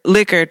serve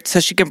liquor so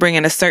she can bring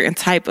in a certain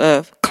type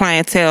of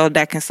clientele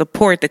that can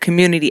support the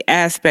community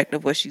aspect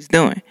of what she's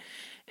doing.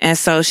 And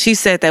so she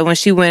said that when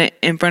she went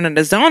in front of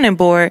the zoning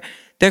board,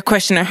 their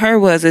question to her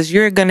was, is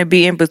you're going to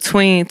be in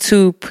between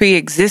two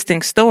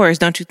pre-existing stores.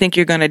 Don't you think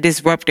you're going to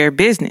disrupt their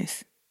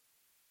business?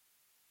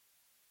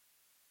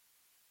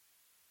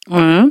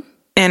 Mm-hmm.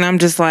 And I'm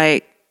just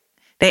like,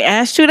 they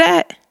asked you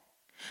that?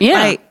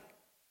 Yeah.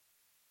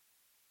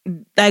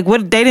 Like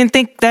what, they didn't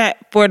think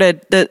that for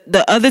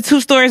the other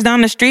two stores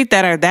down the street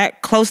that are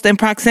that close in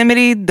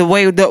proximity, the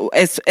way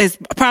it's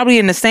probably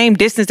in the same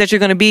distance that you're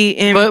going to be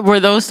in. But were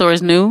those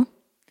stores new?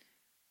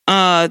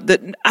 I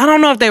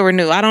don't know if they were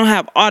new. I don't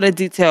have all the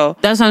detail.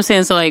 That's what I'm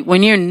saying. So like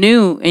when you're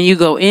new and you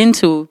go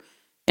into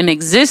an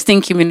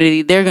existing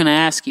community, they're going to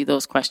ask you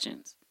those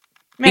questions.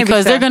 Maybe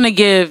because so. they're going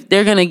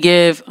to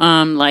give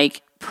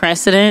like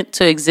precedent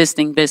to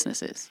existing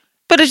businesses.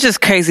 But it's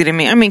just crazy to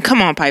me. I mean,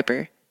 come on,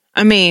 Piper.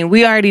 I mean,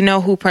 we already know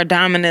who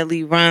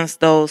predominantly runs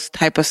those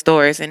type of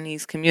stores in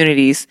these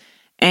communities.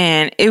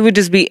 And it would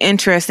just be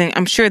interesting.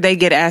 I'm sure they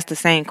get asked the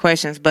same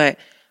questions, but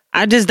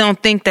I just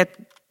don't think that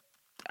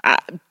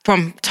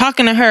from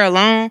talking to her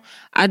alone,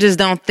 I just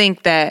don't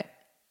think that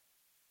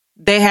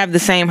they have the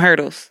same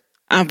hurdles.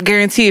 I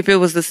guarantee if it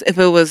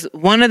was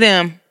one of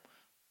them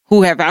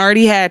who have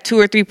already had 2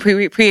 or 3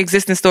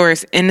 pre-existing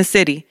stores in the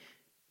city,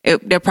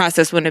 their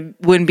process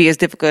wouldn't be as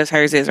difficult as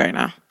hers is right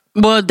now.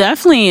 Well,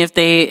 definitely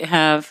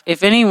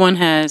if anyone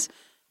has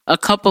a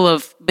couple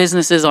of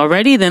businesses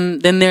already, then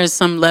there's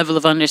some level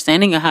of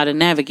understanding of how to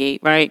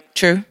navigate, right?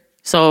 True.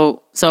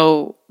 So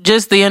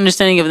just the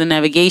understanding of the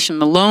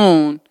navigation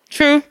alone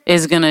True.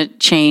 is going to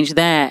change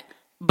that.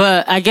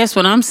 But I guess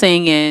what I'm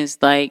saying is,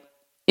 like,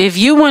 if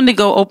you wanted to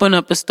go open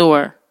up a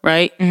store,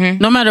 right?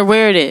 Mm-hmm. No matter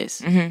where it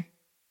is, mm-hmm.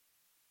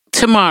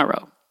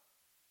 tomorrow,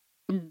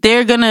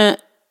 they're going to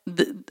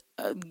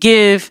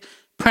give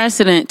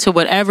precedent to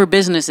whatever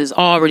business is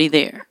already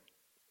there.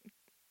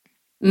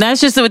 And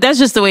that's just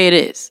the way it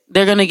is.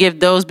 They're going to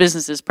give those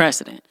businesses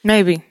precedent.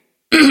 Maybe.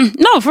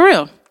 No, for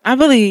real. I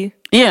believe.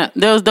 Yeah,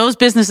 those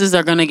businesses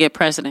are going to get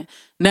precedent.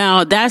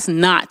 Now, that's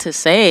not to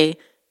say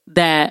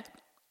that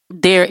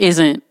there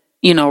isn't,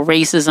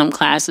 racism,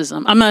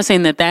 classism. I'm not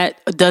saying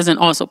that doesn't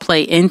also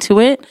play into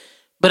it,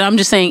 but I'm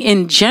just saying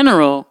in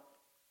general,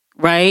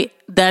 right?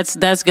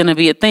 That's going to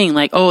be a thing.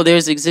 Like, oh,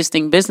 there's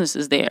existing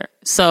businesses there,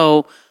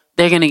 so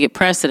they're going to get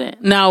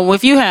precedent. Now,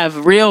 if you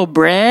have real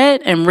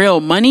bread and real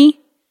money,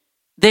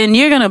 then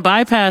you're going to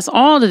bypass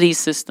all of these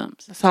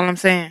systems. That's all I'm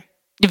saying.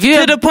 If you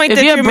have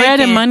bread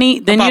and money,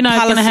 then you're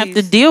not going to have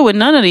to deal with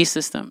none of these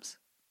systems.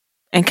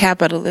 And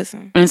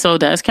capitalism. And so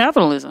that's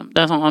capitalism.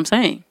 That's all I'm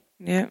saying.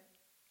 Yeah.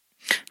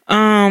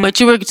 But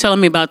you were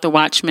telling me about The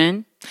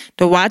Watchmen.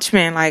 The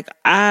Watchmen, like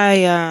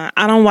I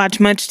don't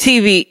watch much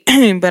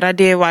TV, but I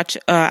did watch.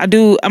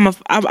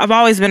 I've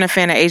always been a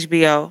fan of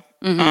HBO.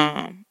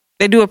 Mm-hmm.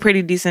 They do a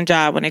pretty decent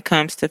job when it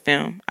comes to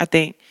film, I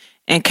think,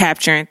 and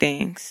capturing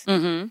things,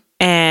 mm-hmm.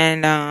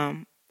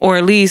 and or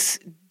at least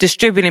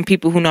distributing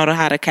people who know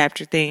how to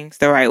capture things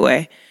the right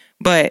way.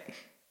 But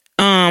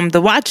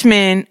The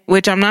Watchmen,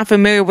 which I'm not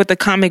familiar with the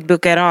comic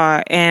book at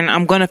all, and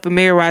I'm going to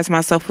familiarize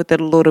myself with it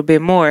a little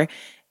bit more.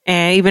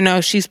 And even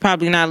though she's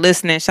probably not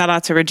listening, shout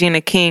out to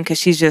Regina King because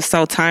she's just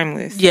so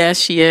timeless. Yes,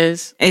 she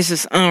is. It's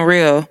just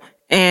unreal.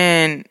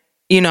 And,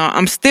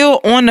 I'm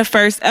still on the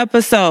first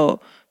episode,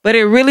 but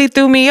it really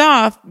threw me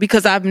off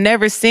because I've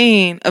never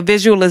seen a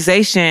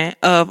visualization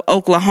of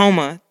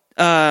Oklahoma.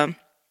 You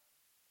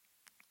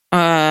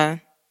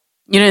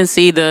didn't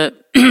see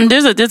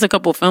there's a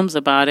couple films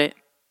about it.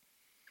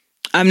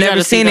 I've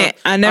never seen it.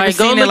 I never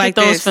seen it like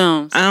those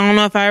films. I don't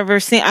know if I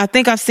ever seen. I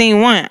think I've seen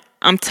one.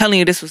 I'm telling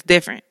you, this was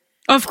different.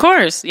 Of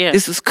course, yeah.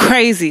 This was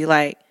crazy,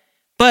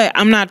 but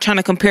I'm not trying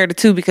to compare the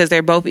two because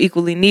they're both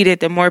equally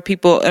needed.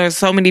 There's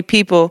so many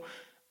people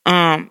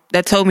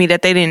that told me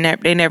that they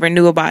never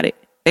knew about it.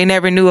 They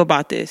never knew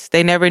about this.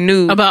 They never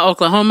knew about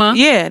Oklahoma.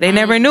 Yeah, they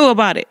never knew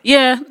about it.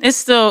 Yeah,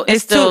 it's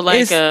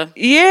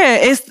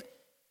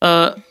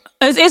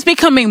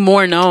becoming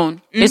more known.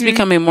 Mm-hmm. It's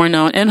becoming more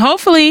known, and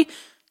hopefully,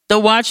 The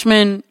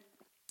Watchmen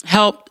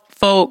helped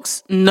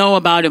folks know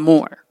about it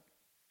more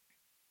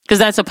because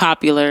that's a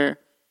popular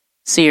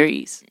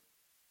series.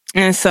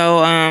 And so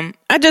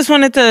I just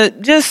wanted to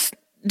just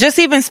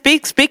even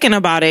speaking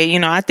about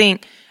it. I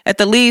think at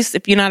the least,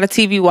 if you're not a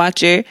TV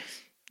watcher,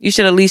 you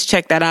should at least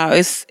check that out.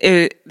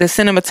 The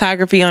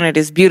cinematography on it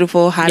is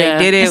beautiful. How they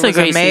did it was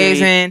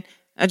amazing.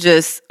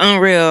 Just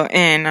unreal.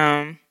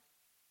 And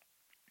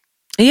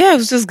it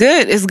was just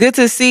good. It's good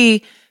to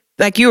see,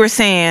 like you were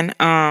saying,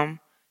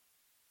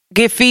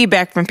 get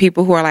feedback from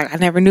people who are like, I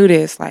never knew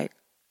this. Like,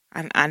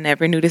 I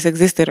never knew this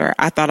existed, or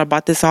I thought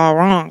about this all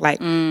wrong. Like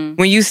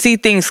when you see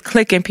things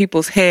click in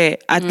people's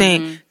head, I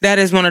think that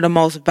is one of the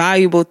most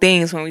valuable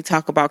things when we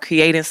talk about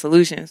creating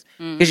solutions,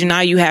 because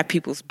now you have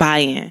people's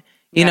buy-in.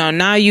 You know,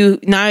 now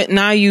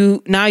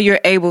you're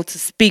able to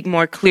speak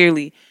more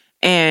clearly,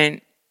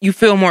 and you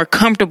feel more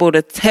comfortable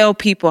to tell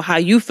people how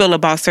you feel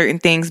about certain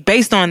things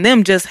based on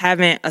them just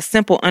having a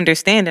simple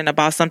understanding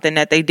about something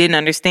that they didn't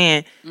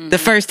understand the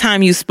first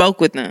time you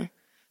spoke with them.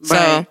 Right.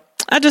 So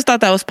I just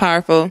thought that was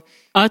powerful.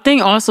 I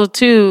think also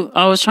too,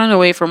 I was trying to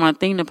wait for my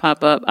thing to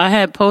pop up. I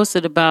had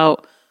posted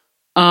about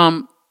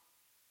a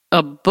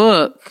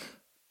book,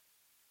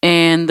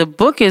 and the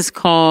book is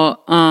called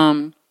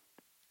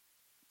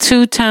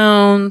Two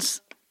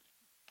Towns,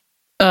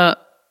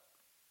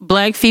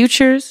 Black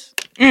Futures.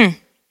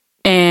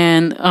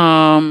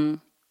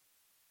 And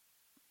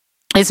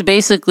it's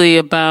basically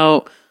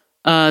about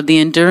the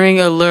enduring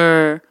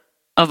allure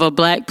of a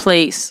black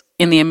place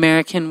in the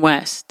American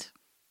West.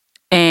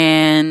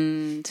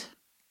 And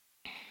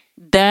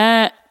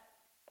that's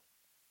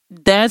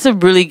a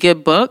really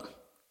good book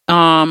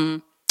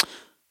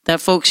that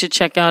folks should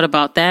check out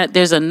about that.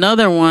 There's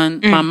another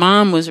one my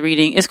mom was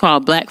reading. It's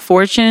called Black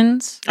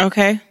Fortunes.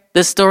 Okay.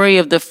 The story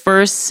of the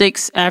first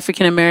 6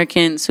 African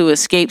Americans who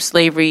escaped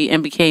slavery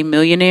and became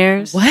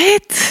millionaires.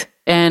 What?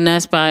 And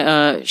that's by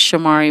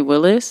Shamari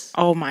Willis.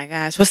 Oh my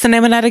gosh. What's the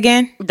name of that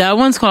again? That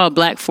one's called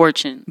Black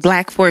Fortunes.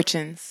 Black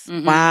Fortunes.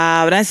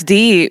 Wow, that's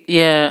deep.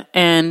 Yeah.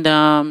 And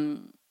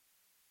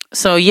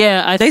so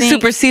yeah, I think they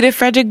superseded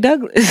Frederick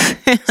Douglass.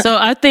 So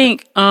I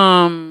think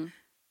from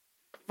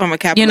a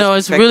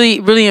capitalist it's really,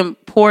 really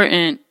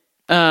important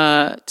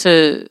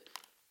to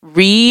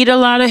read a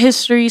lot of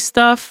history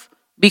stuff,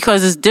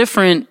 because it's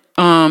different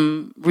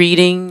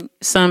reading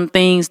some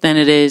things than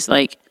it is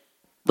like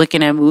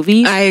looking at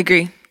movies. I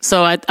agree.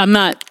 So I'm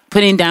not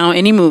putting down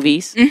any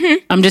movies.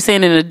 I'm just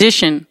saying, in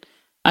addition,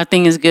 I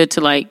think it's good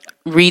to like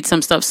read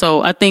some stuff.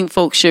 So I think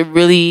folks should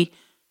really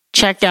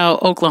check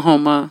out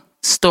Oklahoma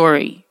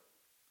Story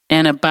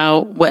and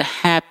about what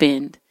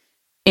happened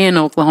in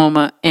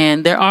Oklahoma.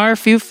 And there are a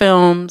few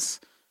films,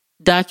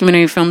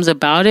 documentary films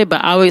about it,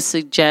 but I would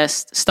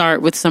suggest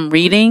start with some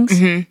readings.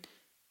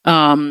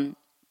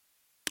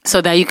 So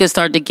that you can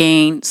start to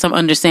gain some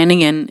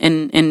understanding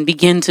and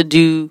begin to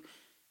do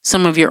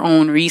some of your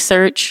own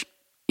research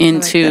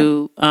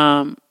into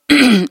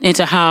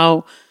into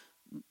how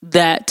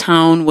that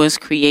town was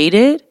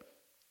created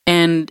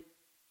and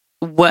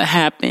what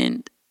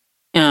happened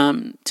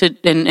and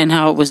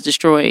how it was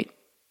destroyed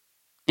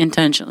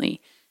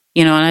intentionally.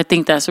 And I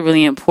think that's a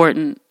really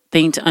important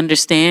thing to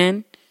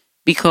understand,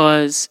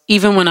 because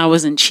even when I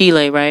was in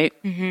Chile, right,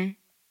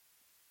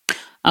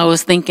 I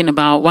was thinking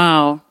about,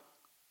 wow,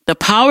 the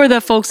power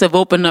that folks have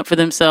opened up for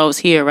themselves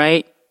here,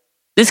 right?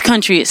 This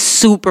country is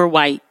super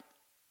white.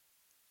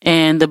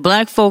 And the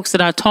black folks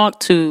that I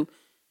talked to,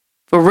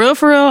 for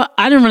real,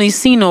 I didn't really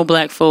see no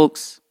black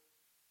folks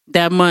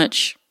that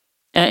much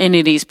at any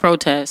of these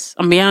protests.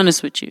 I'm gonna be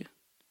honest with you.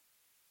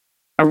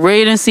 I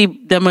really didn't see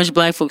that much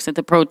black folks at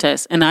the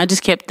protests. And I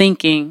just kept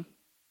thinking,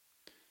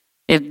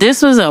 if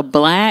this was a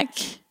black,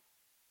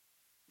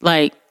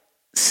 like,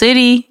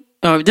 city,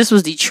 or if this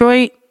was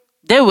Detroit,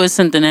 they would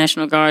send the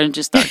National Guard and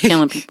just start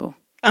killing people.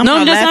 I'm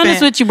just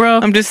honest with you, bro.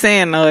 I'm just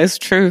saying, no, it's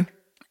true.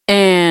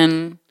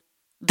 And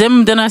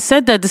then I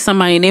said that to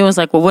somebody, and they was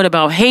like, well, what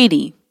about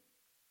Haiti?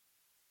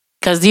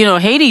 Because,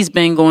 Haiti's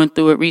been going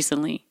through it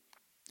recently.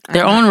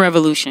 Their own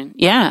revolution.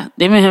 Yeah,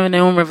 they've been having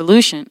their own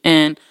revolution.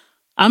 And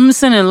I'm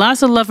sending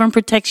lots of love and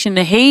protection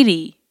to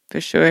Haiti. For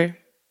sure.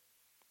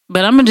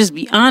 But I'm going to just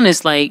be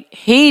honest, like,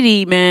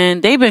 Haiti,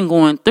 man, they've been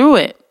going through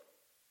it.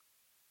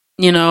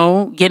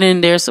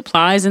 Getting their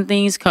supplies and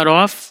things cut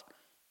off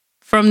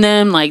from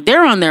them. Like,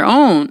 they're on their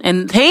own.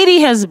 And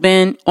Haiti has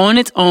been on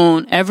its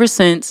own ever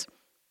since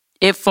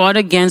it fought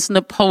against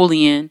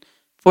Napoleon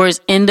for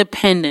its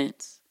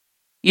independence.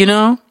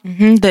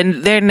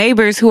 Their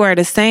neighbors, who are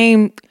the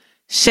same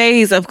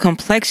shades of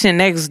complexion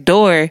next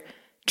door,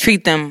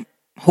 treat them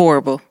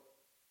horrible.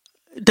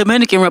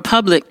 Dominican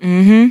Republic.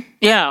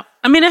 Yeah.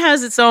 I mean, it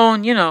has its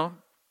own, internalized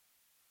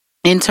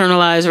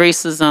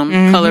racism,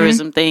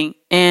 colorism thing.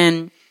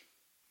 And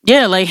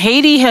yeah, like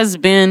Haiti has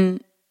been,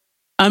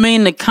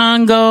 the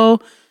Congo,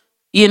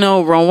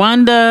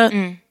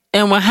 Rwanda.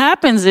 And what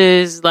happens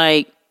is,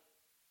 like,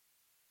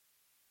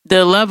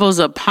 the levels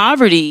of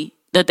poverty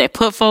that they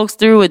put folks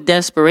through with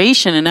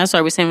desperation, and that's why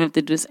we're saying we have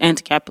to do this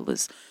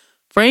anti-capitalist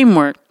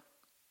framework,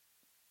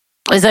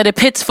 is that it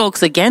pits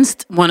folks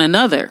against one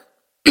another.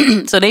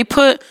 So they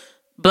put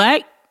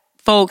black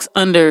folks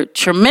under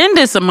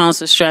tremendous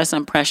amounts of stress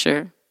and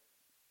pressure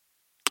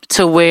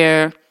to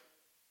where,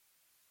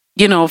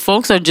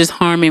 folks are just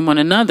harming one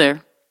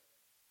another.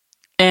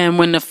 And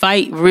when the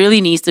fight really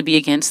needs to be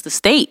against the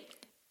state.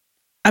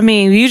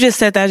 You just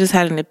said that. I just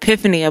had an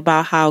epiphany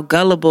about how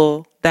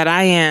gullible that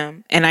I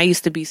am. And I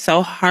used to be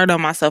so hard on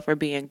myself for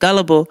being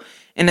gullible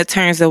in the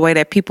terms of the way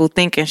that people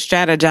think and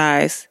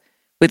strategize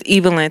with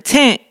evil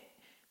intent.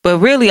 But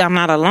really, I'm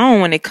not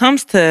alone when it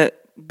comes to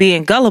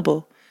being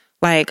gullible.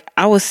 like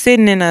I was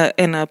sitting in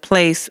a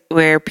place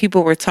where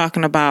people were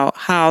talking about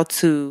how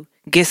to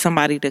get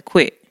somebody to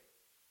quit.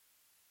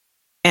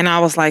 And I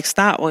was like,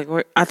 stop. Like,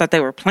 I thought they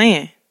were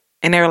playing.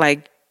 And they were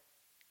like,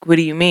 what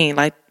do you mean?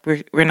 Like,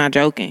 we're not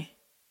joking.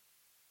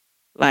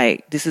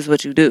 Like, this is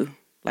what you do.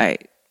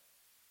 Like,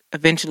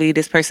 eventually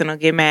this person will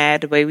get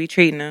mad the way we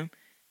treating them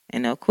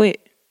and they'll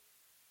quit.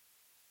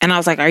 And I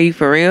was like, are you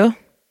for real?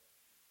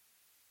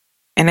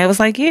 And they was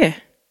like, yeah.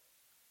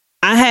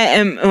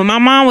 And my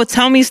mom would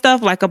tell me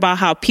stuff like about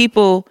how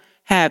people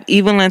have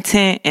evil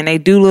intent and they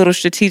do little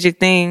strategic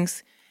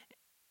things.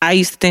 I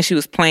used to think she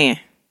was playing.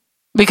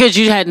 Because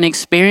you hadn't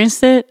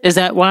experienced it? Is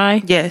that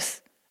why?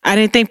 Yes. I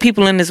didn't think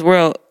people in this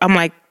world, I'm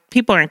like,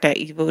 people aren't that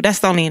evil.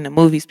 That's only in the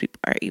movies people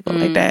are evil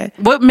like that.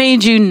 What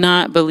made you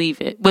not believe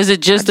it? Was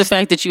it just the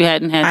fact that you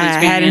hadn't had the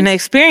experience? I hadn't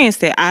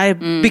experienced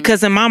it.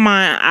 Because in my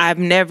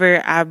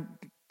mind,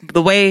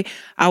 the way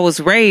I was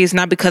raised,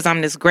 not because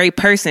I'm this great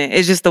person,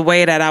 it's just the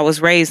way that I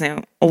was raised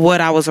and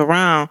what I was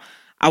around.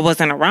 I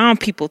wasn't around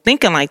people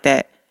thinking like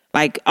that.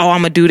 Like, oh,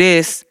 I'm going to do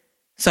this,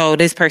 so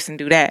this person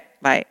do that.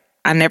 Like,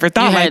 I never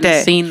thought like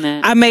that. Seen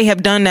that. I may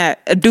have done that,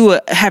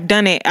 have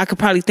done it. I could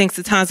probably think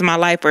of times in my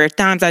life where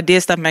times I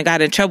did stuff and I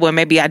got in trouble and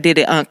maybe I did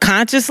it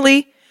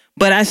unconsciously,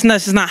 but that's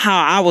just not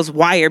how I was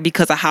wired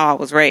because of how I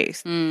was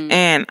raised.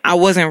 And I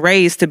wasn't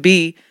raised to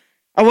be,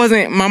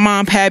 my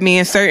mom had me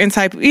in certain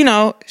type of,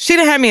 she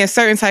didn't have me in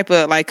certain type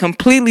of like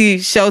completely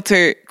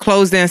sheltered,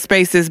 closed in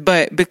spaces,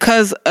 but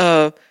because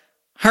of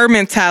her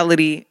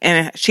mentality,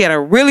 and she had a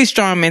really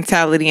strong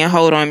mentality and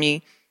hold on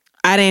me,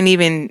 I didn't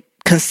even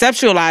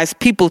conceptualize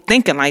people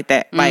thinking like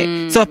that. Like,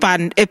 so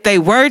if they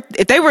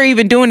were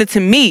even doing it to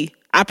me,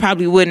 I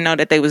probably wouldn't know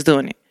that they was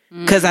doing it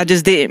because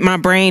my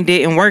brain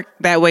didn't work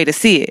that way to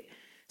see it.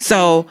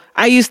 So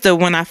I used to,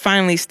 when I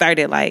finally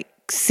started like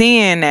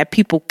seeing that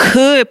people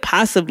could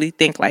possibly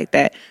think like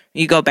that,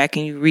 you go back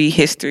and you read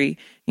history,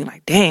 you're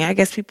like, dang, I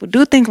guess people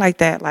do think like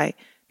that. Like,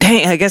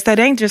 dang, I guess that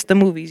ain't just the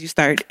movies. You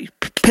start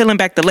peeling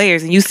back the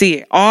layers and you see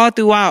it all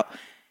throughout.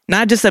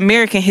 Not just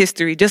American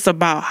history, just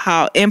about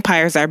how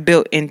empires are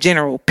built in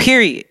general,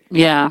 period.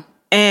 Yeah.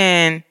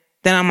 And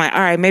then I'm like, all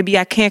right, maybe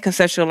I can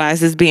conceptualize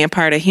this being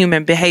part of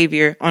human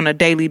behavior on a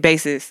daily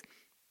basis.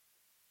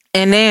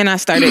 And then I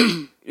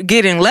started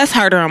getting less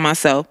harder on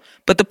myself.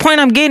 But the point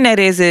I'm getting at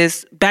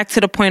is back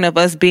to the point of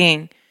us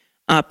being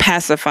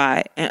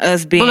pacified and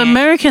us being... Well,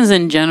 Americans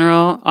in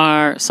general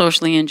are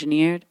socially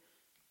engineered.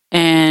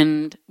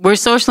 And we're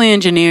socially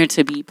engineered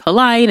to be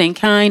polite and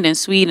kind and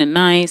sweet and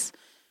nice.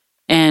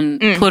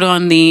 And put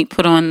on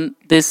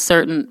this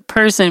certain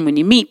person when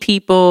you meet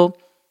people,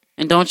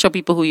 and don't show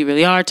people who you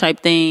really are type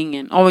thing,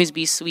 and always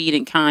be sweet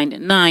and kind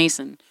and nice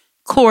and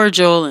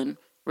cordial and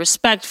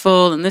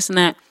respectful and this and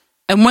that.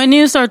 And when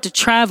you start to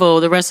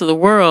travel the rest of the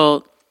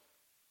world,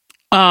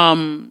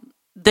 then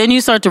you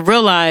start to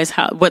realize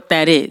what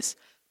that is.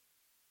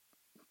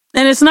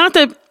 And it's not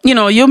that,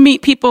 you'll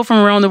meet people from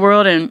around the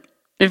world, and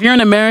if you're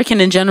an American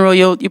in general,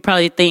 you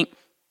probably think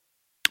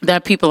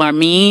that people are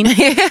mean.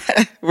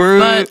 Rude.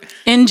 But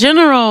in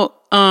general,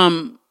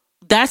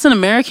 that's an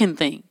American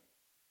thing.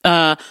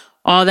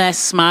 All that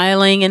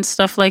smiling and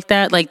stuff like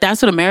that. Like,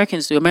 that's what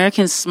Americans do.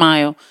 Americans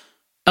smile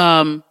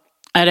at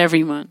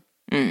everyone.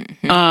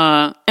 Mm-hmm.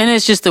 And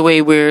it's just the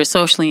way we're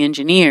socially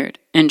engineered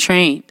and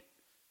trained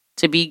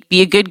to be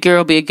a good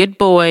girl, be a good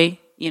boy,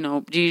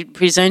 you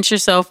present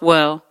yourself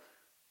well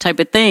type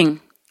of thing.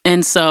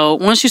 And so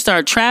once you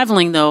start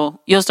traveling,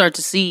 though, you'll start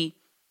to see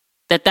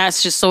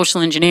that's just social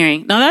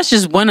engineering. Now, that's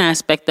just one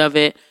aspect of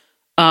it.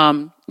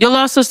 You'll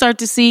also start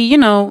to see,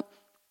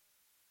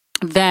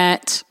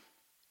 that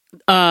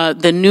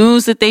the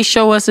news that they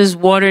show us is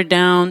watered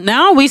down.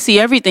 Now we see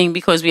everything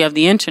because we have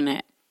the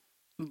internet.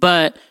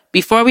 But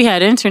before we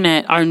had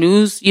internet, our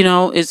news,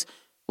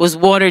 was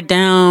watered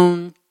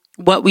down.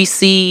 What we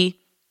see,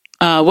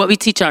 what we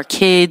teach our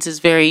kids is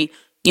very,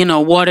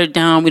 watered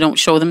down. We don't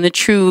show them the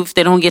truth.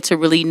 They don't get to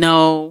really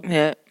know.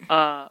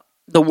 Yeah.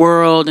 The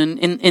world and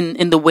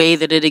in the way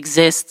that it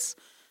exists,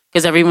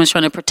 because everyone's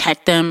trying to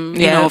protect them,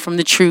 from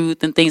the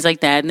truth and things like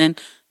that. And then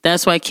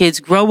that's why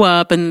kids grow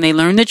up and they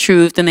learn the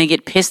truth and they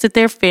get pissed at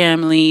their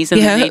families and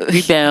then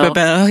they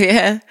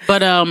rebel.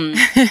 But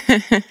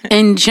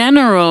in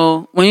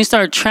general, when you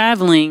start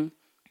traveling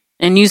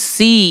and you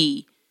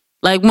see,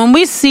 like when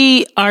we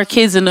see our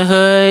kids in the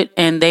hood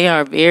and they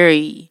are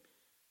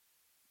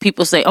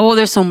people say, oh,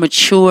 they're so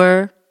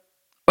mature,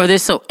 or they're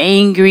so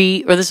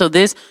angry, or they're so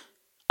this.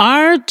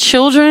 Our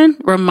children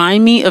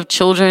remind me of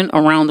children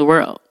around the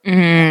world.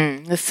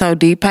 That's so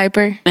deep,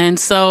 Piper. And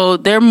so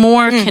they're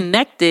more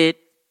connected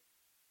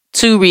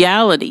to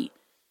reality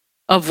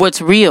of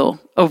what's real,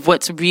 of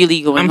what's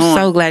really going on. I'm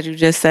so glad you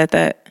just said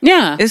that.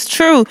 Yeah. It's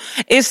true.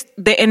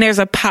 And there's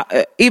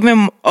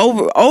even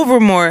over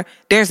more,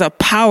 there's a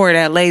power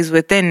that lays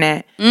within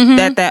that.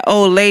 Mm-hmm. That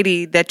old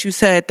lady that you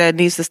said that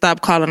needs to stop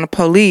calling the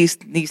police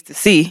needs to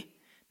see.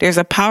 There's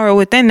a power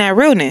within that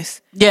realness.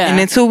 Yeah. And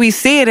until we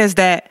see it as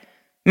that,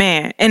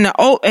 man, and the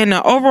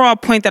overall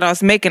point that I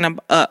was making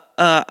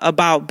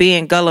about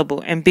being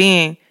gullible and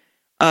being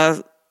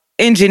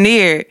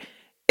engineered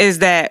is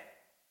that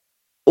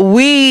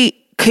we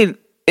could,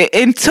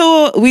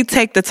 until we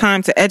take the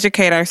time to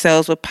educate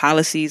ourselves with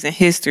policies and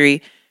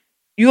history,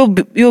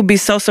 you'll be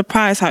so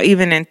surprised how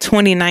even in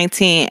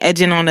 2019,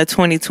 edging on to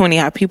 2020,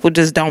 how people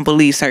just don't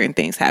believe certain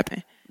things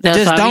happen.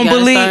 Just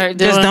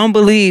don't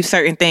believe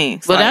certain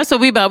things. Well, that's what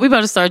we about. We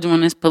about to start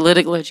doing this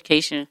political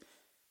education.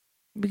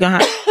 We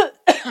gonna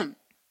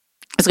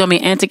it's gonna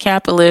be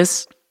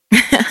anti-capitalist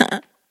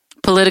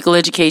political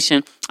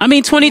education. I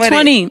mean,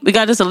 2020. We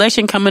got this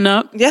election coming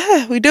up.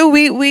 Yeah, we do.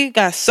 We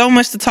got so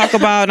much to talk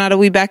about now that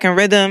we back in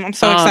rhythm. I'm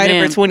so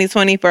excited for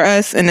 2020 for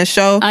us and the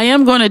show. I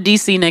am going to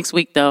DC next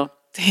week though.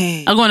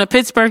 Dang. I'm going to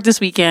Pittsburgh this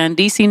weekend.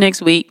 DC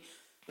next week.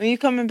 When you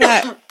coming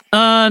back?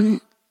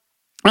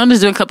 I'm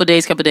just doing a couple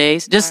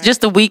days.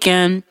 Just the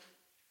weekend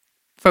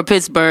for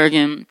Pittsburgh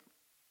and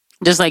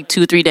just like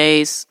 2-3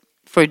 days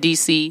for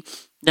DC.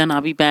 Then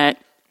I'll be back.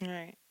 All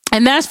right.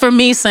 And that's for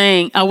me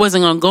saying I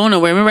wasn't going to go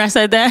nowhere. Remember I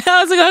said that?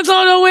 I wasn't going to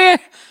go nowhere.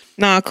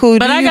 Nah, cool.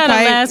 But I got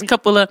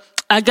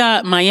I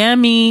got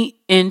Miami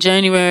in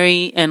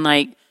January and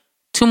like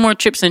 2 more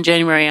trips in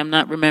January. I'm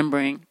not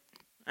remembering.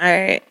 All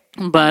right.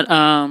 But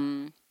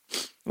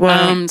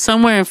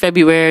somewhere in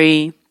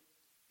February.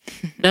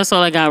 That's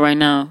all I got right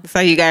now. That's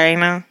all you got right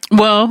now?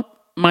 Well,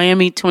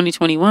 Miami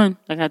 2021.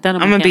 I got that on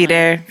my I'm going to be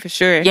there for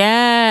sure.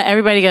 Yeah,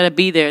 everybody got to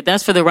be there.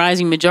 That's for the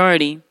rising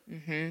majority.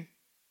 Mm-hmm.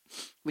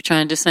 We're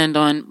trying to descend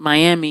on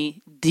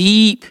Miami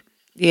deep.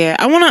 Yeah,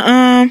 I want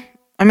to,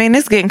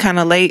 it's getting kind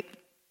of late,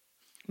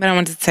 but I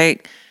want to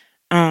take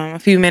a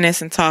few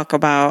minutes and talk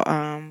about,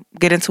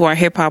 get into our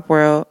hip hop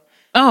world.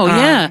 Oh,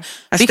 yeah.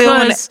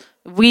 Because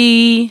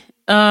we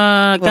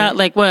got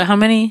like, how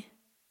many?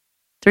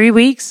 3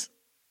 weeks?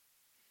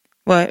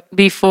 What?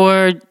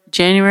 Before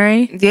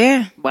January?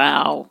 Yeah.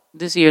 Wow.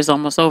 This year's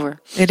almost over.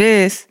 It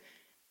is.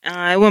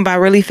 It went by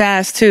really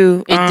fast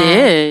too. It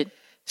did.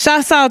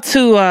 Shouts out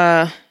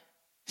to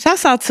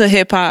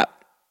hip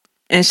hop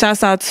and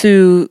shouts out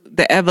to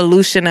the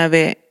evolution of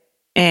it.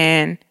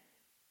 And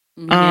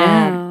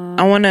I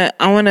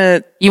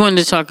wanna You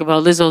wanted to talk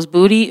about Lizzo's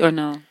booty or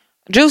no?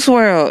 Juice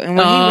WRLD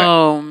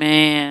and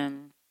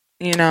man.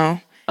 You know.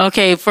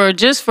 Okay, for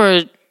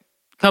a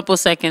couple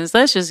seconds,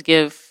 let's just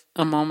give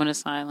a moment of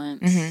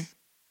silence. Mm-hmm.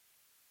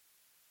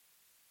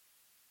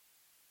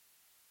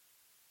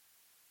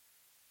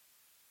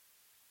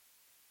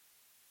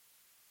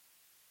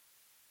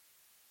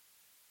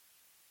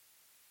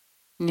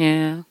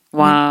 Yeah.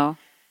 Wow.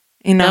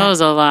 You know, that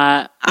was a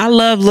lot. I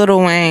love Lil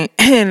Wayne,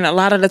 and a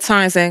lot of the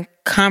times in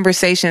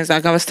conversations,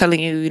 like I was telling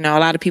you, you know, a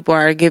lot of people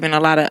are giving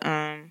a lot of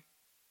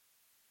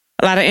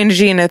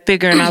energy into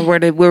figuring out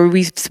where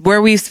we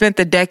spent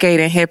the decade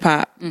in hip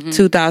hop,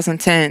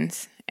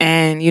 2010s.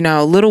 And, you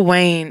know, Lil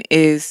Wayne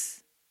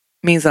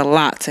means a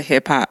lot to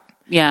hip hop.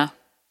 Yeah.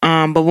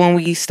 But when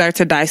we start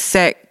to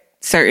dissect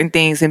certain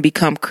things and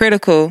become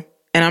critical,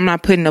 and I'm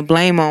not putting the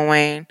blame on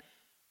Wayne,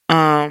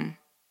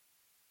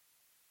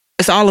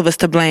 it's all of us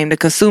to blame. The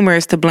consumer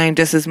is to blame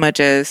just as much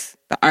as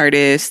the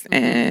artist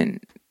and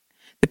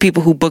the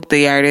people who book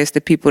the artist,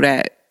 the people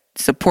that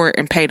support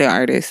and pay the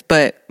artist.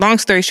 But long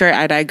story short,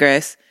 I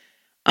digress.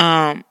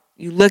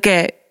 You look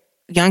at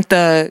Young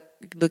Thug,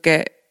 you look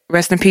at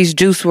rest in peace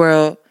Juice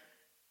WRLD,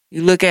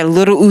 you look at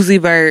Lil Uzi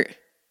Vert,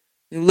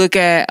 you look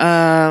at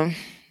a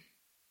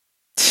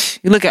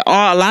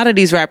lot of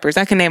these rappers.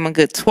 I can name a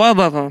good 12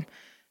 of them.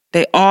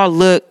 They all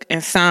look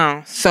and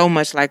sound so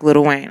much like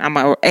Lil Wayne. I'm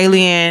an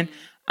alien.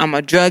 I'm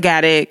a drug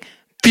addict.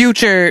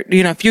 Future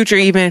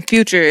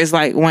is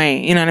like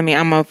Wayne. You know what I mean?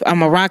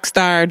 I'm a rock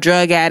star,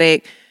 drug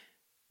addict.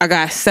 I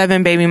got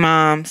 7 baby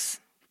moms.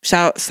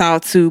 Shouts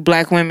out to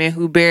black women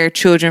who bear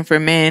children for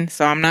men.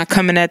 So I'm not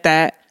coming at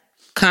that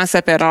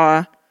concept at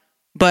all.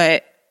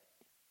 But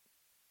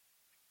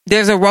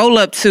there's a roll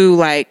up to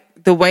like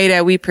the way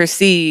that we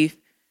perceive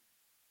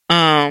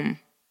fame.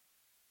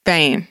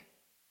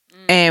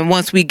 And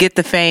once we get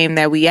the fame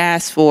that we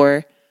ask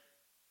for,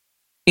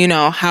 you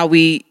know,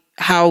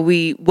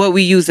 what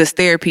we use as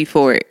therapy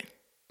for it.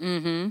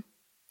 Mm-hmm.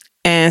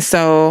 And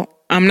so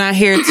I'm not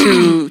here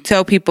to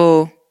tell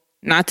people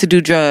not to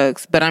do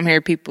drugs, but I'm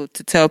here to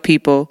tell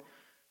people,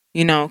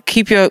 you know,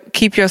 keep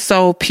your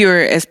soul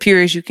pure as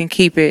you can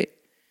keep it,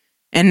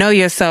 and know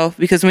yourself,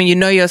 because when you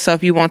know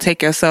yourself, you won't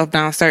take yourself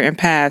down certain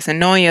paths. And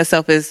knowing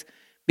yourself is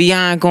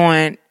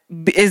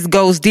it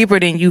goes deeper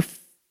than you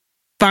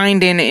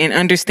finding and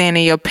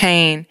understanding your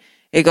pain.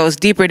 It goes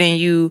deeper than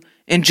you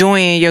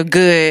enjoying your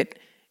good.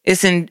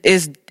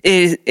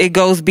 It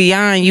goes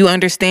beyond you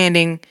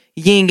understanding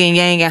yin and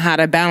yang and how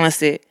to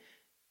balance it.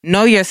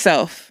 Know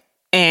yourself,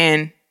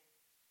 and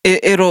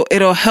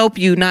it'll help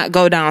you not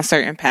go down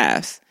certain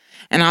paths.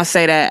 And I'll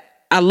say that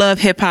I love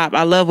hip hop.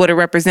 I love what it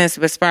represents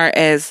as far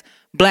as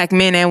black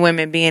men and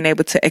women being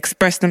able to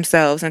express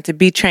themselves and to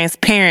be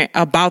transparent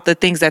about the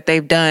things that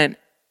they've done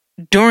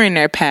during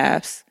their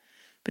paths.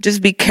 But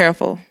just be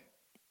careful.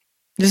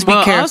 Just be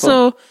careful.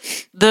 Also,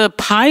 the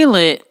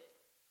pilot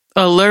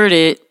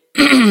alerted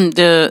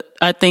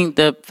I think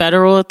the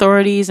federal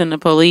authorities and the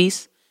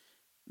police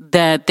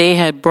that they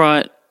had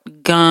brought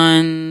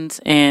guns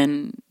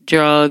and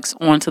drugs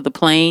onto the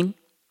plane.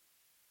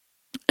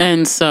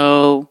 And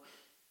so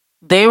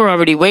they were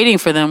already waiting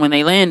for them when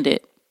they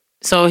landed.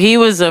 So he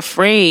was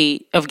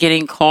afraid of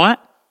getting caught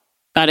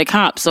by the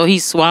cops. So he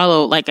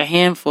swallowed like a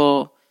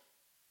handful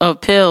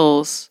of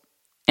pills.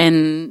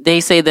 And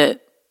they say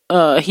that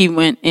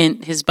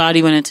his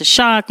body went into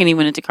shock and he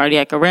went into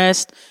cardiac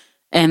arrest.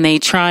 And they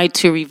tried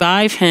to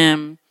revive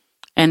him.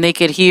 And they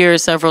could hear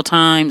several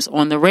times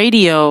on the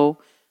radio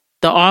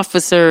the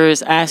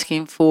officers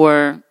asking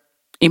for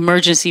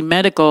emergency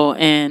medical,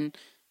 and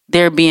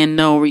there being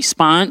no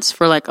response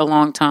for like a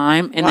long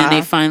time. And then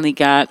they finally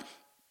got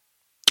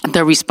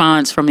the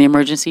response from the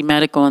emergency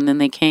medical, and then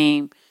they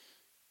came.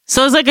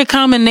 So it's like a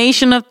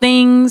combination of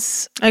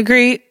things.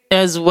 Agreed.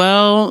 As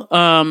well.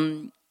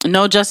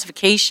 No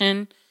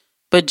justification,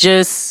 but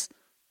just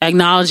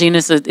acknowledging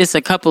it's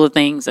a couple of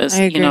things as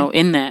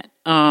in that.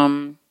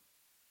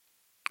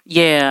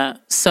 Yeah.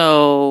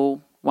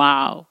 So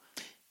wow.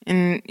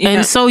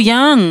 And so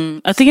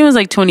young. I think it was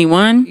like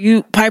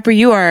 21. Piper,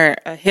 you are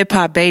a hip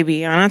hop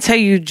baby. And I'll tell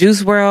you,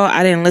 Juice WRLD,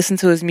 I didn't listen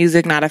to his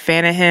music, not a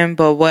fan of him,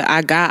 but what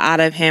I got out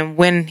of him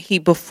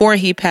before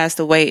he passed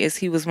away is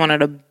he was one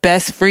of the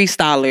best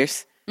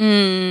freestylers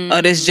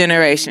of this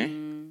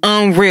generation.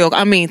 Unreal.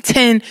 I mean,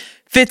 10,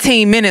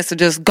 15 minutes of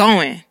just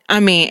going. I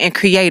mean, and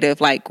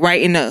creative, like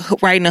writing the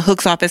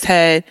hooks off his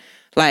head,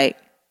 like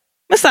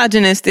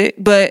misogynistic,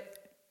 but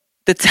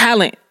the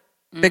talent,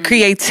 the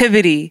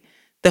creativity,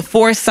 the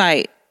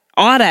foresight,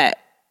 all that,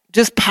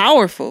 just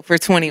powerful for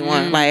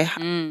 21.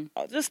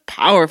 Just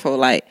powerful.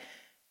 Like,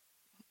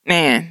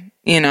 man,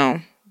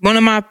 one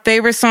of my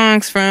favorite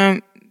songs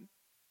from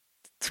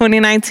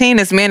 2019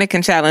 is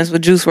Mannequin Challenge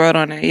with Juice WRLD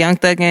on there. Young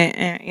Thug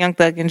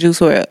and Juice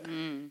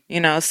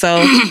WRLD.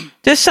 So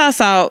just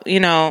shouts out,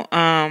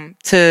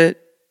 to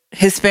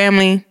his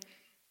family.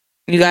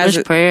 You guys,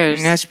 much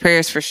prayers. Much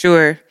prayers for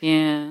sure.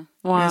 Yeah.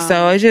 Wow. And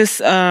so it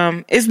just,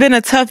 it's been a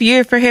tough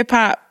year for hip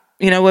hop.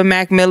 With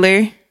Mac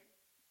Miller,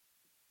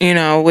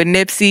 with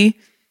Nipsey,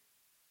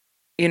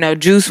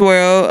 Juice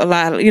WRLD, a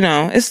lot of,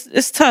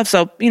 it's tough.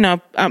 So,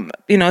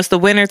 it's the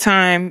winter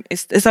time.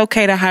 It's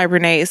okay to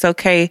hibernate. It's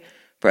okay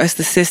for us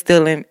to sit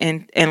still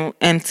and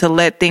to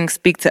let things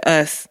speak to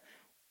us.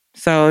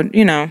 So,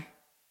 know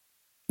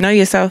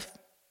yourself.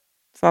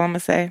 That's all I'm going to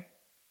say.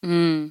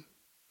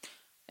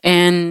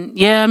 And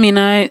yeah, I mean,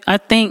 I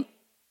think,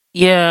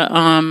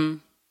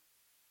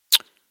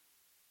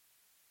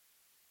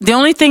 the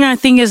only thing I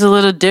think is a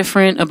little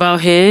different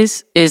about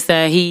his is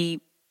that he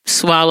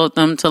swallowed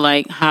them to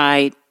like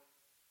hide.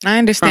 I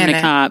understand from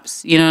the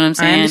cops. You know what I'm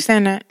saying? I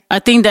understand that. I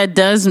think that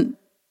does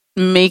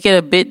make it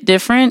a bit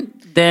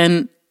different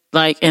than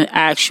like an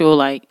actual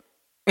like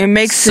it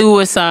makes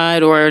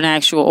suicide or an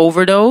actual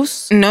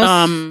overdose.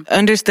 No,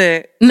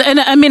 understood. And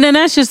I mean, and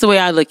that's just the way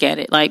I look at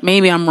it. Like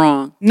maybe I'm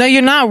wrong. No,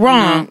 you're not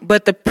wrong.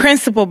 But the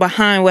principle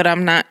behind what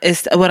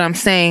I'm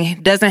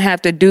saying doesn't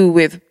have to do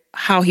with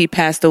how he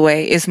passed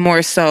away. It's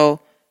more so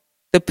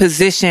the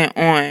position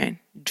on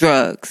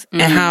drugs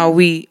and how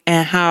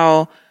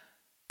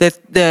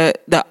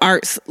the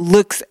arts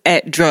looks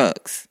at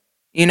drugs.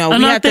 And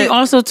I think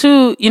also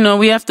too,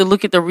 we have to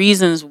look at the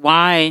reasons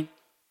why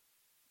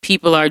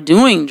people are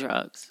doing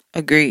drugs.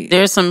 Agreed.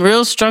 There's some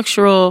real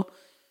structural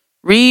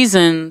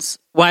reasons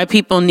why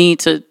people need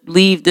to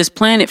leave this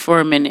planet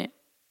for a minute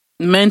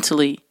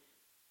mentally.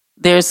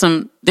 There's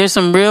some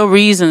real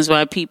reasons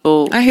why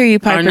people I hear you,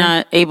 Piper. are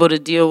not able to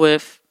deal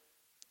with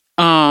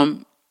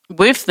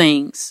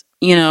things,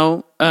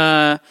 and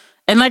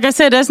like I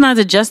said, that's not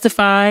to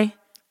justify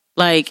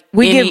like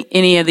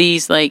any of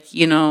these like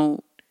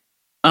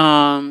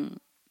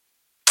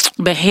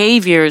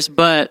behaviors,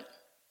 but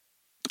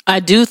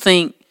I do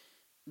think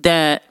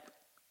that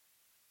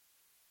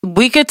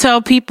we could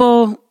tell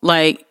people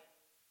like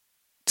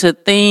to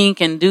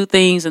think and do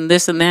things and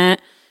this and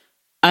that.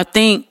 I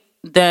think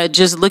that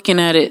just looking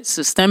at it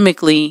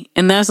systemically,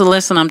 and that's a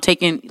lesson I'm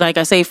taking, like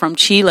I say, from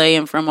Chile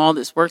and from all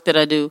this work that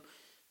I do,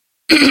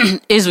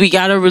 is we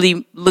got to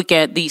really look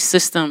at these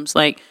systems.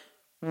 Like,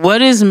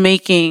 what is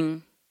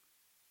making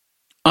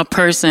a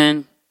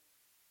person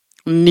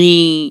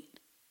need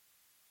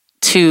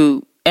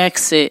to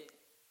exit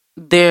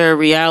their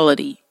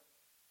reality?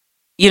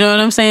 You know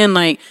what I'm saying?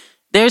 Like,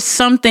 there's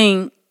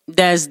something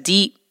that's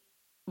deep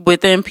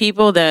within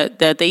people that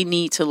they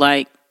need to,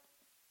 like,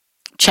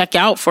 check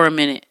out for a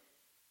minute.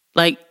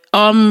 Like,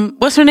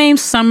 what's her name?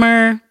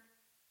 Summer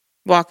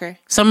Walker.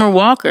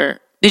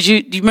 Do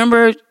you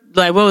remember,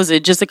 like, what was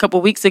it? Just a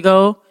couple weeks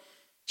ago,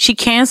 she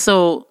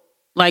canceled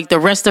like the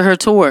rest of her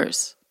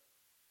tours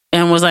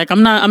and was like,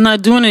 I'm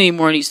not doing any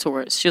more of these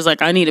tours. She was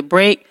like, I need a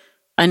break.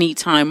 I need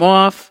time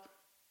off.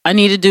 I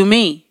need to do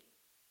me.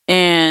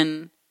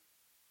 And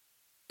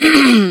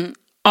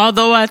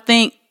although I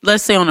think,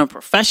 let's say on a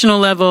professional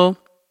level,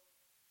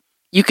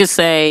 you could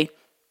say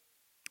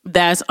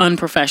that's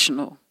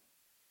unprofessional.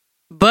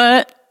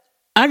 But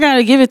I got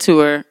to give it to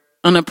her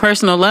on a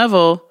personal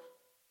level,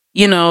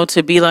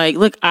 to be like,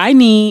 look, I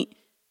need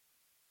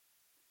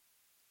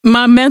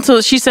my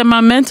mental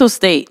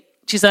state.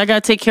 She said, I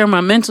got to take care of my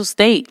mental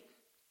state.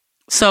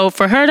 So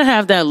for her to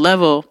have that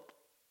level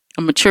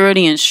of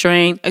maturity and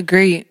strength,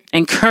 agreed,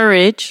 and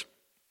courage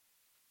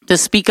to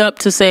speak up,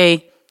 to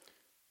say,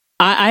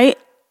 I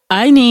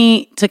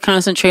need to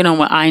concentrate on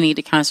what I need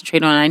to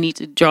concentrate on. I need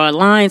to draw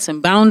lines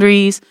and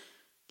boundaries.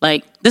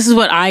 Like, this is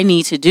what I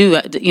need to do.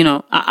 You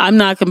know, I'm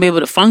not going to be able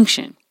to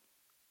function.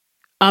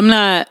 I'm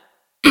not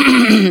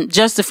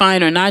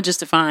justifying or not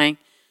justifying.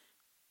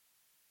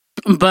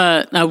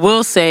 But I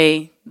will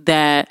say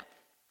that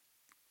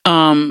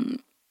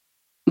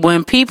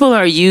when people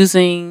are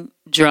using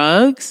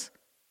drugs,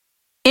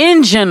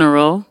 in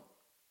general,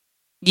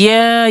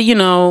 yeah, you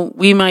know,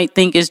 we might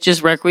think it's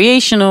just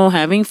recreational,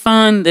 having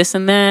fun, this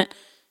and that.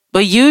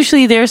 But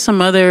usually there's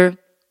some other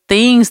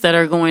things that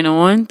are going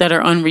on that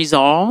are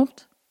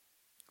unresolved,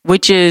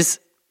 which is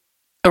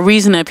a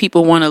reason that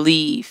people want to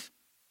leave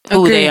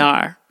who they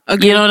are.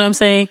 Agreed. You know what I'm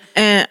saying?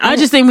 And I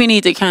just think we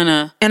need to kind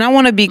of, and I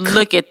want to be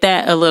look at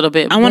that a little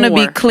bit. I want to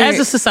be clear as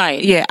a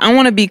society. Yeah, I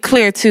want to be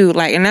clear too.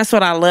 Like, and that's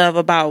what I love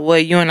about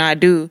what you and I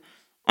do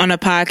on a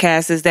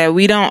podcast, is that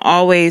we don't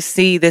always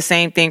see the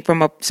same thing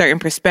from a certain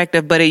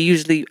perspective, but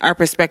our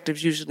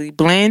perspectives usually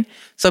blend,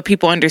 so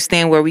people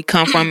understand where we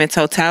come from in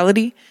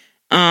totality.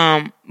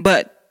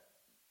 But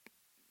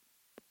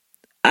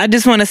I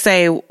just want to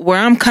say where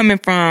I'm coming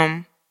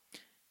from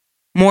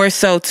more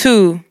so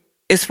too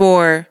is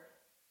for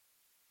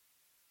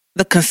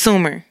the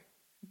consumer,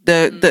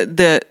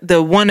 the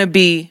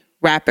wannabe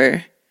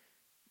rapper,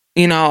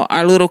 you know,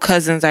 our little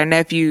cousins, our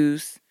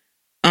nephews,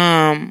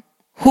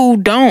 who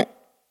don't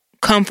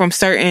come from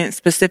certain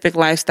specific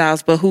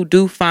lifestyles, but who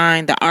do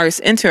find the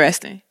arts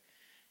interesting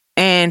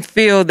and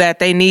feel that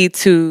they need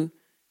to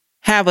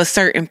have a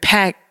certain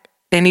pack.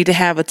 They need to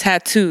have a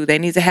tattoo. They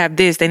need to have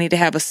this. They need to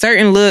have a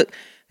certain look.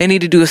 They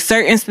need to do a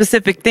certain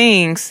specific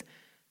things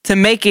to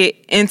make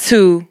it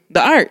into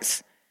the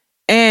arts,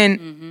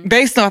 and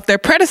based off their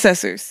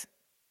predecessors.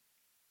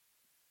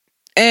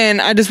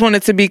 And I just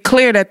wanted to be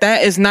clear that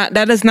does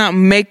not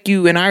make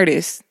you an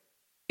artist,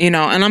 you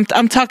know. And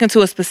I'm talking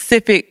to a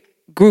specific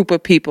group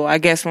of people, I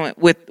guess,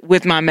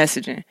 with my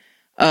messaging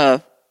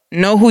of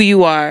know who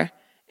you are,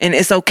 and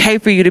it's okay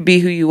for you to be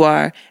who you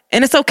are,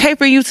 and it's okay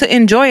for you to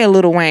enjoy a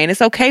Lil Wayne.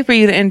 It's okay for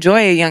you to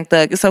enjoy a Young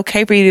Thug. It's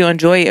okay for you to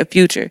enjoy a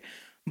Future.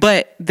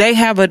 But they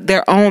have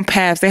their own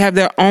paths. They have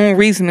their own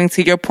reasoning,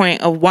 to your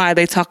point, of why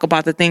they talk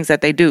about the things that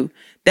they do.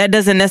 That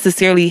doesn't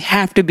necessarily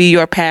have to be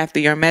your path or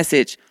your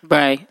message.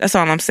 Right. That's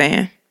all I'm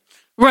saying.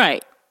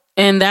 Right.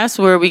 And that's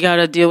where we got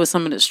to deal with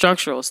some of the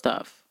structural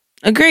stuff.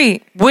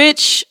 Agreed.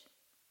 Which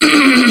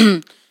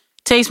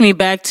takes me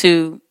back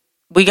to,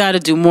 we got to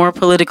do more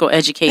political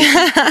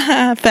education.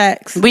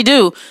 Facts. We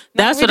do.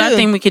 That's what I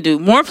think we could do.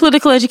 More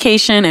political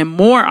education and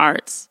more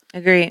arts.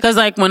 Agreed. Because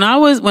like when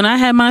I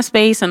had my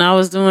space and I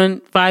was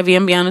doing 5E,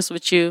 I'm be honest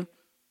with you,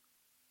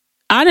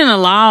 I didn't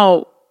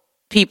allow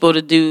people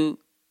to do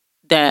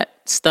that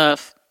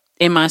stuff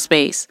in my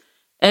space.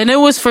 And it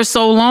was for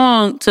so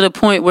long, to the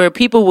point where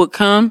people would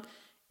come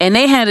and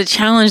they had to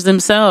challenge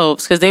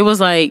themselves, because they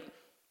was like,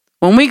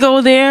 when we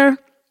go there,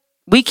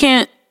 we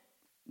can't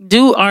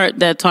do art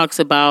that talks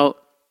about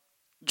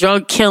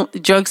drug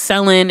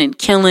selling and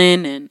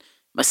killing and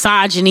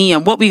misogyny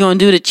and what we gonna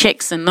do to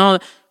chicks and all.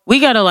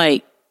 We gotta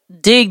like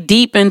dig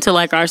deep into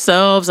like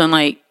ourselves and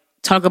like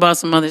talk about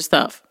some other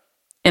stuff.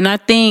 And I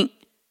think,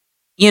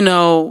 you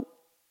know,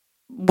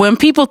 when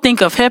people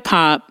think of hip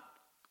hop,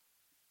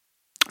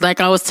 like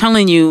I was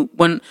telling you,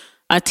 when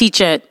I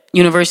teach at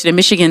University of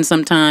Michigan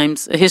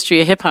sometimes, a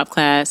history of hip hop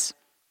class,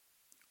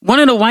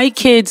 one of the white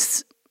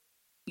kids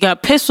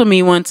got pissed with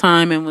me one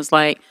time and was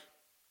like,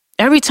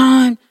 every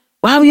time,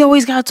 why we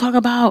always got to talk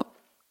about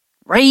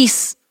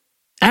race?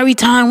 Every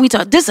time we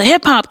talk, this is a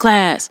hip hop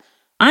class.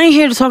 I ain't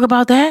here to talk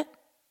about that.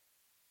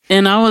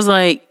 And I was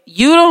like,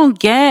 you don't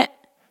get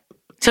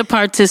to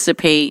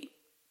participate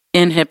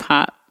in hip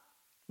hop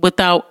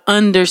without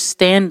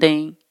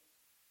understanding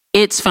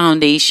its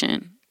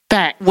foundation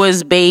that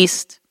was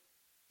based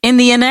in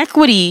the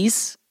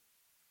inequities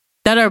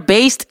that are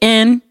based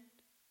in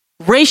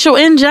racial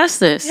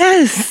injustice.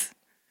 Yes.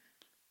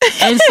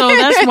 And so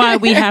that's why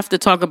we have to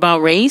talk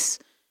about race,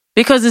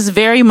 because it's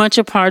very much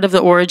a part of the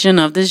origin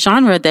of this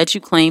genre that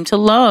you claim to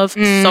love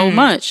so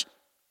much.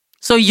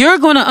 So you're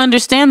going to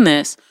understand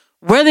this.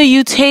 Whether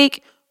you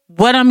take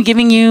what I'm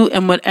giving you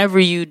and whatever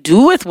you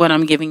do with what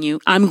I'm giving you,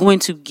 I'm going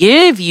to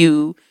give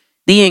you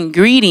the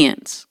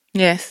ingredients.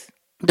 Yes.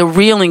 The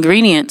real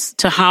ingredients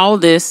to how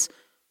this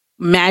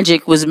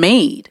magic was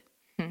made.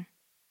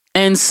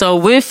 And so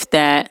with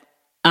that,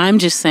 I'm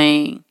just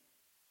saying,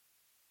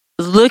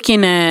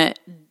 looking at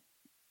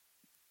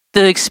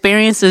the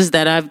experiences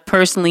that I've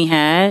personally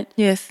had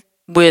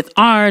with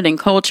art and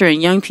culture and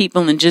young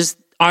people and just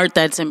art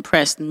that's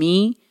impressed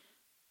me,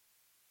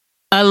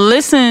 I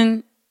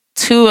listen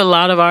to a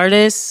lot of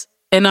artists,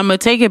 and I'm going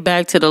to take it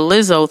back to the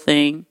Lizzo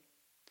thing.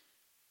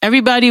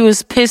 Everybody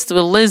was pissed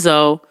with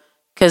Lizzo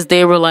because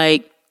they were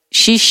like,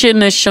 she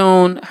shouldn't have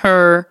shown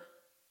her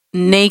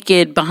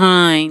naked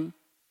behind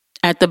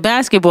at the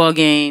basketball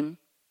game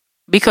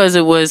because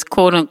it was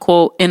quote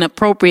unquote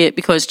inappropriate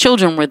because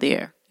children were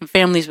there and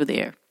families were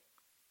there.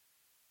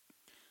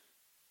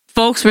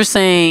 Folks were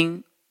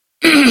saying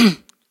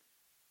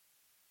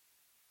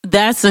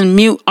that's a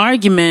mute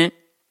argument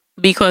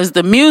because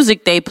the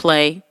music they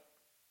play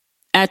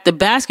at the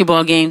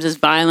basketball games is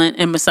violent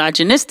and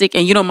misogynistic,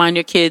 and you don't mind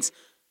your kids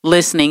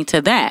listening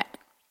to that.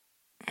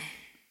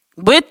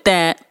 With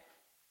that,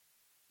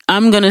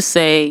 I'm going to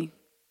say,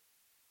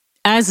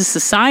 as a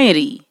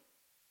society,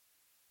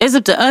 it's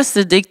up to us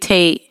to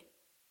dictate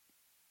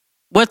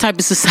what type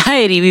of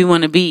society we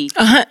want to be.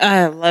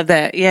 I love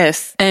that.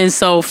 Yes. And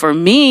so for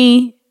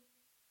me,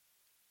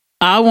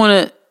 I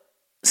want to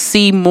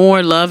see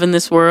more love in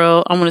this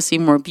world. I want to see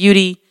more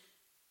beauty.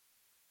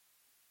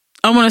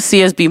 I want to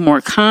see us be more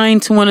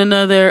kind to one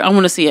another. I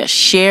want to see us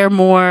share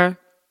more.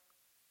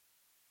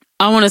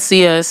 I want to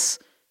see us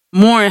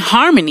more in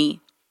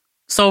harmony.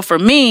 So for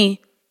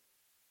me,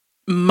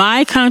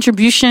 my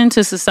contribution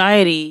to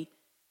society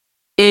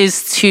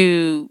is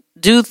to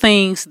do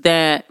things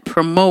that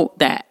promote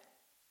that.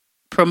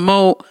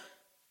 Promote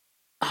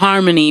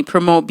harmony,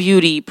 promote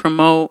beauty,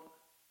 promote,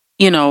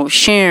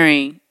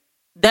 sharing.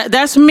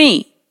 That's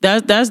me.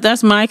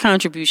 That's my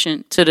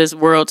contribution to this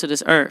world, to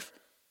this earth.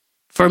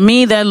 For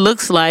me, that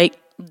looks like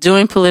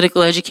doing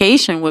political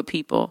education with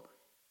people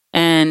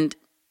and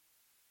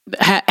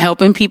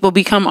helping people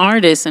become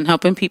artists and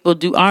helping people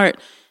do art.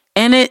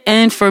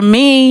 And for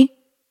me,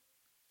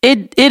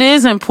 it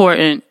is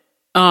important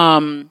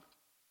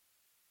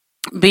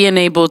being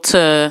able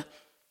to,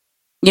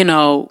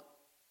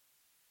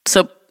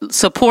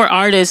 support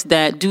artists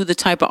that do the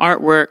type of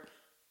artwork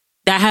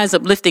that has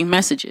uplifting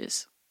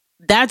messages.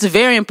 That's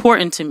very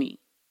important to me.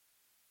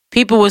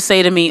 People would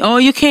say to me, oh,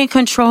 you can't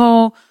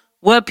control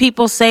what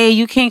people say.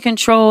 You can't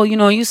control,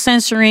 you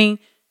censoring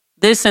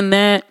this and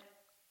that.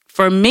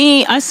 For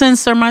me, I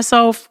censor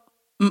myself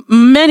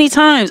many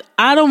times.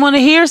 I don't want to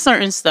hear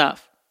certain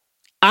stuff.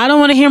 I don't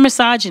want to hear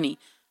misogyny.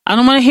 I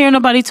don't want to hear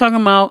nobody talking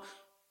about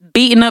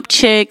beating up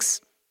chicks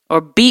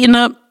or beating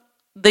up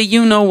the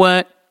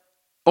you-know-what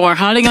or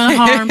how they're going to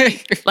harm.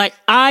 Like,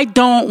 I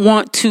don't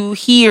want to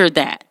hear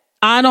that.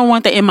 I don't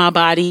want that in my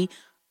body.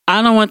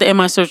 I don't want that in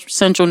my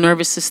central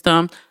nervous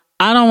system.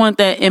 I don't want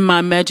that in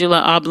my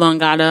medulla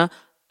oblongata.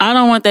 I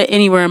don't want that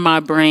anywhere in my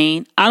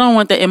brain. I don't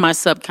want that in my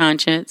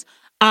subconscious.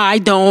 I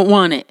don't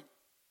want it.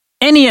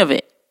 Any of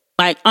it.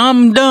 Like,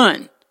 I'm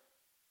done.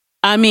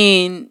 I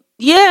mean,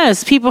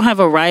 yes, people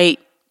have a right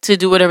to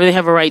do whatever they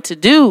have a right to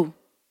do.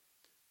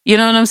 You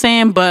know what I'm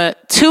saying?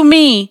 But to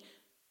me,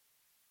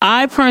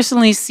 I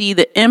personally see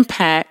the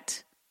impact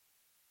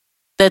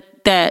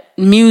that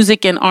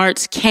music and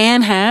arts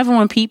can have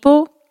on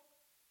people.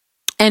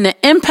 And the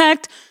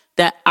impact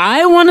that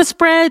I want to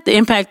spread, the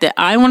impact that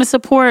I want to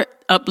support,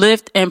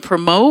 uplift, and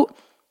promote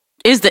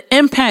is the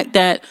impact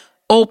that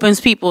opens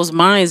people's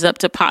minds up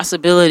to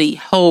possibility,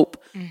 hope,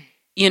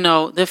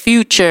 the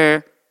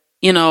future,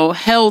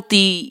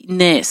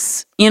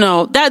 healthiness.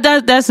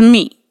 That's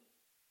me.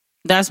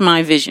 That's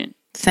my vision.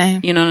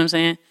 Same. You know what I'm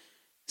saying?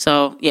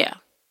 So, yeah.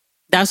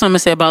 That's what I'm going to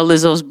say about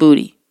Lizzo's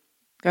booty.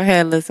 Go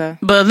ahead, Lizzo.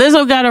 But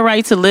Lizzo got a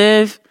right to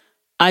live.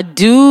 I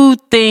do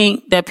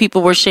think that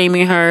people were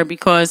shaming her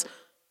because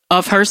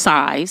of her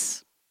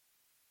size.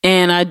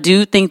 And I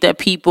do think that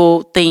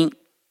people think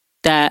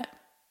that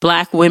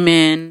black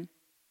women,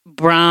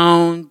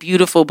 brown,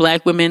 beautiful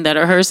black women that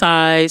are her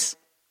size,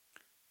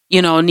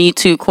 need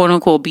to, quote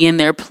unquote, be in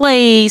their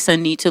place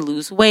and need to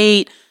lose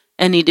weight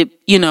and need to,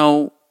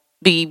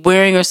 be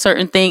wearing a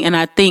certain thing. And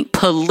I think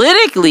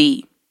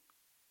politically,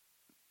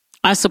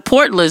 I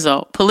support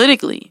Lizzo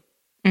politically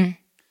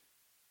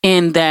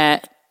in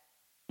that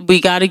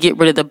we got to get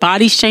rid of the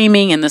body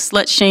shaming and the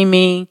slut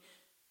shaming.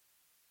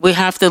 We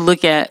have to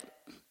look at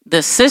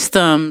the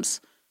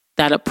systems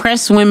that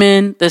oppress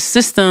women, the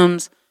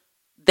systems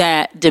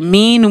that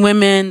demean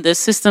women, the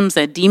systems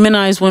that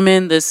demonize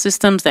women, the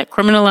systems that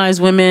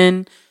criminalize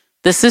women,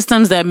 the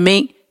systems that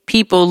make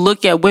people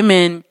look at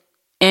women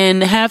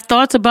and have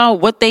thoughts about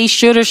what they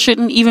should or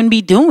shouldn't even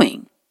be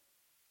doing.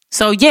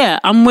 So yeah,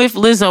 I'm with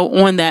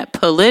Lizzo on that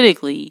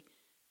politically.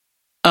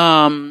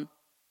 You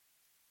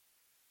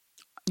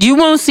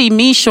won't see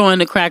me showing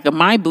the crack of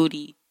my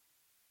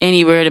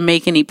anywhere to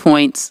make any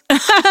points.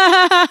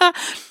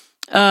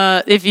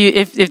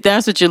 If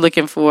that's what you're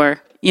looking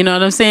for, you know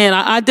what I'm saying?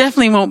 I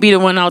definitely won't be the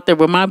one out there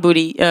with my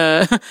booty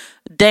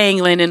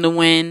dangling in the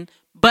wind.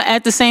 But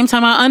at the same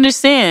time, I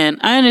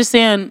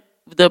understand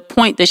the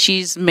point that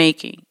she's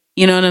making.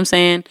 You know what I'm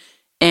saying?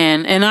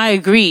 And I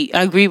agree.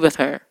 I agree with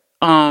her.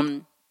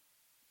 I'm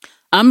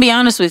be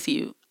honest with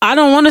you. I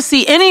don't want to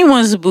see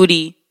anyone's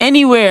booty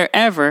anywhere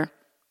ever.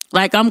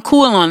 Like, I'm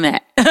cool on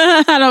that.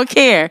 I don't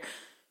care.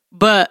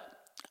 But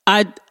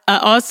I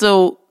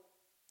also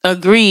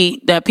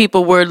agree that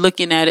people were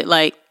looking at it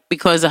like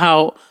because of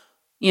how,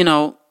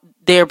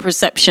 their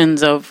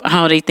perceptions of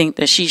how they think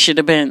that she should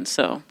have been.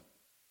 So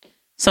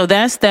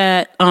that's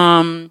that.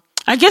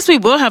 I guess we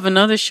will have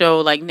another show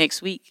like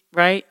next week,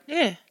 right?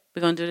 Yeah.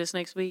 We're going to do this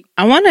next week.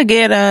 I want to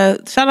get a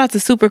shout out to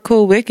Super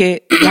Cool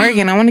Wicked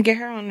Morgan. I want to get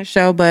her on the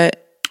show,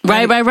 but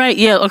Right.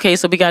 Yeah. Okay.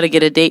 So we got to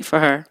get a date for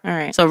her. All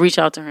right. So reach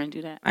out to her and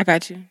do that. I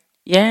got you.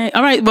 Yeah.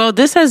 All right. Well,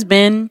 this has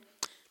been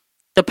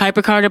the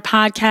Piper Carter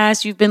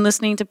podcast. You've been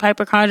listening to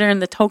Piper Carter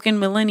and the token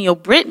millennial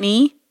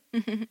Brittany.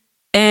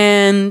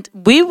 And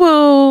we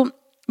will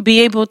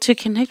be able to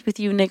connect with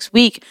you next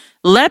week.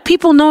 Let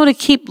people know to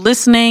keep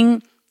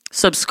listening,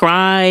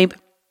 subscribe,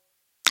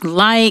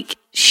 like,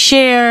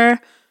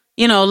 share,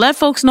 let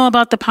folks know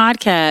about the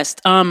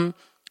podcast.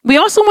 We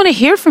also want to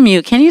hear from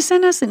you. Can you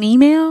send us an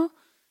email?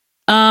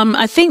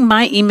 I think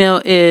my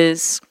email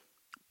is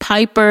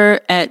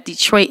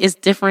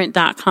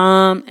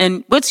piper@detroitisdifferent.com.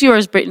 And what's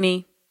yours,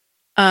 Brittany?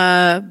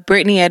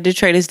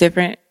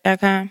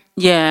 Brittany@detroitisdifferent.com.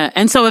 Yeah.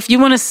 And so if you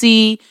want to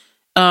see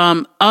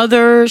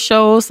other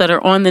shows that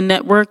are on the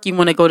network, you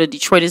want to go to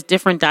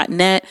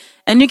detroitisdifferent.net,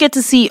 and you get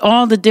to see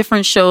all the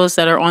different shows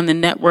that are on the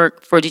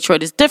network for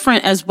Detroit is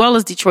Different, as well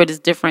as Detroit is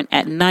Different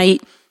at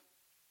night.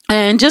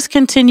 And just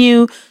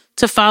continue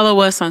to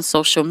follow us on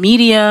social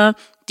media,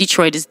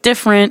 Detroit is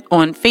Different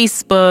on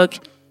Facebook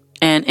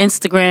and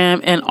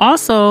Instagram, and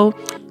also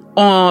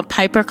on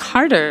Piper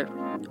Carter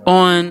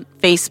on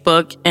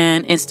Facebook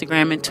and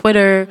Instagram and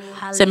Twitter.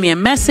 Send me a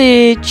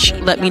message.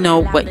 Let me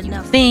know what you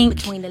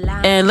think.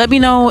 And let me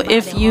know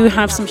if you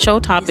have some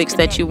show topics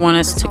that you want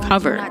us to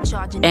cover.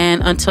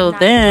 And until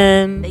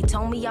then,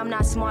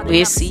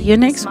 we'll see you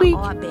next week.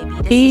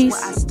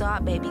 Peace.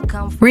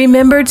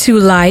 Remember to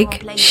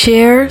like,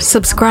 share,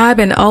 subscribe,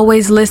 and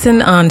always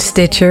listen on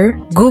Stitcher,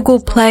 Google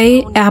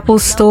Play, Apple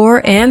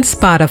Store, and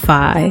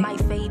Spotify.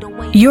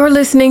 You're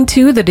listening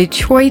to the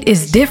Detroit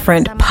is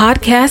Different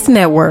podcast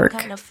network.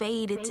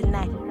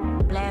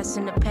 Blast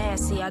in the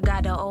past, see I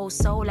got an old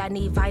soul, I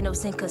need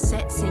vinyls and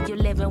cassettes, and you're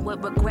living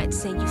with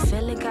regrets, and you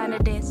feeling kinda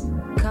this.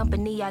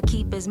 Company I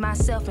keep is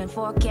myself and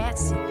 4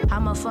 cats.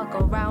 I'ma fuck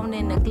around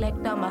and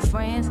neglect all my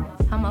friends.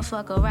 I'ma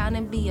fuck around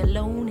and be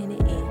alone in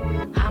the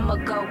end. I'ma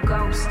go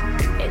ghost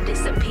and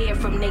disappear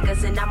from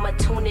niggas, and I'ma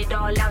tune it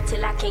all out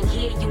till I can't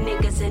hear you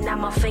niggas, and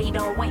I'ma fade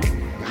away.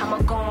 I'ma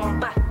go on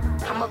by,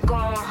 I'ma go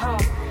on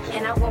home,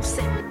 and I won't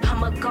say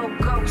I'ma go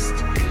ghost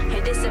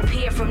and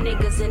disappear from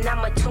niggas, and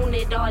I'ma tune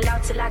it all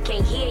out till I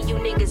can't hear you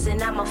niggas,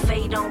 and I'ma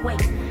fade away.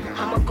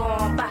 I'ma go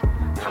on by,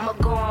 I'ma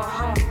go on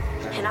home,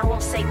 and I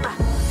won't say bye.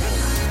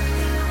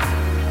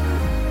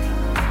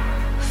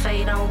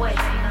 Fade away,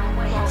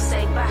 won't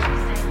say bye,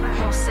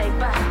 won't say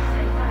bye.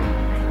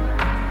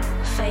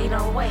 Fade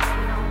away,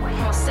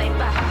 won't say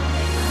bye.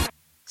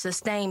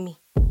 Sustain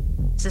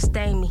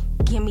me,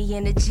 give me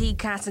energy,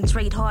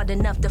 concentrate hard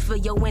enough to feel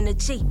your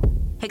energy.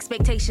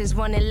 Expectations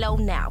running low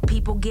now,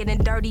 people getting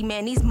dirty,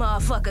 man, these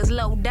motherfuckers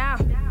low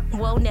down.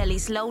 Whoa, Nelly,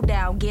 slow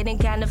down, getting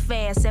kinda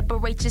fast.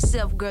 Separate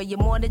yourself, girl, you're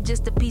more than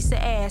just a piece of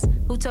ass.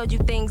 Who told you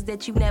things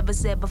that you never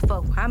said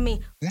before? Who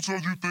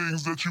told you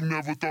things that you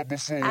never thought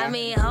before?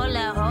 Hold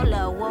up,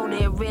 whoa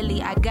there,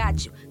 really, I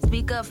got you.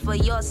 Speak up for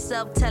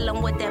yourself, tell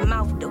them what that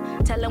mouth do.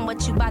 Tell them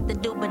what you about to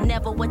do, but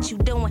never what you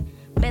doing.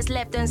 Best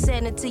left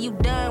unsaid until you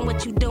done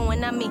what you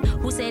doing.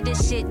 Who said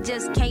this shit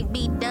just can't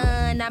be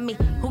done?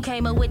 Who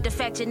came up with the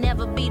fact you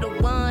never be the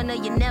one, or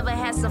you never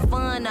had some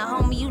fun, or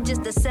homie, you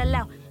just a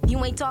sellout.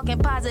 You ain't talking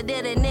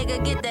positive, the nigga,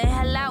 get the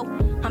hell out.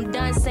 I'm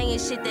done saying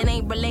shit that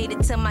ain't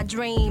related to my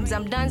dreams.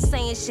 I'm done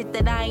saying shit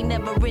that I ain't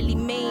never really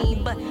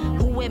mean. But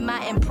who am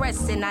I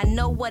impressing? I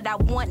know what I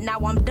want, now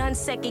I'm done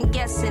second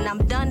guessing. I'm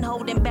done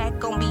holding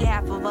back on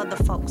behalf of other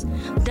folks.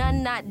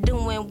 Done not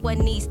doing what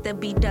needs to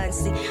be done.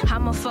 See,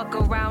 I'ma fuck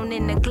around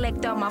and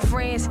neglect all my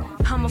friends.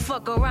 I'ma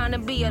fuck around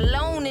and be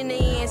alone in the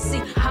end.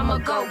 See, I'ma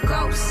go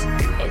ghost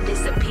and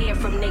disappear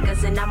from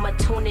niggas, and I'ma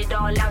tune it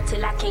all out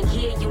till I can't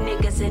hear you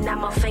niggas, and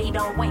I'ma fade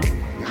away.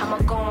 I'ma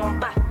go on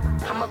by,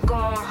 I'ma go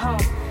on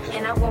home,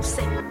 and I won't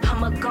say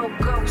I'ma go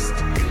ghost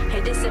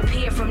and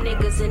disappear from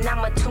niggas, and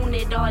I'ma tune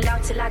it all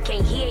out till I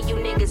can't hear you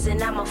niggas,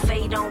 and I'ma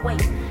fade away.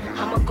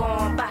 I'ma go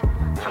on by,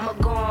 I'ma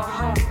go on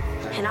home,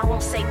 and I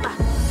won't say bye.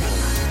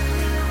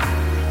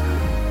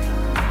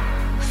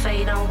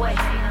 Fade away,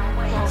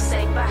 won't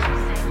say bye,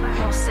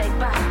 won't say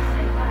bye.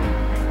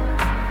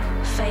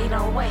 Fade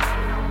away,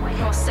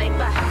 won't say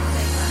bye.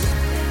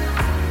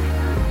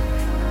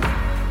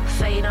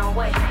 Fade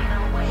away,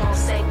 won't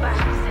say bye,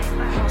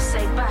 won't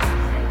say bye.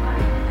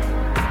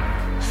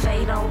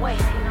 Fade away,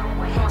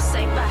 won't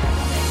say bye.